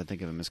times I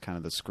think of him as kind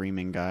of the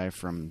screaming guy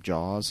from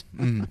Jaws.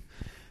 Mm.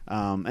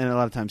 And a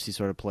lot of times he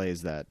sort of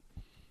plays that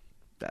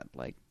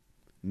like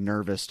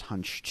nervous,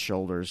 hunched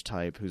shoulders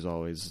type who's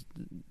always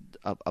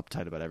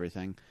uptight about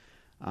everything.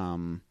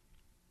 And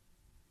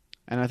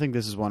I think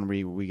this is one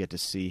where we get to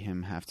see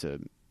him have to.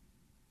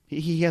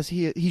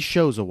 He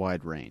shows a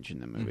wide range in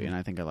the movie, mm-hmm. and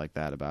I think I like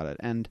that about it.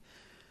 And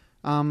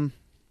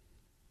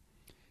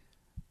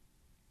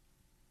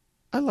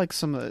I like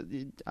some of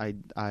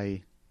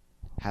I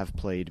have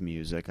played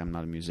music. I'm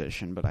not a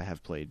musician, but I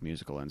have played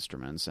musical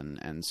instruments,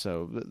 and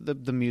so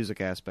the music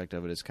aspect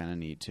of it is kind of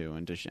neat too,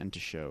 and to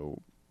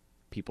show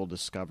people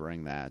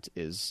discovering that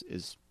is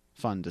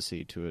fun to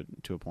see to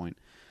a point.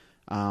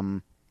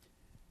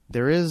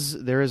 There is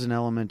an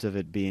element of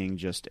it being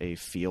just a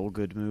feel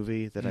good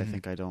movie that I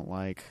think I don't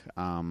like.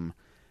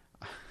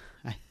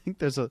 I think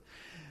there's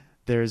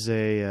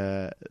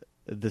the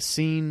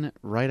scene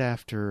right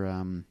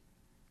after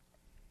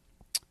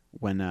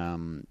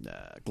when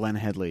Glenn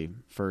Headley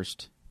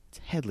first. It's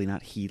Headley,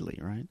 not Headley,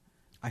 right?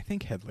 I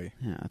think Headley.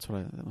 Yeah, that's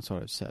what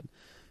I've said.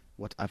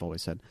 What I've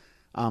always said.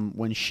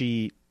 When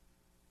she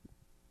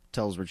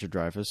tells Richard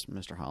Dreyfuss,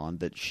 Mr. Holland,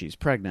 that she's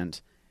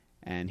pregnant,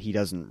 and he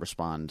doesn't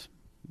respond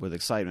with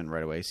excitement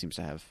right away. He seems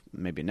to have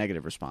maybe a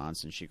negative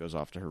response, and she goes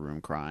off to her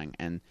room crying.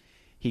 And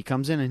he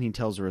comes in and he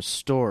tells her a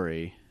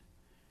story,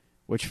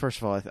 which, first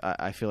of all,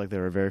 I feel like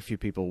there are very few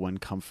people, when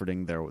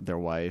comforting their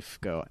wife,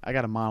 go, I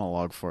got a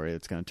monologue for you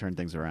that's going to turn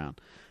things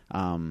around.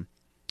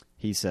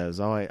 He says,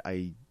 when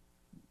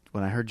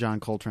I heard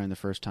John Coltrane the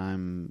first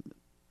time,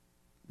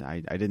 I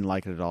didn't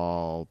like it at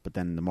all, but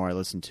then the more I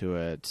listened to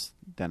it,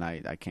 then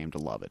I came to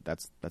love it.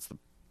 That's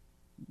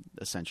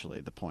essentially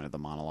the point of the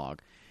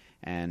monologue.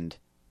 And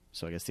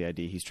so I guess the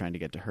idea he's trying to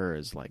get to her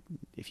is, like,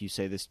 if you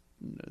say this,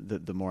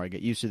 the more I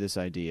get used to this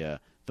idea,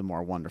 the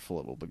more wonderful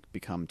it will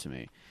become to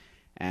me.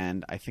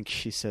 And I think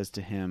she says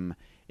to him,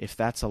 if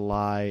that's a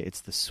lie,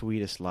 it's the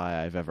sweetest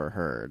lie I've ever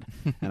heard.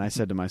 And I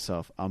said to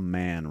myself, a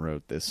man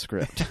wrote this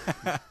script.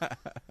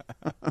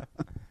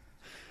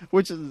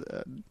 Which is...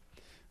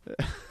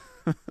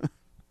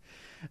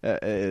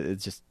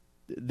 it's just...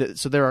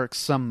 So there are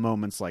some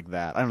moments like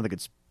that. I don't think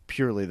it's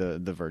purely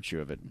the virtue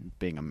of it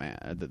being a man.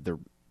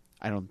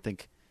 I don't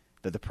think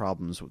that the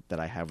problems that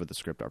I have with the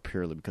script are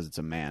purely because it's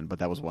a man, but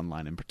that was one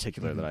line in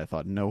particular that I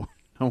thought no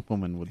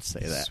woman would say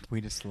that.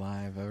 Sweetest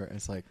lie I've ever...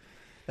 It's like...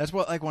 That's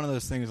what, like, one of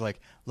those things, like,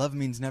 love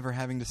means never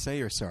having to say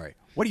you're sorry.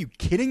 What, are you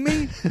kidding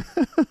me?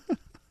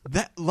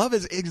 That love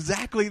is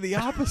exactly the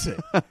opposite.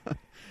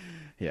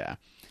 Yeah.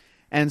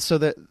 And so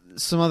that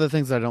some other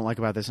things that I don't like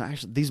about this, and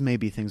actually these may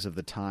be things of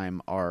the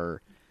time,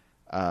 are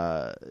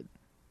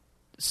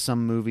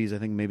some movies, I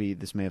think maybe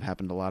this may have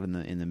happened a lot in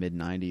the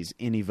mid-90s,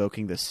 in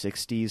evoking the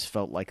 60s,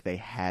 felt like they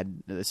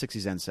had, the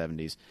 60s and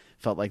 70s,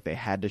 felt like they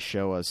had to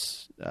show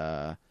us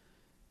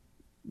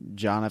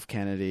John F.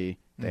 Kennedy,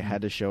 they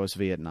had to show us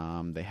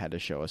Vietnam, they had to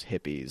show us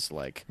hippies,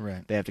 like,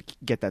 right. They have to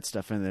get that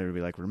stuff in there to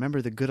be like,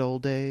 remember the good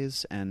old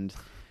days? And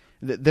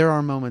there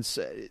are moments,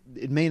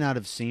 it may not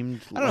have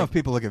seemed... I don't know if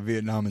people look at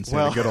Vietnam and say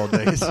the good old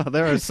days.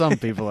 There are some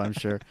people, I'm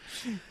sure.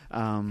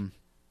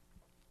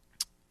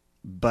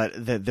 But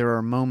there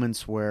are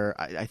moments where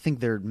I think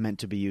they're meant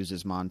to be used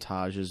as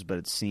montages, but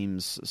it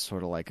seems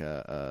sort of like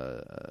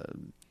a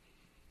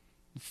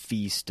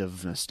feast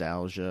of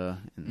nostalgia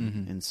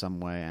in some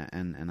way,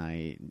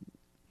 and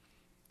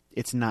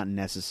it's not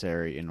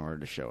necessary in order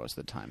to show us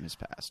that time has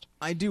passed.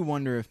 I do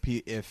wonder if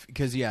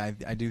because I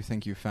do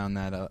think you found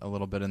that a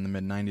little bit in the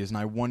mid-90s, and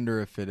I wonder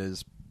if it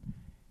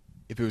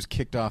was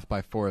kicked off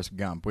by Forrest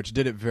Gump, which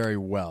did it very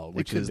well,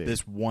 which is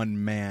this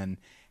one man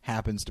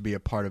happens to be a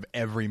part of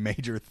every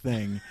major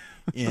thing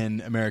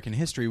in American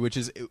history, which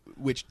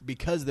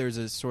because there's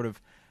a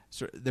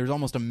there's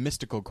almost a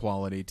mystical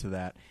quality to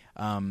that.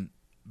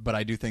 But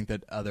I do think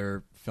that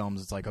other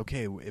films, it's like,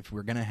 okay, if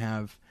we're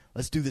gonna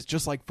let's do this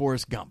just like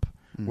Forrest Gump,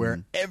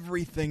 where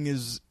everything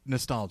is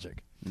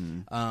nostalgic.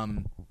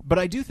 But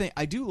I do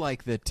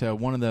like that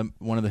one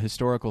of the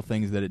historical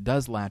things that it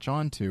does latch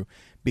on to,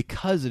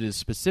 because it is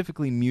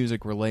specifically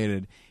music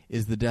related,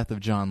 is the death of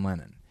John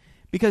Lennon.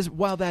 Because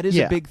while that is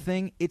a big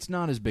thing, it's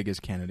not as big as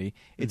Kennedy.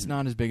 It's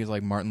not as big as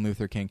like Martin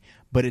Luther King,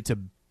 but it's a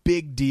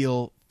big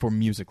deal for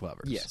music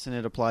lovers. Yes, and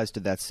it applies to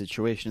that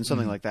situation. And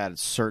something like that,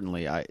 it's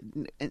certainly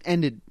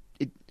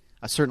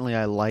certainly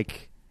I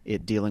like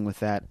it dealing with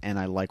that, and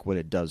I like what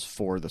it does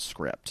for the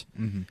script.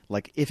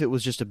 Like, if it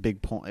was just a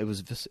big point,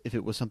 if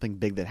it was something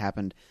big that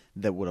happened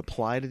that would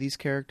apply to these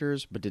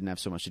characters but didn't have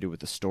so much to do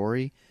with the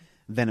story,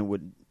 then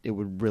it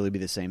would really be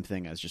the same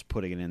thing as just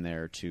putting it in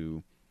there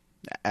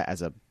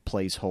as a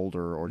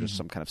placeholder or just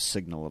some kind of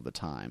signal of the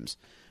times.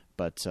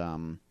 But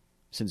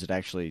since it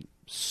actually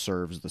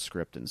serves the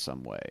script in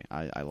some way,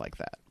 I like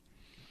that.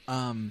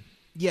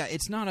 Yeah,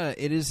 it's not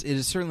it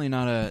is certainly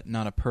not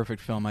a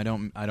perfect film. I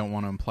don't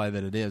want to imply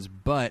that it is,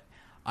 but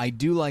I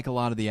do like a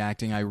lot of the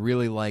acting. I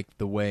really like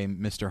the way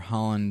Mr.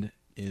 Holland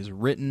is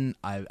written.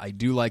 I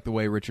do like the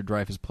way Richard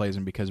Dreyfuss plays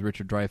him, because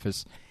Richard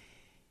Dreyfuss,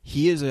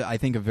 he is, I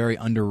think, a very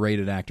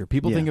underrated actor.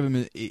 People think of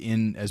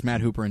him as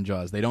Matt Hooper in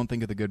Jaws. They don't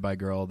think of The Goodbye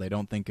Girl. They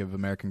don't think of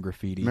American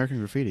Graffiti. American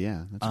Graffiti,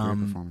 yeah, that's a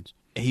great performance.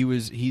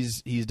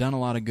 He's done a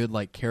lot of good,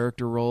 like,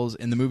 character roles.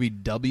 In the movie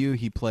W,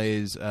 he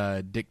plays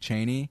Dick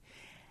Cheney.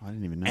 I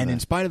didn't even know and that. In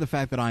spite of the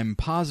fact that I'm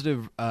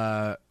positive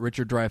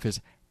Richard Dreyfuss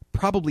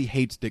probably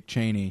hates Dick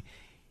Cheney,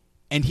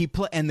 and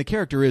and the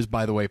character is,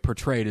 by the way,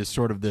 portrayed as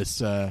sort of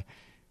this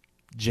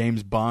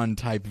James Bond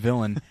type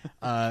villain.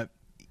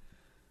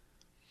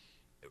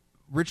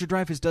 Richard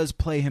Dreyfuss does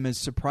play him as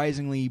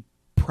surprisingly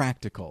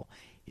practical.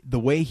 the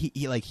way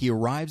he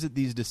arrives at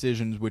these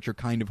decisions, which are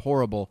kind of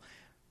horrible,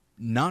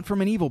 not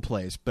from an evil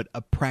place, but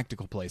a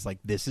practical place. Like,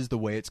 this is the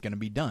way it's going to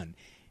be done.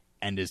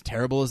 And as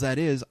terrible as that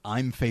is,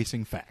 I'm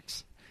facing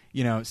facts.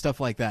 Stuff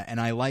like that.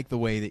 And I like the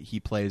way that he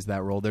plays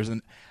that role. There's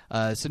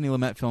a Sidney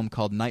Lumet film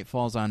called Night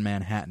Falls on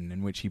Manhattan,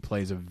 in which he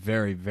plays a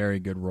very, very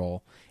good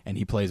role, and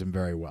he plays him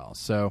very well.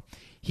 So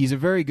he's a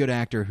very good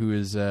actor who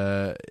is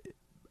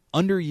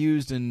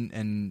underused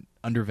and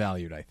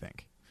undervalued, I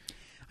think.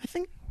 I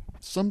think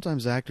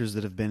sometimes actors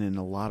that have been in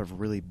a lot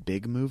of really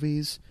big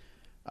movies,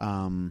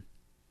 I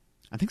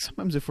think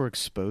sometimes if we're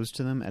exposed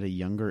to them at a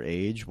younger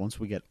age, once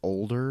we get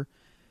older,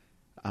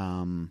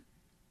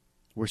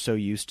 we're so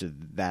used to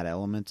that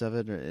element of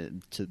it.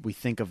 We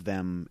think of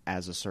them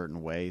as a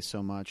certain way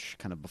so much,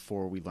 kind of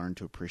before we learn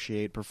to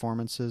appreciate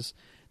performances,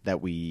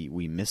 that we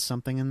miss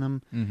something in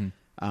them.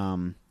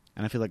 Mm-hmm.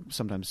 And I feel like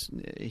sometimes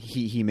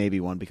he may be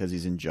one because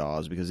he's in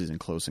Jaws, because he's in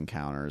Close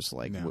Encounters.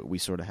 Like, we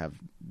sort of have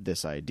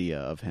this idea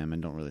of him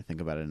and don't really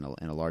think about it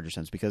in a larger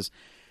sense. Because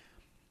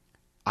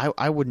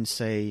I wouldn't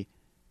say,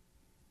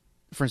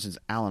 for instance,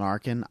 Alan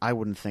Arkin, I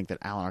wouldn't think that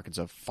Alan Arkin's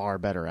a far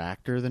better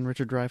actor than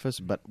Richard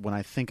Dreyfuss, but when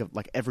I think of,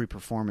 like, every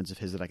performance of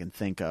his that I can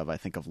think of, I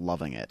think of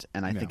loving it.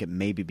 And I think it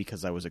may be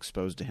because I was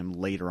exposed to him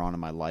later on in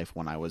my life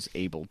when I was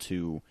able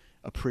to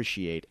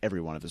appreciate every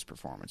one of his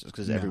performances.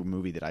 Because every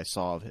movie that I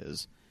saw of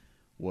his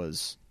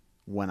was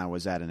when I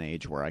was at an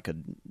age where I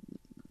could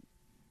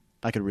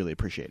really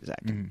appreciate his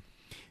acting. Mm-hmm.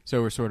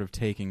 So we're sort of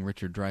taking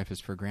Richard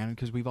Dreyfuss for granted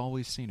because we've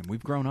always seen him.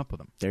 We've grown up with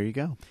him. There you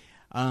go.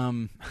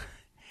 And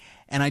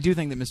I do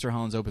think that Mr.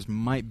 Holland's Opus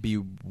might be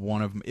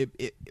one of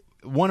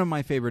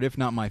my favorite, if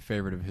not my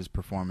favorite, of his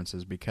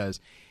performances,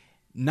 because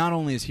not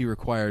only is he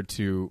required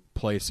to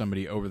play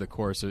somebody over the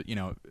course of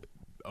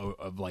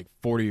like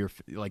 30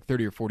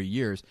 or 40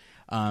 years,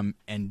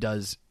 and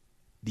does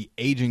the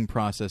aging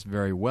process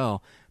very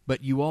well,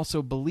 but you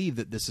also believe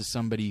that this is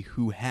somebody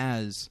who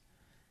has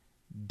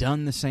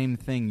done the same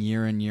thing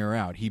year in, year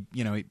out. He,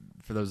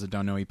 for those that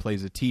don't know, he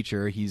plays a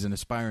teacher. He's an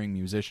aspiring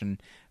musician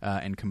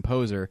and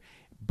composer,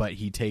 but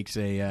he takes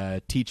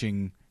a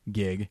teaching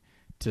gig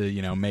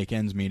to, make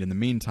ends meet in the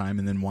meantime,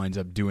 and then winds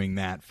up doing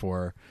that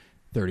for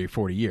 30 or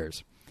 40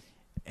 years.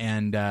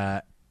 And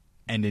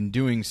in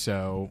doing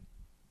so,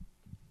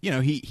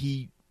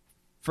 he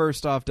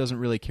first off doesn't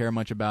really care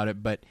much about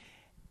it, but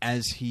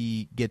as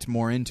he gets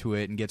more into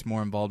it and gets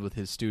more involved with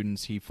his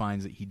students, he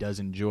finds that he does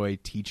enjoy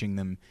teaching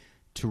them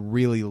to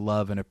really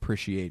love and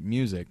appreciate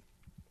music.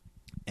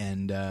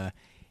 And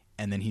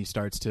then he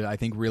starts to, I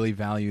think, really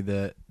value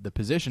the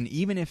position,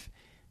 even if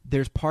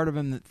there's part of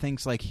him that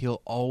thinks like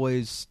he'll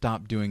always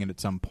stop doing it at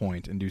some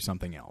point and do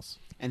something else.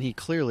 And he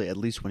clearly, at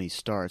least when he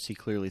starts, he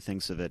clearly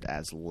thinks of it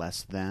as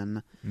less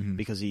than,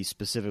 because he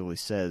specifically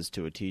says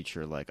to a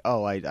teacher, like,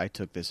 "Oh, I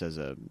took this as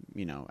a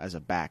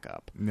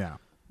backup." Yeah.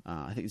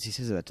 I think he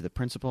says that to the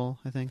principal,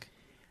 I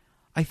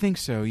think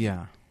so,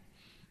 yeah.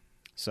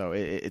 So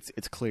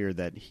it's clear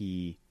that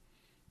he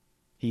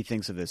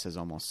thinks of this as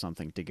almost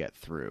something to get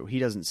through. He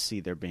doesn't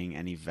see there being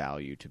any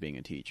value to being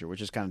a teacher,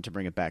 which is kind of, to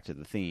bring it back to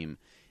the theme,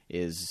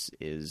 is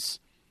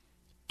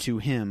to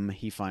him,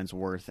 he finds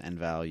worth and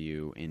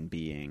value in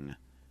being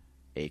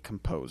a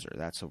composer.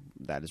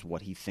 That is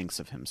what he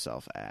thinks of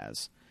himself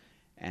as.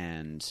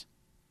 And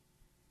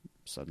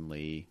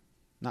suddenly,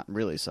 not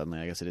really suddenly,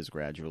 I guess it is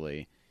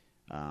gradually,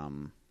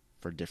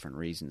 for different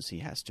reasons, he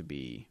has to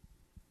be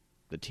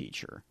the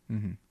teacher.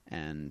 Mm-hmm.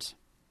 And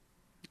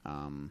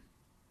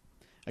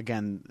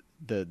again,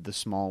 the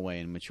small way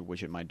in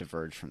which it might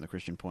diverge from the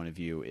Christian point of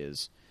view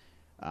is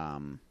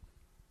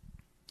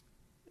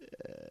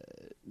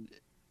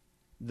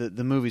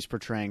the movie's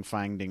portraying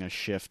finding a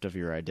shift of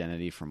your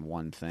identity from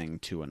one thing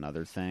to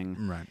another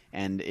thing. Right.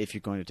 And if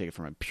you're going to take it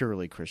from a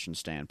purely Christian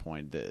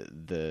standpoint,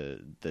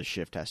 the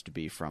shift has to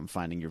be from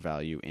finding your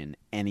value in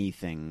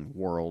anything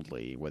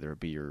worldly, whether it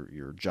be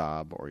your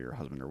job or your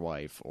husband or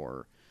wife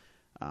or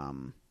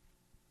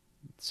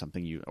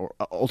something or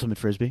ultimate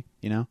frisbee,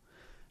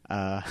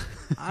 I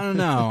don't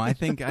know. I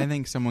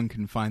think someone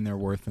can find their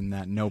worth in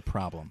that, no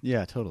problem.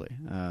 Yeah, totally.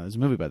 There's a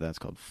movie about that. It's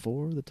called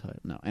For the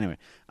Title. No, anyway.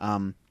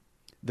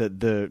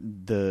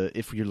 The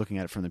if you're looking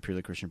at it from the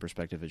purely Christian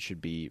perspective, it should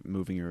be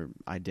moving your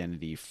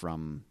identity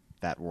from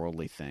that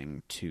worldly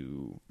thing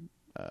to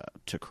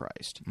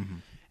Christ. Mm-hmm.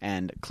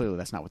 And clearly,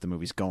 that's not what the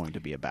movie's going to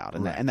be about,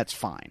 and and that's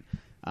fine.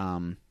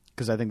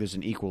 Because I think there's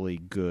an equally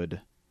good,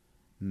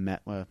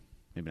 well,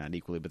 maybe not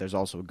equally, but there's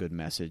also a good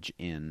message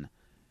in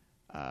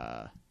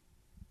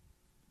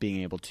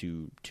being able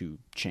to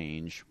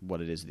change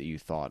what it is that you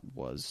thought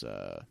was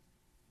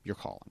your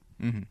calling.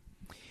 Mm-hmm.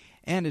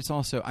 And it's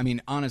also, I mean,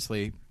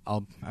 honestly,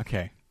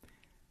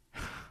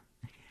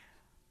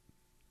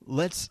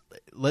 let's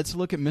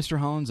look at Mr.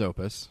 Holland's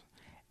Opus,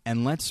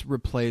 and let's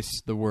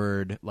replace the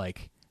word,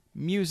 like,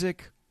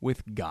 music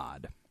with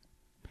God.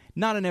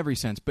 Not in every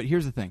sense, but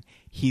here's the thing.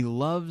 He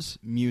loves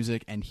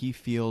music, and he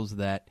feels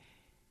that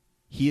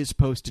he is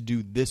supposed to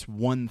do this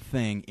one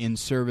thing in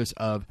service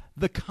of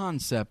the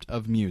concept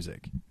of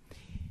music.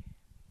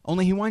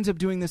 Only he winds up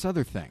doing this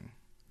other thing.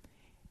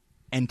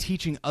 and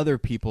teaching other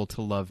people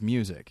to love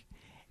music.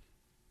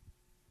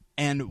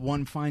 And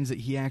one finds that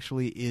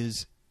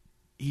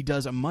he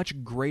does a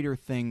much greater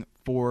thing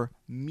for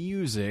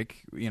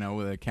music,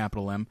 with a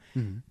capital M,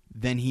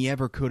 than he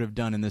ever could have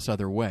done in this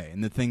other way,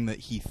 and the thing that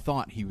he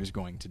thought he was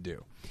going to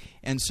do.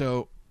 And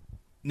so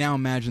now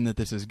imagine that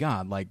this is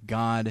God. Like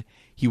God,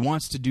 he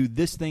wants to do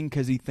this thing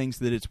because he thinks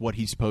that it's what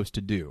he's supposed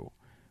to do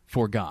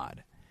for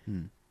God.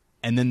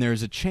 And then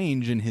there's a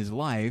change in his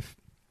life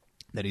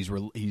that he's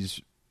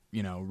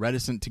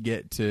reticent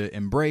to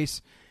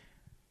embrace,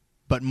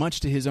 but much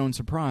to his own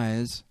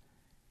surprise,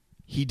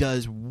 he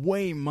does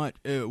way more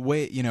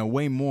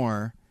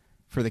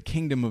for the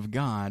kingdom of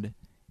God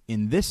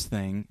in this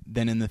thing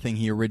than in the thing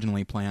he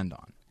originally planned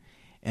on.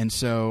 And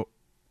so,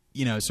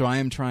 so I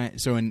am trying.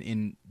 So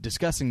in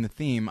discussing the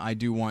theme, I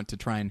do want to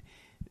try and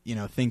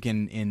think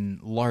in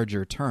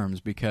larger terms,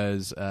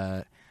 because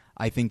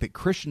I think that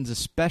Christians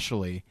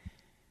especially.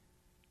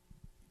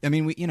 I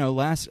mean, in the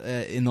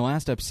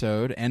last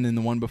episode and in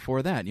the one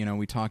before that,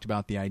 we talked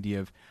about the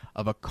idea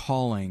of a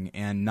calling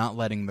and not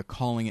letting the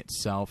calling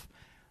itself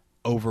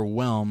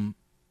overwhelm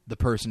the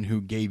person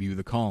who gave you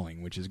the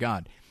calling, which is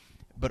God.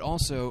 But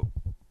also,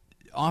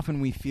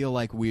 often we feel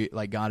like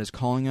God is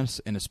calling us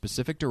in a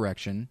specific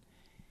direction,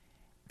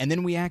 and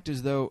then we act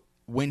as though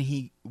when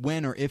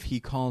or if he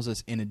calls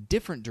us in a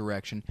different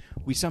direction,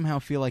 we somehow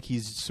feel like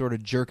he's sort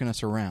of jerking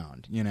us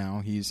around.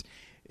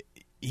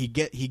 He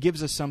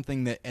gives us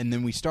something that, and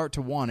then we start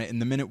to want it,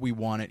 and the minute we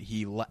want it,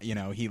 he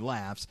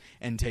laughs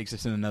and takes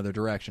us in another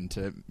direction,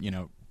 to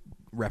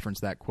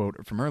reference that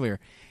quote from earlier.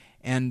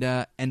 And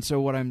so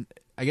what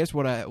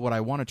I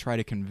want to try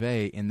to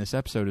convey in this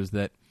episode is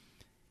that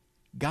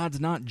God's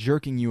not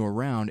jerking you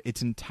around.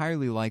 It's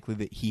entirely likely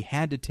that he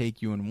had to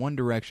take you in one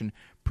direction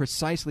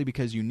precisely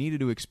because you needed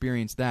to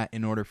experience that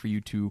in order for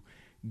you to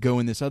go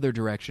in this other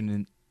direction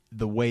in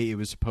the way it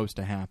was supposed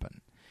to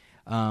happen.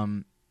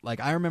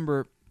 I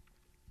remember,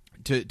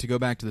 to go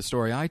back to the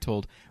story I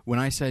told, when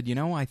I said,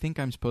 I think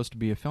I'm supposed to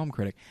be a film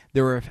critic,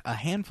 there were a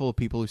handful of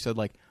people who said,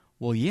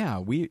 well, yeah,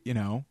 we've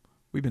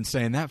been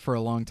saying that for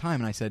a long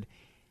time. And I said,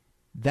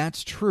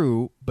 that's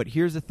true, but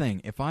here's the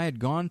thing. If I had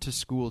gone to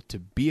school to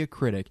be a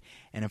critic,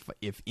 and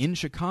if in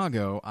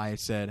Chicago I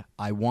said,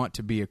 I want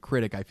to be a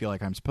critic, I feel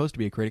like I'm supposed to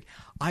be a critic,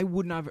 I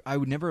would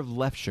never have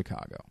left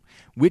Chicago.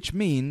 Which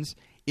means,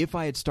 if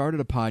I had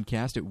started a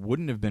podcast, it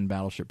wouldn't have been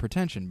Battleship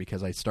Pretension,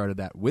 because I started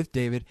that with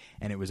David,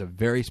 and it was a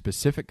very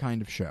specific kind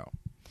of show.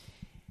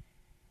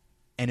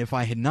 And if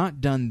I had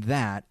not done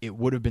that, it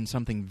would have been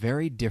something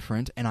very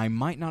different, and I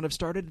might not have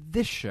started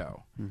this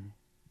show. Mm-hmm.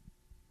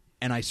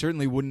 And I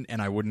certainly wouldn't, and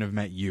I wouldn't have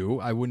met you.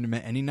 I wouldn't have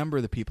met any number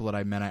of the people that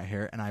I've met out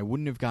here, and I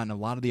wouldn't have gotten a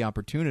lot of the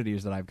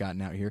opportunities that I've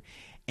gotten out here.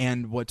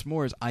 And what's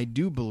more is, I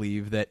do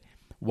believe that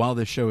while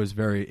this show is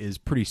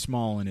pretty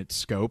small in its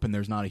scope, and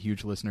there's not a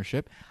huge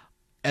listenership,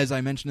 as I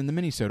mentioned in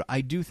the minisode,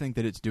 I do think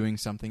that it's doing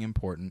something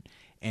important,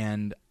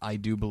 and I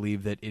do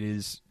believe that it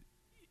is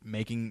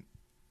making,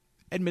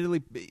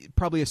 admittedly,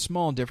 probably a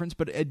small difference,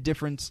 but a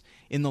difference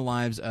in the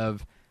lives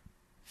of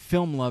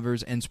film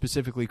lovers, and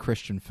specifically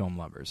Christian film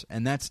lovers.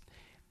 And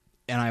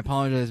I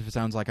apologize if it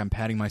sounds like I'm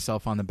patting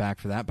myself on the back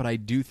for that, but I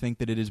do think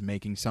that it is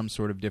making some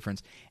sort of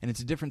difference, and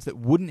it's a difference that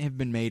wouldn't have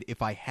been made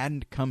if I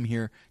hadn't come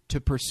here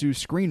to pursue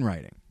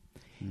screenwriting.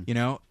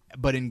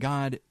 But in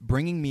God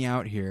bringing me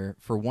out here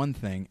for one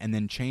thing and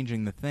then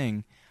changing the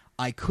thing,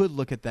 I could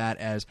look at that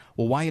as,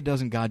 well, why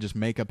doesn't God just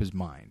make up his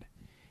mind?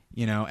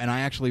 And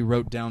I actually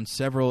wrote down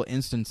several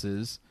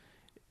instances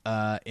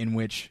in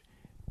which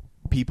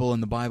people in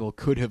the Bible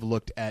could have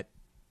looked at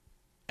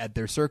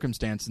their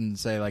circumstance and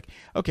say,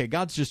 okay,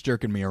 God's just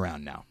jerking me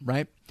around now,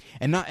 right?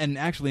 And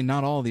actually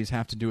not all of these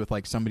have to do with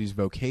somebody's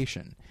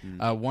vocation.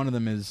 One of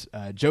them is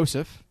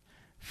Joseph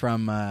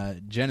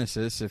from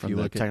Genesis. If from you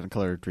look at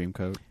Technicolor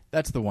Dreamcoat.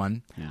 That's the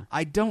one. Yeah.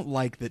 I don't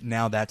like that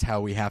now that's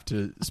how we have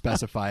to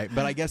specify it,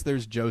 but I guess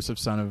there's Joseph,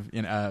 son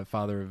of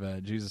father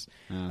of Jesus.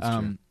 Oh, that's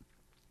true.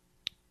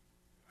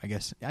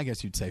 I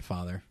guess you'd say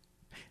father.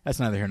 That's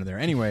neither here nor there.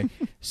 Anyway,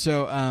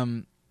 so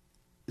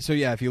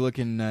yeah, if you look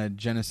in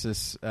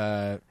Genesis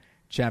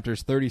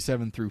chapters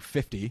 37 through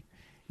 50,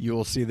 you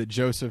will see that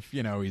Joseph,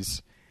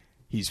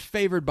 he's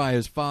favored by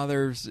his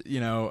fathers,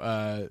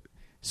 kidnapped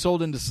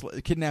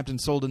and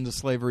sold into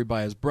slavery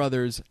by his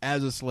brothers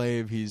as a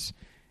slave. He's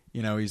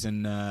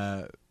in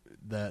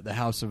the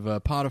house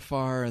of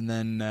Potiphar, and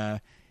then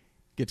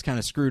gets kind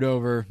of screwed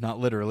over, not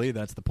literally,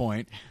 that's the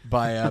point,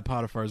 by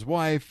Potiphar's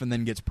wife, and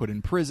then gets put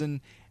in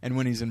prison. And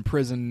when he's in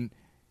prison,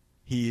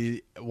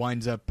 he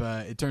winds up,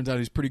 it turns out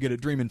he's pretty good at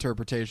dream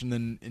interpretation,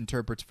 then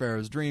interprets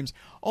Pharaoh's dreams,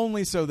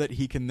 only so that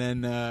he can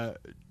then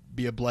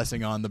be a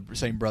blessing on the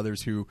same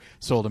brothers who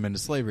sold him into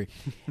slavery.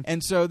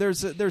 And so there's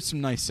some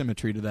nice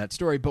symmetry to that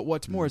story. But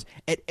what's more is,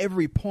 at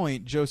every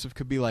point, Joseph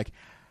could be like,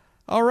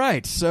 all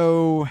right,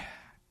 so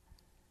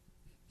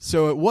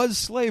it was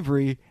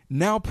slavery,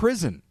 now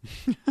prison.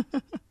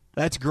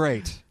 That's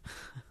great.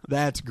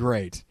 That's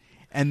great.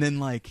 And then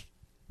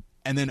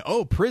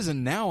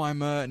prison, now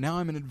I'm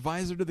an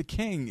advisor to the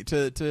king,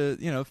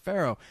 to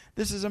Pharaoh.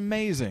 This is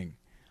amazing.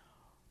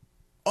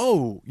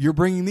 oh, you're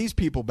bringing these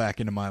people back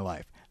into my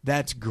life.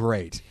 That's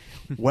great.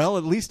 Well,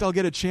 at least I'll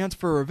get a chance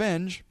for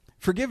revenge.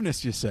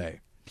 Forgiveness, you say.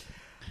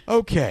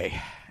 Okay.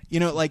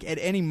 Like at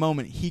any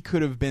moment, he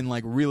could have been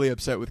like really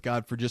upset with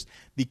God for just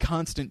the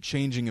constant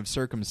changing of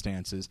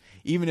circumstances,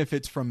 even if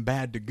it's from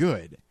bad to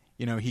good.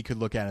 He could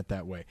look at it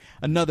that way.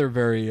 Another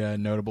very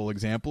notable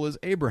example is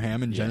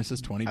Abraham in Genesis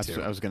 22.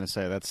 I was going to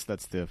say that's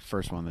the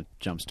first one that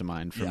jumps to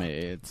mind for me.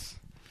 It's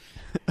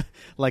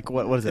like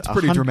what is it? It's a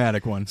pretty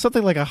dramatic one.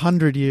 Something like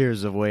 100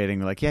 years of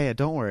waiting. Like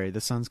don't worry,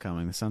 the sun's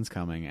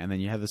coming, and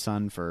then you have the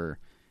son for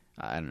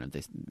I don't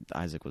know.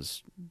 Isaac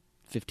was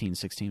 15,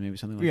 16, maybe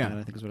something like that.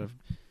 I think is what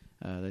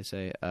they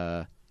say.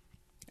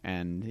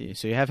 And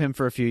so you have him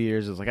for a few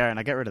years. It's like, all right,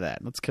 now get rid of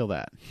that. Let's kill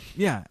that.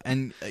 Yeah,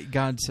 and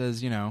God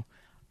says,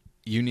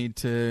 you need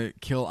to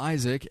kill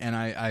Isaac, and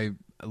I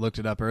looked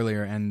it up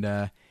earlier, and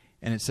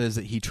it says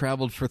that he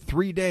traveled for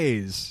 3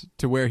 days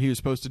to where he was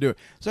supposed to do it.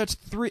 So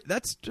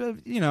that's a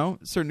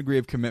certain degree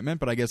of commitment,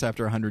 but I guess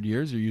after 100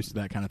 years, you're used to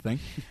that kind of thing.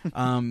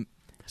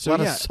 So a lot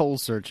of soul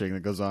searching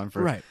that goes on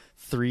for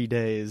 3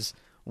 days,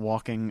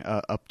 walking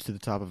up to the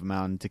top of a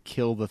mountain to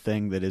kill the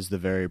thing that is the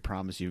very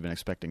promise you've been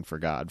expecting for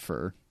God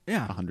for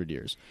 100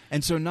 years.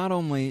 And so not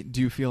only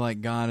do you feel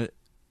like God,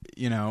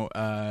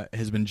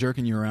 has been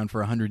jerking you around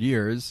for 100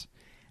 years,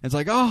 it's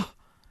like, oh,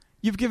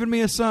 you've given me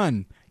a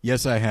son.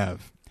 Yes, I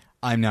have.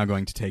 I'm now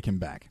going to take him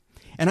back.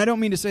 And I don't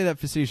mean to say that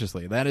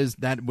facetiously. That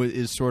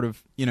is sort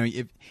of,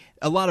 if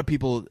a lot of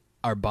people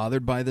are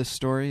bothered by this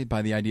story,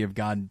 by the idea of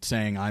God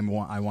saying, I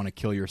want to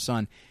kill your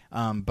son.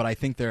 But I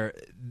think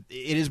it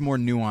is more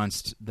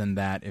nuanced than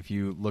that if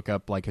you look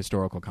up like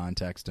historical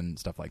context and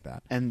stuff like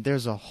that. And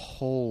there's a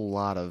whole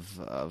lot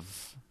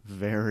of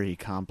very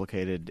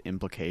complicated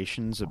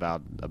implications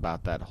about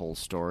that whole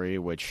story,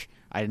 which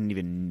I didn't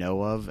even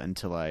know of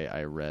until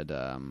I read.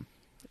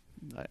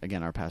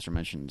 Again, our pastor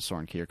mentioned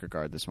Soren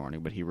Kierkegaard this morning,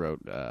 but he wrote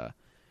Fear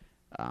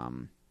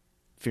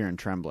and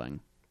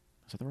Trembling.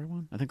 Is that the right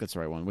one? I think that's the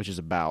right one, which is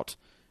about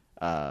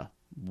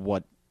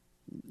what...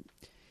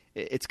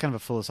 It's kind of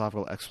a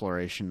philosophical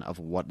exploration of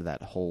what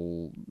that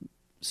whole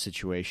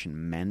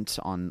situation meant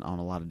on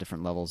a lot of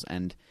different levels,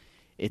 and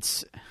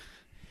it's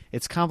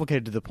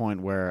complicated to the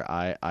point where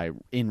I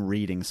in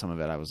reading some of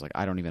it, I was like,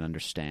 I don't even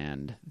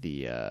understand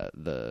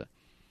the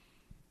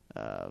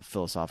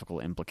philosophical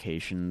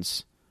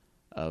implications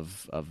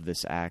of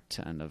this act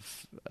and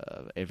of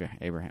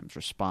Abraham's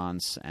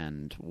response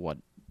and what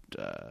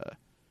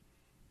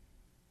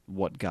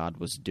God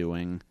was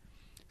doing.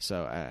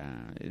 So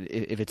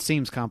if it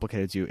seems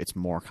complicated to you, it's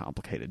more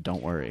complicated.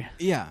 Don't worry.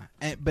 Yeah,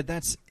 but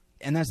that's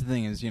the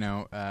thing is,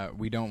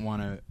 we don't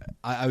want to...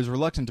 I was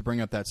reluctant to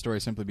bring up that story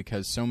simply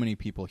because so many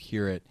people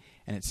hear it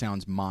and it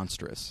sounds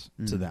monstrous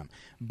to them.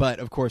 But,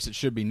 of course, it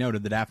should be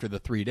noted that after the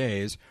 3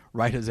 days,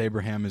 right as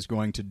Abraham is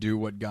going to do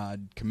what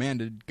God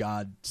commanded,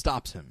 God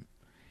stops him.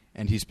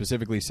 And he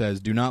specifically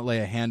says, do not lay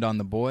a hand on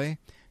the boy.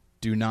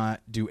 Do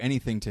not do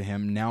anything to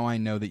him. Now I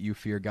know that you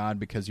fear God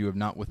because you have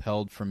not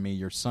withheld from me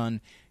your son,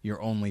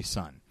 your only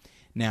son.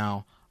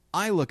 Now,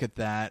 I look at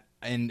that,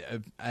 and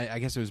I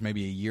guess it was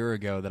maybe a year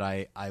ago that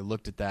I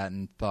looked at that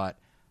and thought,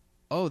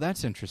 oh,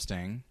 that's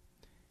interesting.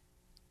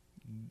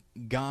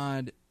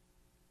 God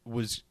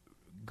was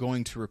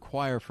going to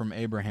require from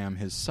Abraham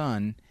his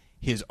son,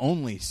 his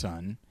only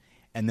son,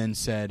 and then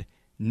said,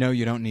 no,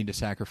 you don't need to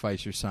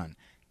sacrifice your son.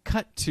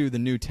 Cut to the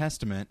New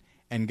Testament,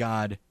 and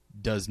God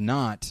does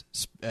not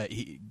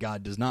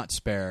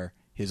spare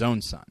his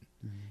own son.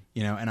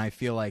 And I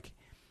feel like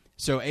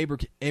so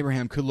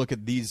Abraham could look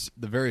at the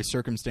various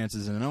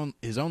circumstances in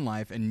his own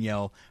life and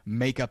yell,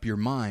 make up your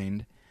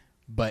mind,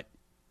 but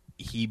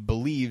he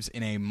believes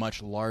in a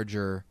much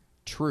larger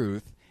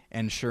truth,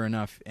 and sure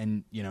enough,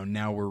 and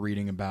now we're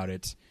reading about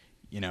it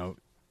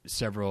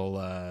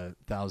several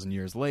thousand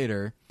years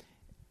later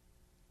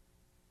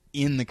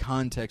in the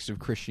context of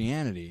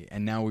Christianity,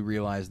 and now we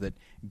realize that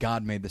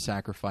God made the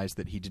sacrifice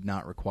that he did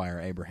not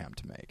require Abraham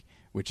to make,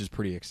 which is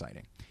pretty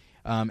exciting.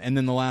 And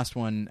then the last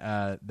one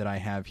that I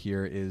have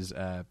here is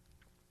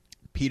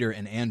Peter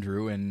and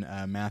Andrew in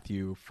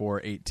Matthew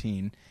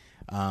 4:18,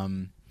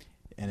 and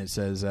it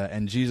says,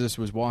 and Jesus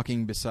was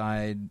walking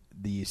beside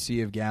the Sea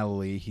of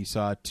Galilee. He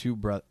saw two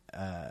brothers,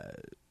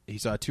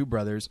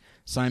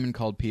 Simon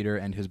called Peter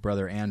and his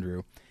brother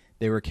Andrew.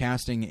 They were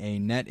casting a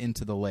net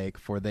into the lake,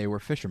 for they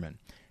were fishermen.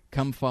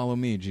 Come follow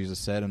me, Jesus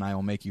said, and I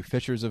will make you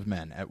fishers of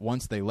men. At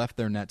once they left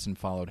their nets and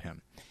followed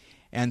him.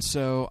 And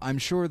so I'm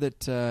sure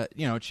that,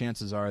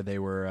 chances are they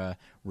were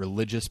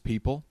religious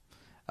people,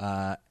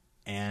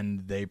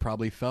 and they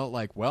probably felt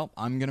like, well,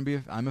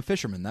 I'm a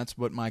fisherman. That's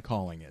what my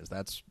calling is.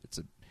 It's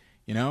a,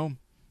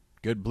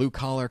 good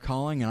blue-collar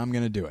calling, and I'm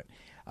going to do it.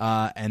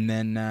 And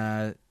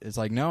then it's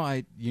like,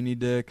 no, you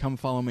need to come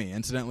follow me.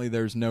 Incidentally,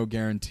 there's no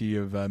guarantee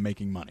of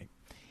making money.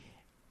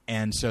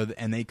 And so,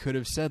 and they could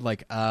have said,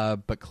 like,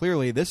 but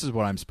clearly this is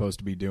what I'm supposed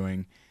to be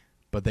doing,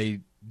 but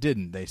they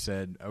didn't. They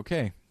said,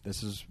 okay,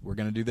 we're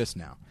going to do this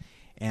now.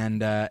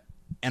 And I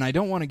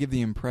don't want to give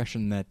the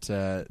impression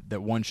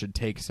that one should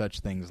take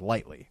such things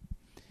lightly.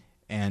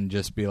 and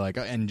just be like,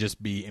 and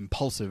just be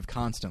impulsive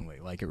constantly.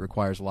 Like, it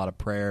requires a lot of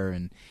prayer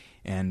and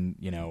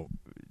you know,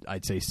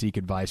 I'd say seek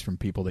advice from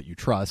people that you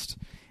trust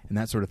and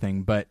that sort of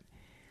thing. But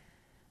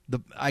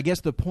I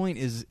guess the point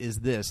is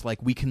this: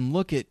 like, we can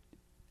look at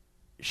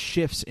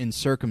shifts in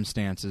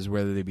circumstances,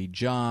 whether they be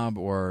job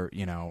or,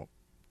 you know,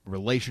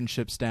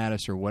 relationship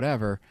status or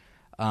whatever.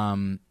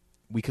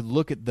 We could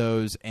look at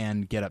those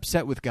and get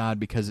upset with God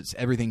because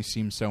everything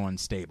seems so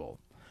unstable.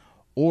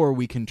 Or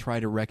we can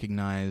try to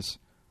recognize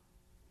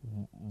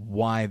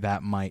why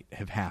that might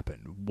have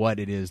happened, what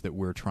it is that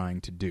we're trying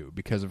to do.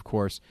 Because, of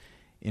course,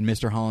 in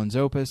Mr. Holland's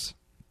opus,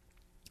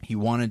 he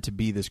wanted to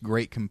be this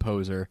great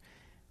composer,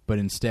 but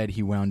instead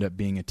he wound up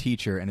being a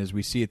teacher. And as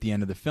we see at the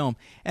end of the film,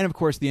 and of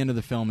course the end of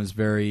the film is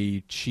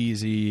very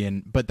cheesy,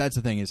 but that's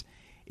the thing, is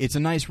it's a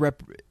nice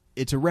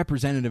it's a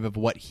representative of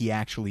what he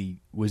actually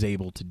was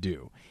able to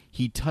do.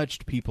 He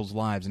touched people's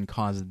lives and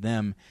caused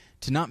them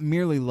to not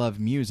merely love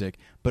music,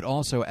 but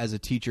also, as a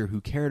teacher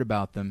who cared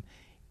about them,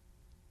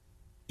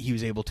 he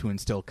was able to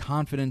instill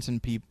confidence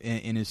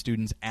in his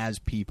students as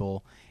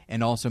people,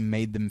 and also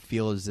made them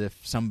feel as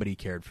if somebody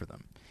cared for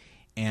them.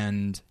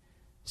 And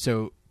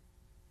so,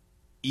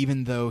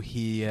 even though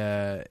he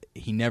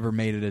never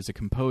made it as a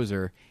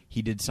composer,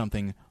 he did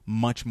something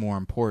much more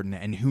important,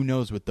 and who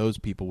knows what those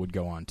people would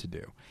go on to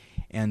do.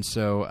 And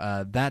so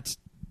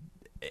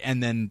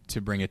and then to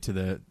bring it to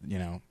the, you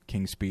know,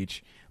 King's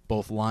Speech,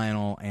 both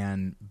Lionel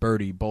and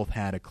Bertie both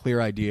had a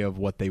clear idea of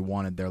what they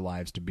wanted their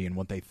lives to be and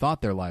what they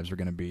thought their lives were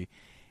going to be,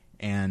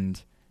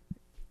 and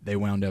they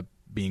wound up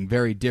being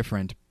very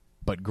different,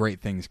 but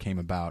great things came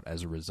about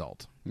as a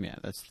result. Yeah,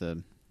 that's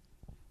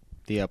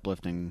the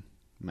uplifting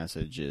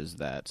message, is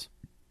that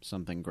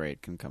something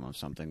great can come of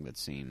something that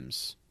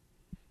seems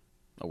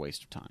a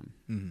waste of time.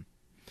 Mm-hmm.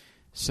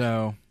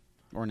 So,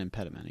 or an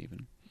impediment,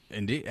 even.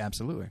 Indeed,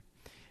 absolutely.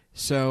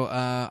 So,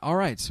 all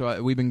right.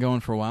 So we've been going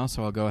for a while,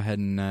 so I'll go ahead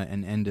and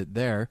end it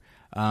there.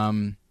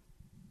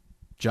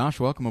 Josh,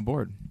 welcome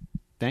aboard.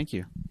 Thank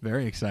you.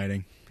 Very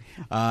exciting.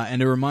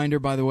 And a reminder,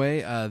 by the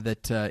way,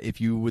 that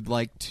if you would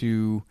like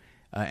to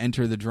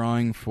enter the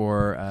drawing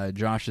for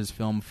Josh's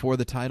film for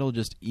the title,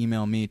 just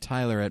email me,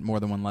 Tyler, at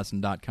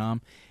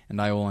morethanonelesson.com,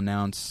 and I will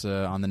announce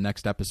on the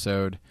next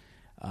episode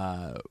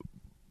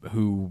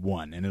who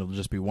won, and it'll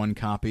just be one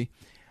copy.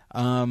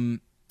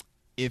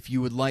 If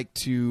you would like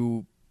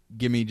to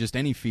give me just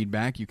any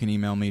feedback, you can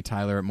email me,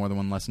 Tyler, at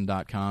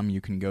morethanonelesson.com. You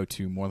can go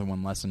to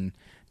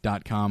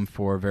morethanonelesson.com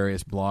for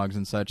various blogs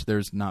and such.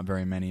 There's not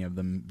very many of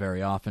them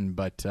very often,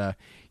 but,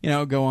 you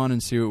know, go on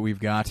and see what we've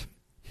got.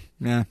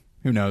 Who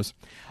knows?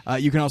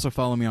 You can also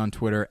follow me on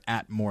Twitter,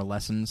 at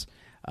morelessons.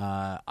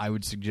 I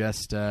would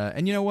suggest,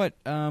 and you know what?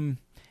 Now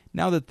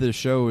that the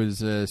show is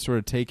sort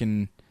of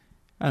taken,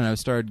 I don't know,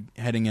 started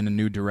heading in a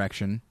new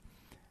direction,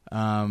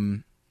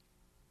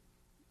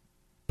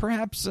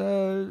 perhaps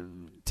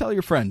tell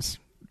your friends.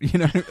 You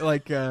know,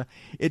 like,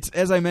 it's,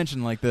 as I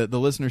mentioned, like the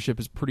listenership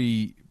is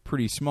pretty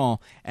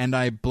small, and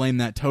I blame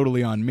that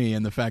totally on me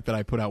and the fact that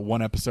I put out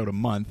one episode a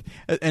month,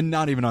 and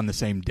not even on the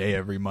same day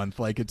every month.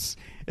 Like, it's,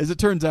 as it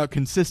turns out,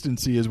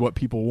 consistency is what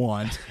people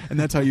want, and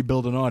that's how you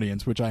build an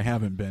audience, which I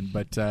haven't been.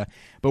 But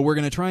we're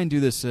going to try and do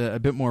this a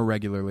bit more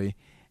regularly,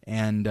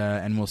 and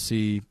we'll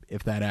see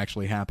if that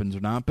actually happens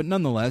or not. But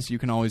nonetheless, you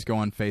can always go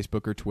on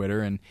Facebook or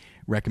Twitter and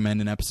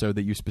recommend an episode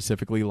that you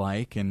specifically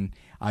like, and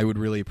I would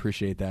really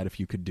appreciate that if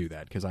you could do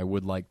that, because I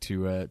would like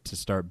to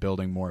start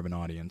building more of an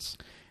audience.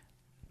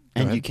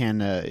 And you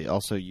can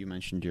also, you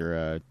mentioned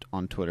you're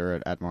on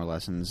Twitter at More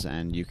Lessons,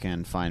 and you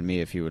can find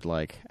me, if you would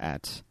like,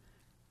 at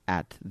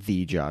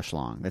the Josh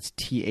Long. That's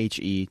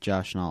THE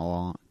Josh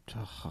Long.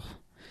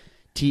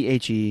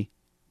 THEJOSHLONG.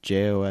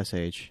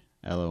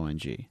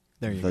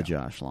 There you go. go.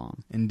 Josh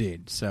Long.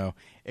 Indeed. So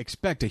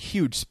expect a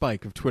huge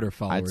spike of Twitter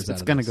followers.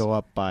 It's going to go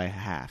up by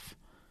half.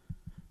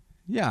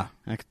 Yeah,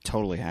 that could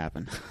totally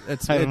happen. I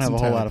don't have a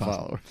whole lot of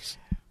followers.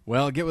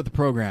 Well, get with the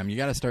program. You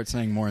got to start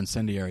saying more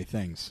incendiary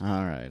things.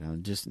 All right.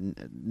 Just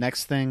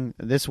next thing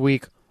this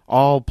week,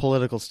 all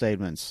political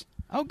statements.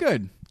 Oh,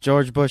 good.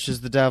 George Bush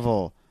is the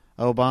devil.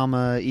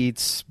 Obama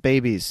eats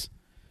babies.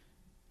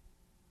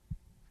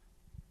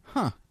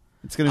 Huh.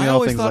 It's going to be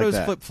all things like that. I always thought it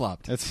was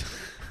flip-flopped.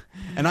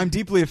 And I'm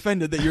deeply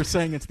offended that you're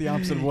saying it's the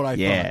opposite of what I thought.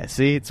 Yeah,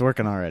 see? It's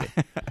working already.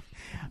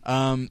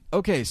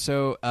 Okay,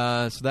 so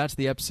that's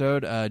the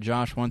episode.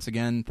 Josh, once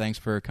again, thanks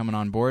for coming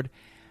on board.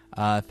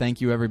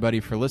 Thank you, everybody,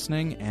 for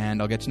listening,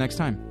 and I'll get you next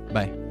time.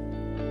 Bye.